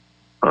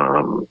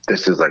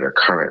This is like a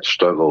current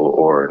struggle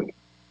or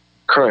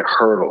current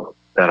hurdle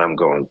that I'm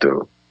going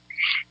through.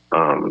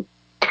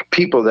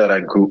 People that I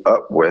grew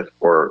up with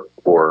or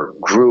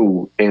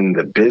grew in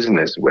the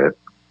business with,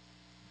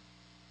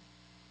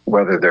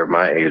 whether they're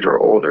my age or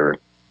older,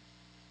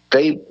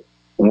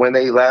 when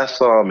they last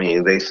saw me,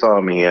 they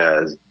saw me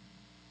as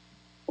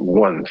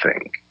one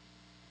thing.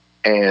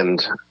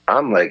 And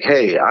I'm like,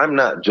 hey, I'm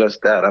not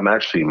just that. I'm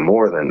actually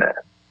more than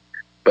that.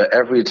 But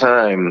every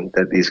time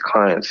that these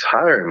clients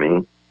hire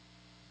me,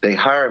 they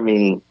hire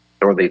me,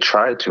 or they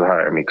try to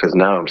hire me, because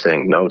now I'm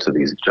saying no to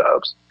these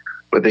jobs.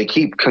 But they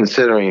keep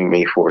considering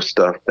me for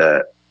stuff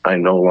that I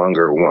no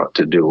longer want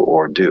to do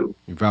or do.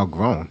 You've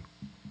outgrown.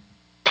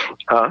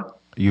 Huh?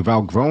 You've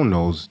outgrown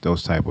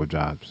those type of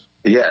jobs.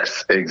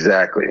 Yes,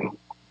 exactly.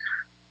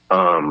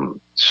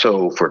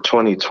 So for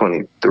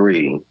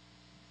 2023,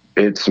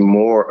 it's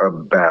more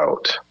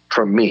about,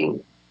 for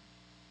me,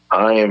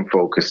 I am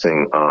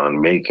focusing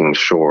on making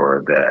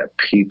sure that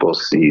people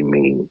see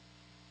me,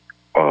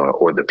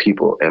 or the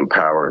people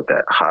empowered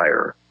that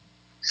hire,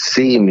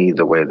 see me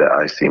the way that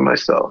I see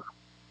myself.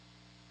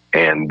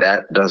 And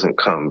that doesn't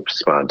come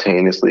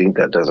spontaneously.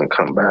 That doesn't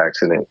come by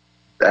accident.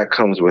 That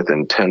comes with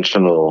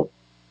intentional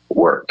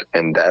work.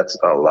 And that's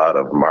a lot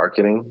of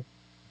marketing,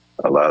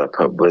 a lot of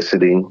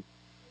publicity,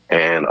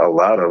 and a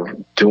lot of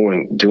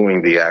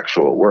doing the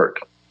actual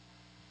work.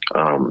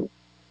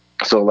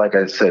 So like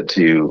I said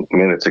to you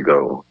minutes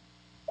ago,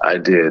 I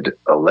did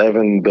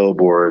 11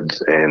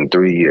 billboards in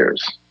 3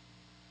 years.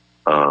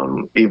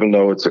 Even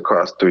though it's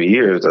across 3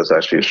 years, that's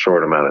actually a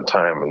short amount of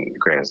time in the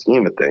grand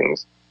scheme of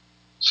things.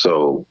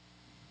 So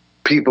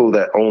people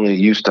that only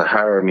used to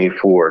hire me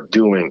for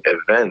doing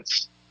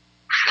events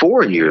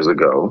 4 years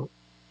ago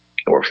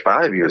or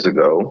 5 years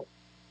ago,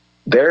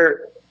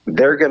 they're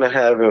going to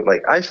have it.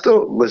 Like, I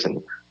still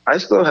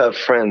have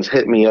friends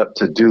hit me up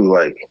to do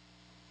like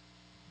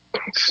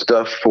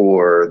stuff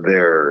for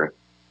their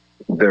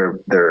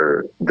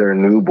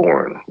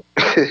newborn.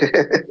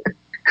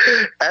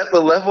 At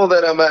the level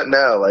that I'm at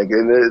now, like,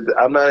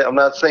 I'm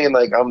not saying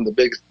like I'm the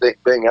biggest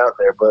thing out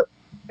there, but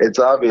it's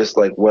obvious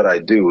like what I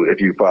do if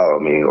you follow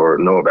me or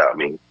know about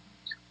me.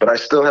 But I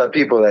still have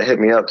people that hit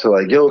me up to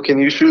like, yo, can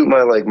you shoot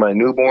my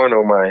newborn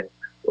or my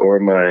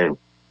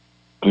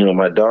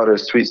my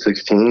daughter's sweet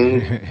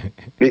 16?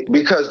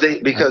 because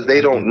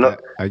they don't know.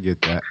 I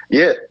get that.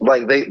 Yeah,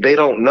 like they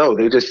don't know.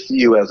 They just see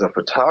you as a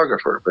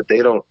photographer, but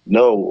they don't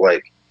know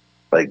like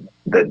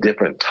the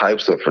different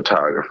types of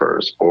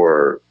photographers,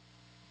 or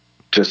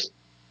just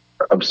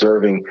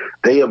observing.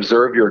 They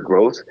observe your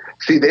growth.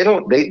 See,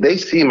 they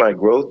see my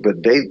growth, but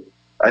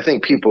I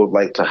think people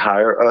like to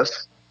hire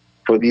us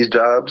for these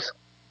jobs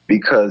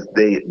because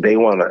they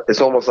want to. It's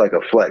almost like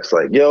a flex,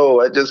 like, yo,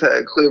 I just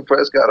had Clifton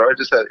Prescod, or I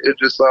just had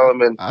Idris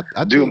Solomon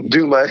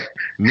do my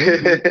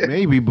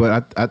maybe,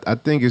 but I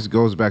think it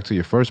goes back to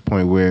your first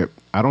point where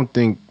I don't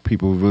think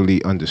people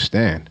really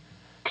understand.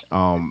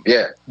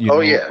 Yeah.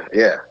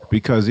 Yeah.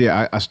 Because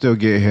I still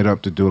get hit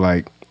up to do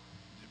like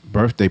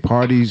birthday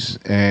parties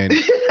and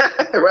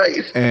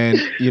right. And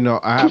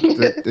I have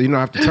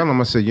to tell them.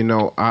 I said,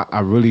 I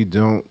really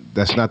don't.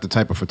 That's not the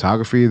type of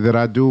photography that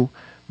I do.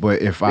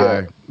 But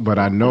but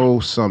I know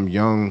some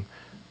folks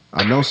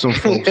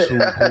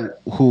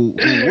who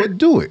would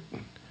do it.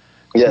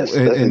 Yes,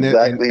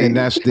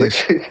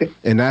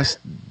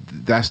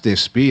 that's their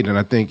speed. And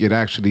I think it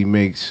actually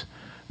makes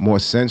more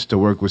sense to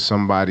work with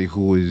somebody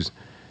who is,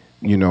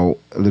 a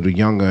little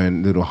younger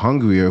and a little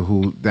hungrier,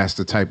 who that's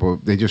the type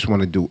of, they just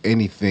want to do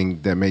anything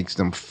that makes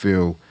them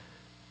feel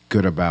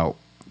good about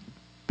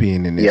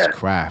being in this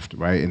craft,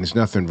 right? And there's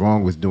nothing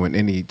wrong with doing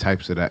any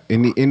types of that,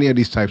 any of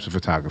these types of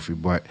photography.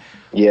 But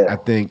I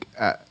think,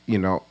 I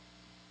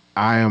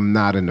am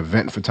not an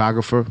event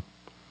photographer.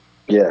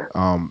 Yeah.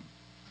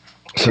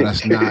 So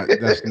that's not,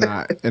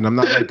 and I'm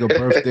not like a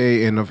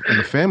birthday and a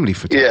family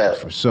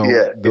photographer. Yeah. So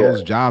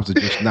those jobs are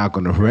just not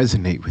going to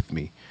resonate with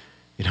me.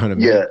 You know what I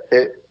mean? Yeah.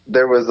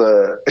 There was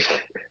I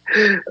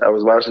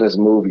was watching this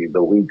movie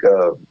the week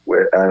of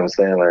with Adam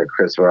Sandler and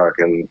Chris Rock,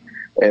 and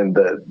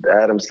the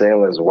Adam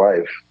Sandler's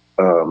wife,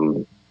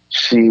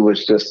 she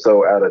was just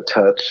so out of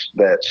touch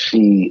that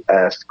she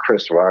asked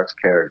Chris Rock's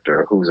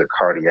character, who's a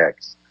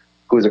cardiac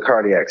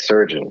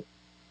surgeon.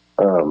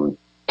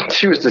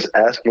 She was just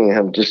asking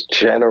him just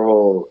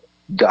general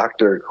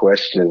doctor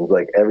questions,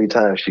 like every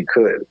time she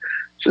could.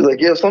 She was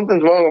like, yo,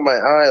 something's wrong with my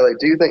eye. Like,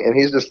 do you think? And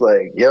he's just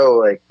like, yo,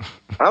 like,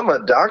 I'm a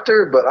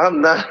doctor, but I'm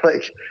not,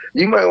 like,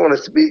 you might want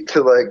to speak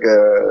to like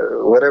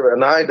whatever,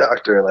 an eye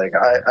doctor. Like,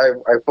 I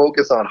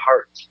focus on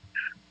hearts.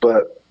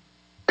 But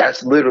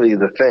that's literally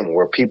the thing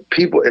where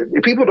people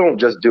don't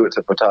just do it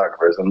to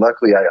photographers. And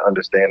luckily I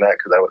understand that,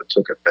 because I would have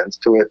took offense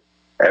to it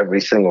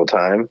every single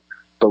time.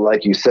 But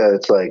like you said,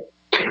 it's like,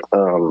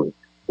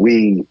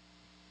 we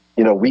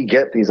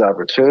get these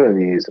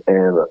opportunities,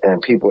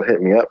 and people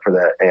hit me up for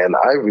that. And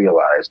I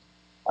realized,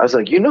 I was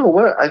like, you know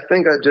what? I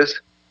think it's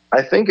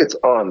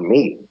on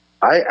me.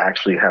 I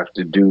actually have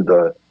to do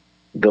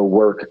the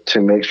work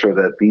to make sure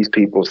that these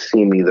people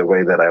see me the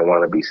way that I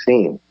want to be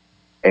seen.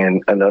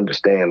 and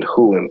understand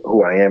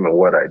who I am and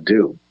what I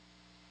do.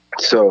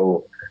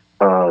 So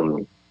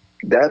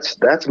that's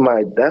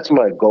my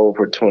goal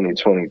for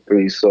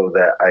 2023, so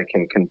that I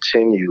can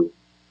continue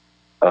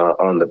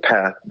on the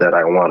path that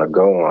I want to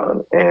go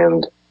on.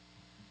 And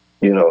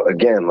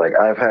again, like,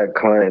 I've had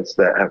clients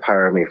that have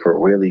hired me for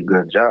really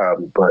good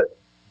jobs, but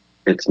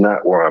it's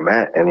not where I'm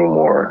at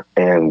anymore.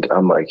 And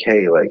I'm like,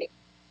 hey, like,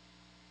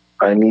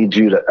 I need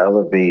you to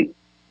elevate.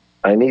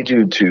 I need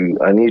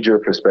your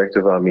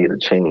perspective on me to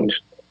change.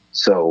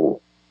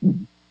 So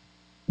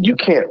you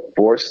can't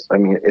force, I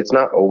mean, it's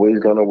not always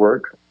going to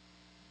work,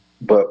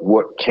 but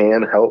what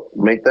can help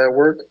make that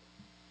work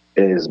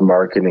is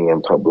marketing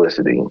and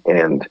publicity.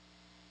 And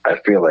I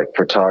feel like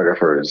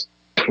photographers,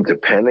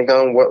 depending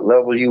on what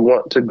level you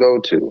want to go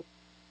to,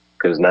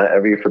 because not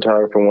every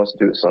photographer wants to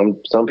do it.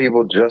 Some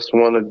people just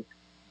want to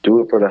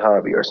do it for the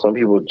hobby, or some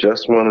people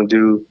just want to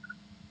do,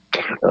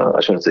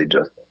 I shouldn't say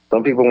just,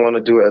 some people want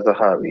to do it as a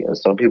hobby, and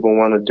some people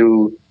want to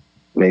do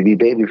maybe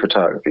baby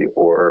photography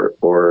or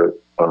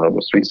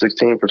Sweet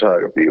 16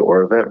 photography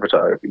or event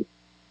photography,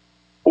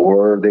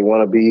 or they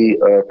want to be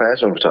a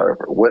fashion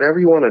photographer. Whatever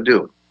you want to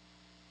do,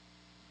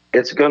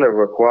 it's going to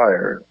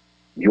require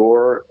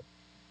your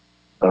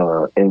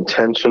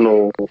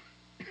intentional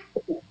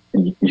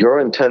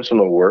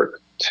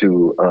work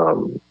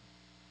to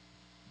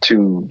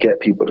get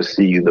people to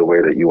see you the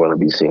way that you want to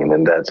be seen.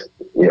 And that's,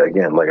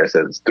 again, like I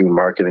said, it's through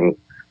marketing,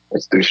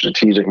 it's through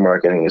strategic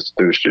marketing, it's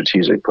through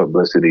strategic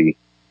publicity.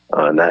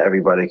 Not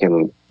everybody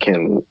can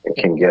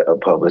get a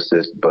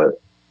publicist,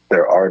 but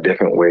there are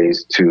different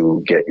ways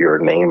to get your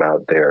name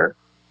out there.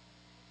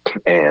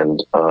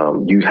 And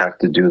you have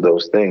to do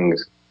those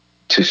things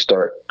to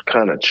start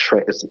kind of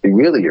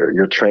really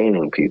you're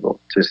training people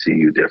to see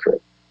you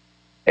different.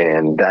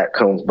 And that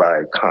comes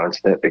by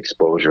constant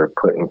exposure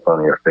put in front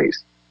of your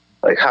face.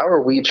 Like, how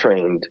are we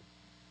trained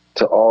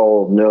to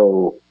all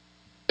know,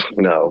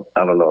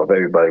 I don't know if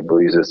everybody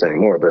believes this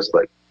anymore, but it's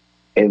like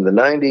in the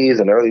 90s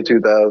and early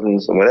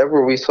 2000s,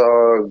 whenever we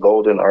saw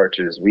golden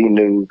arches, we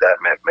knew that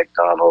meant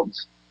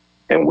McDonald's,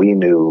 and we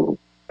knew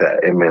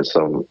that it meant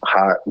some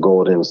hot,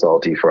 golden,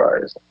 salty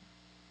fries.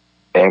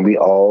 And we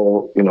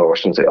all, I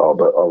shouldn't say all,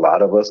 but a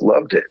lot of us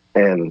loved it.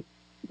 And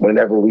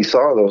whenever we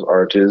saw those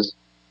arches,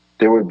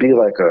 there would be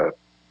like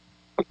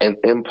an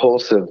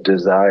impulsive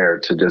desire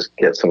to just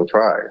get some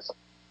fries.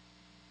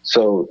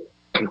 So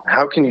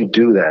how can you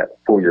do that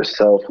for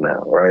yourself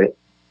now, right?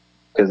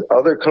 Because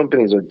other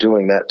companies are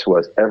doing that to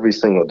us every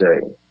single day.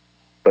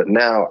 But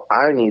now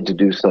I need to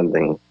do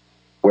something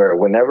where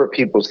whenever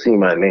people see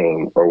my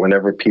name or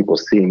whenever people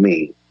see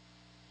me,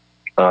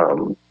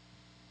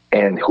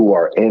 and who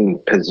are in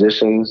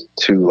positions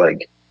to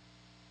like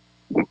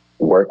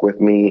work with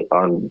me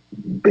on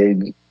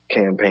big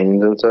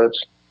campaigns and such,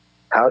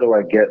 how do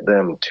I get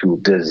them to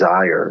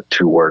desire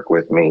to work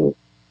with me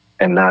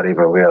and not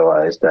even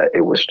realize that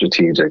it was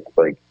strategic,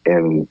 like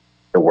in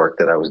the work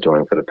that I was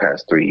doing for the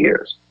past 3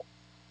 years?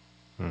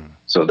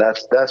 So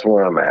that's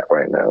where I'm at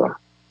right now.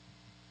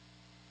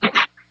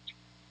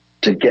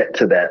 To get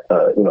to that,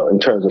 in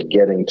terms of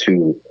getting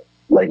to,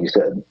 like you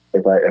said,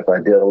 if I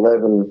did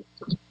 11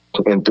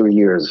 in 3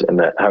 years, and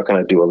that, how can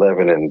I do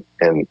 11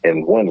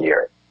 in 1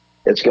 year?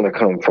 It's going to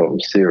come from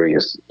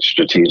serious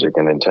strategic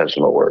and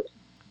intentional work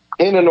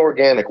in an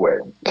organic way.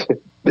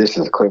 This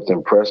is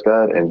Clifton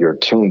Prescod, and you're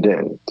tuned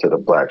in to the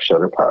Black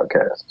Shutter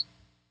Podcast.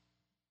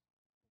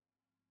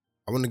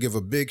 I want to give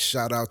a big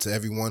shout out to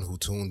everyone who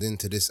tuned in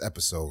to this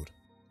episode.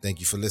 Thank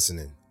you for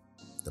listening.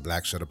 The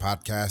Black Shutter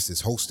Podcast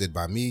is hosted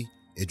by me,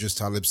 Idris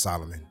Talib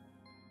Solomon.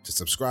 To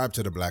subscribe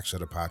to the Black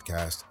Shutter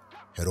Podcast,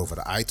 head over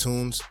to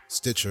iTunes,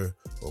 Stitcher,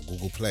 or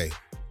Google Play.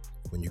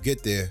 When you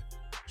get there,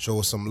 show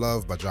us some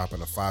love by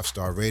dropping a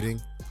 5-star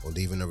rating or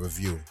leaving a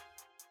review.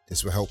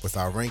 This will help with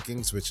our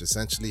rankings, which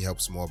essentially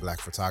helps more Black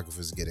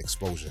photographers get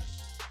exposure.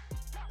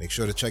 Make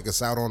sure to check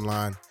us out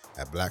online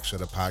at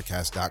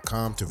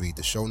blackshutterpodcast.com to read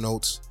the show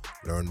notes,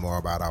 learn more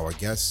about our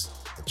guests,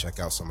 and check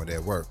out some of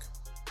their work.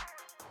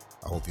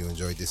 I hope you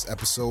enjoyed this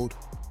episode.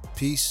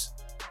 Peace.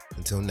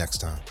 Until next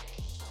time.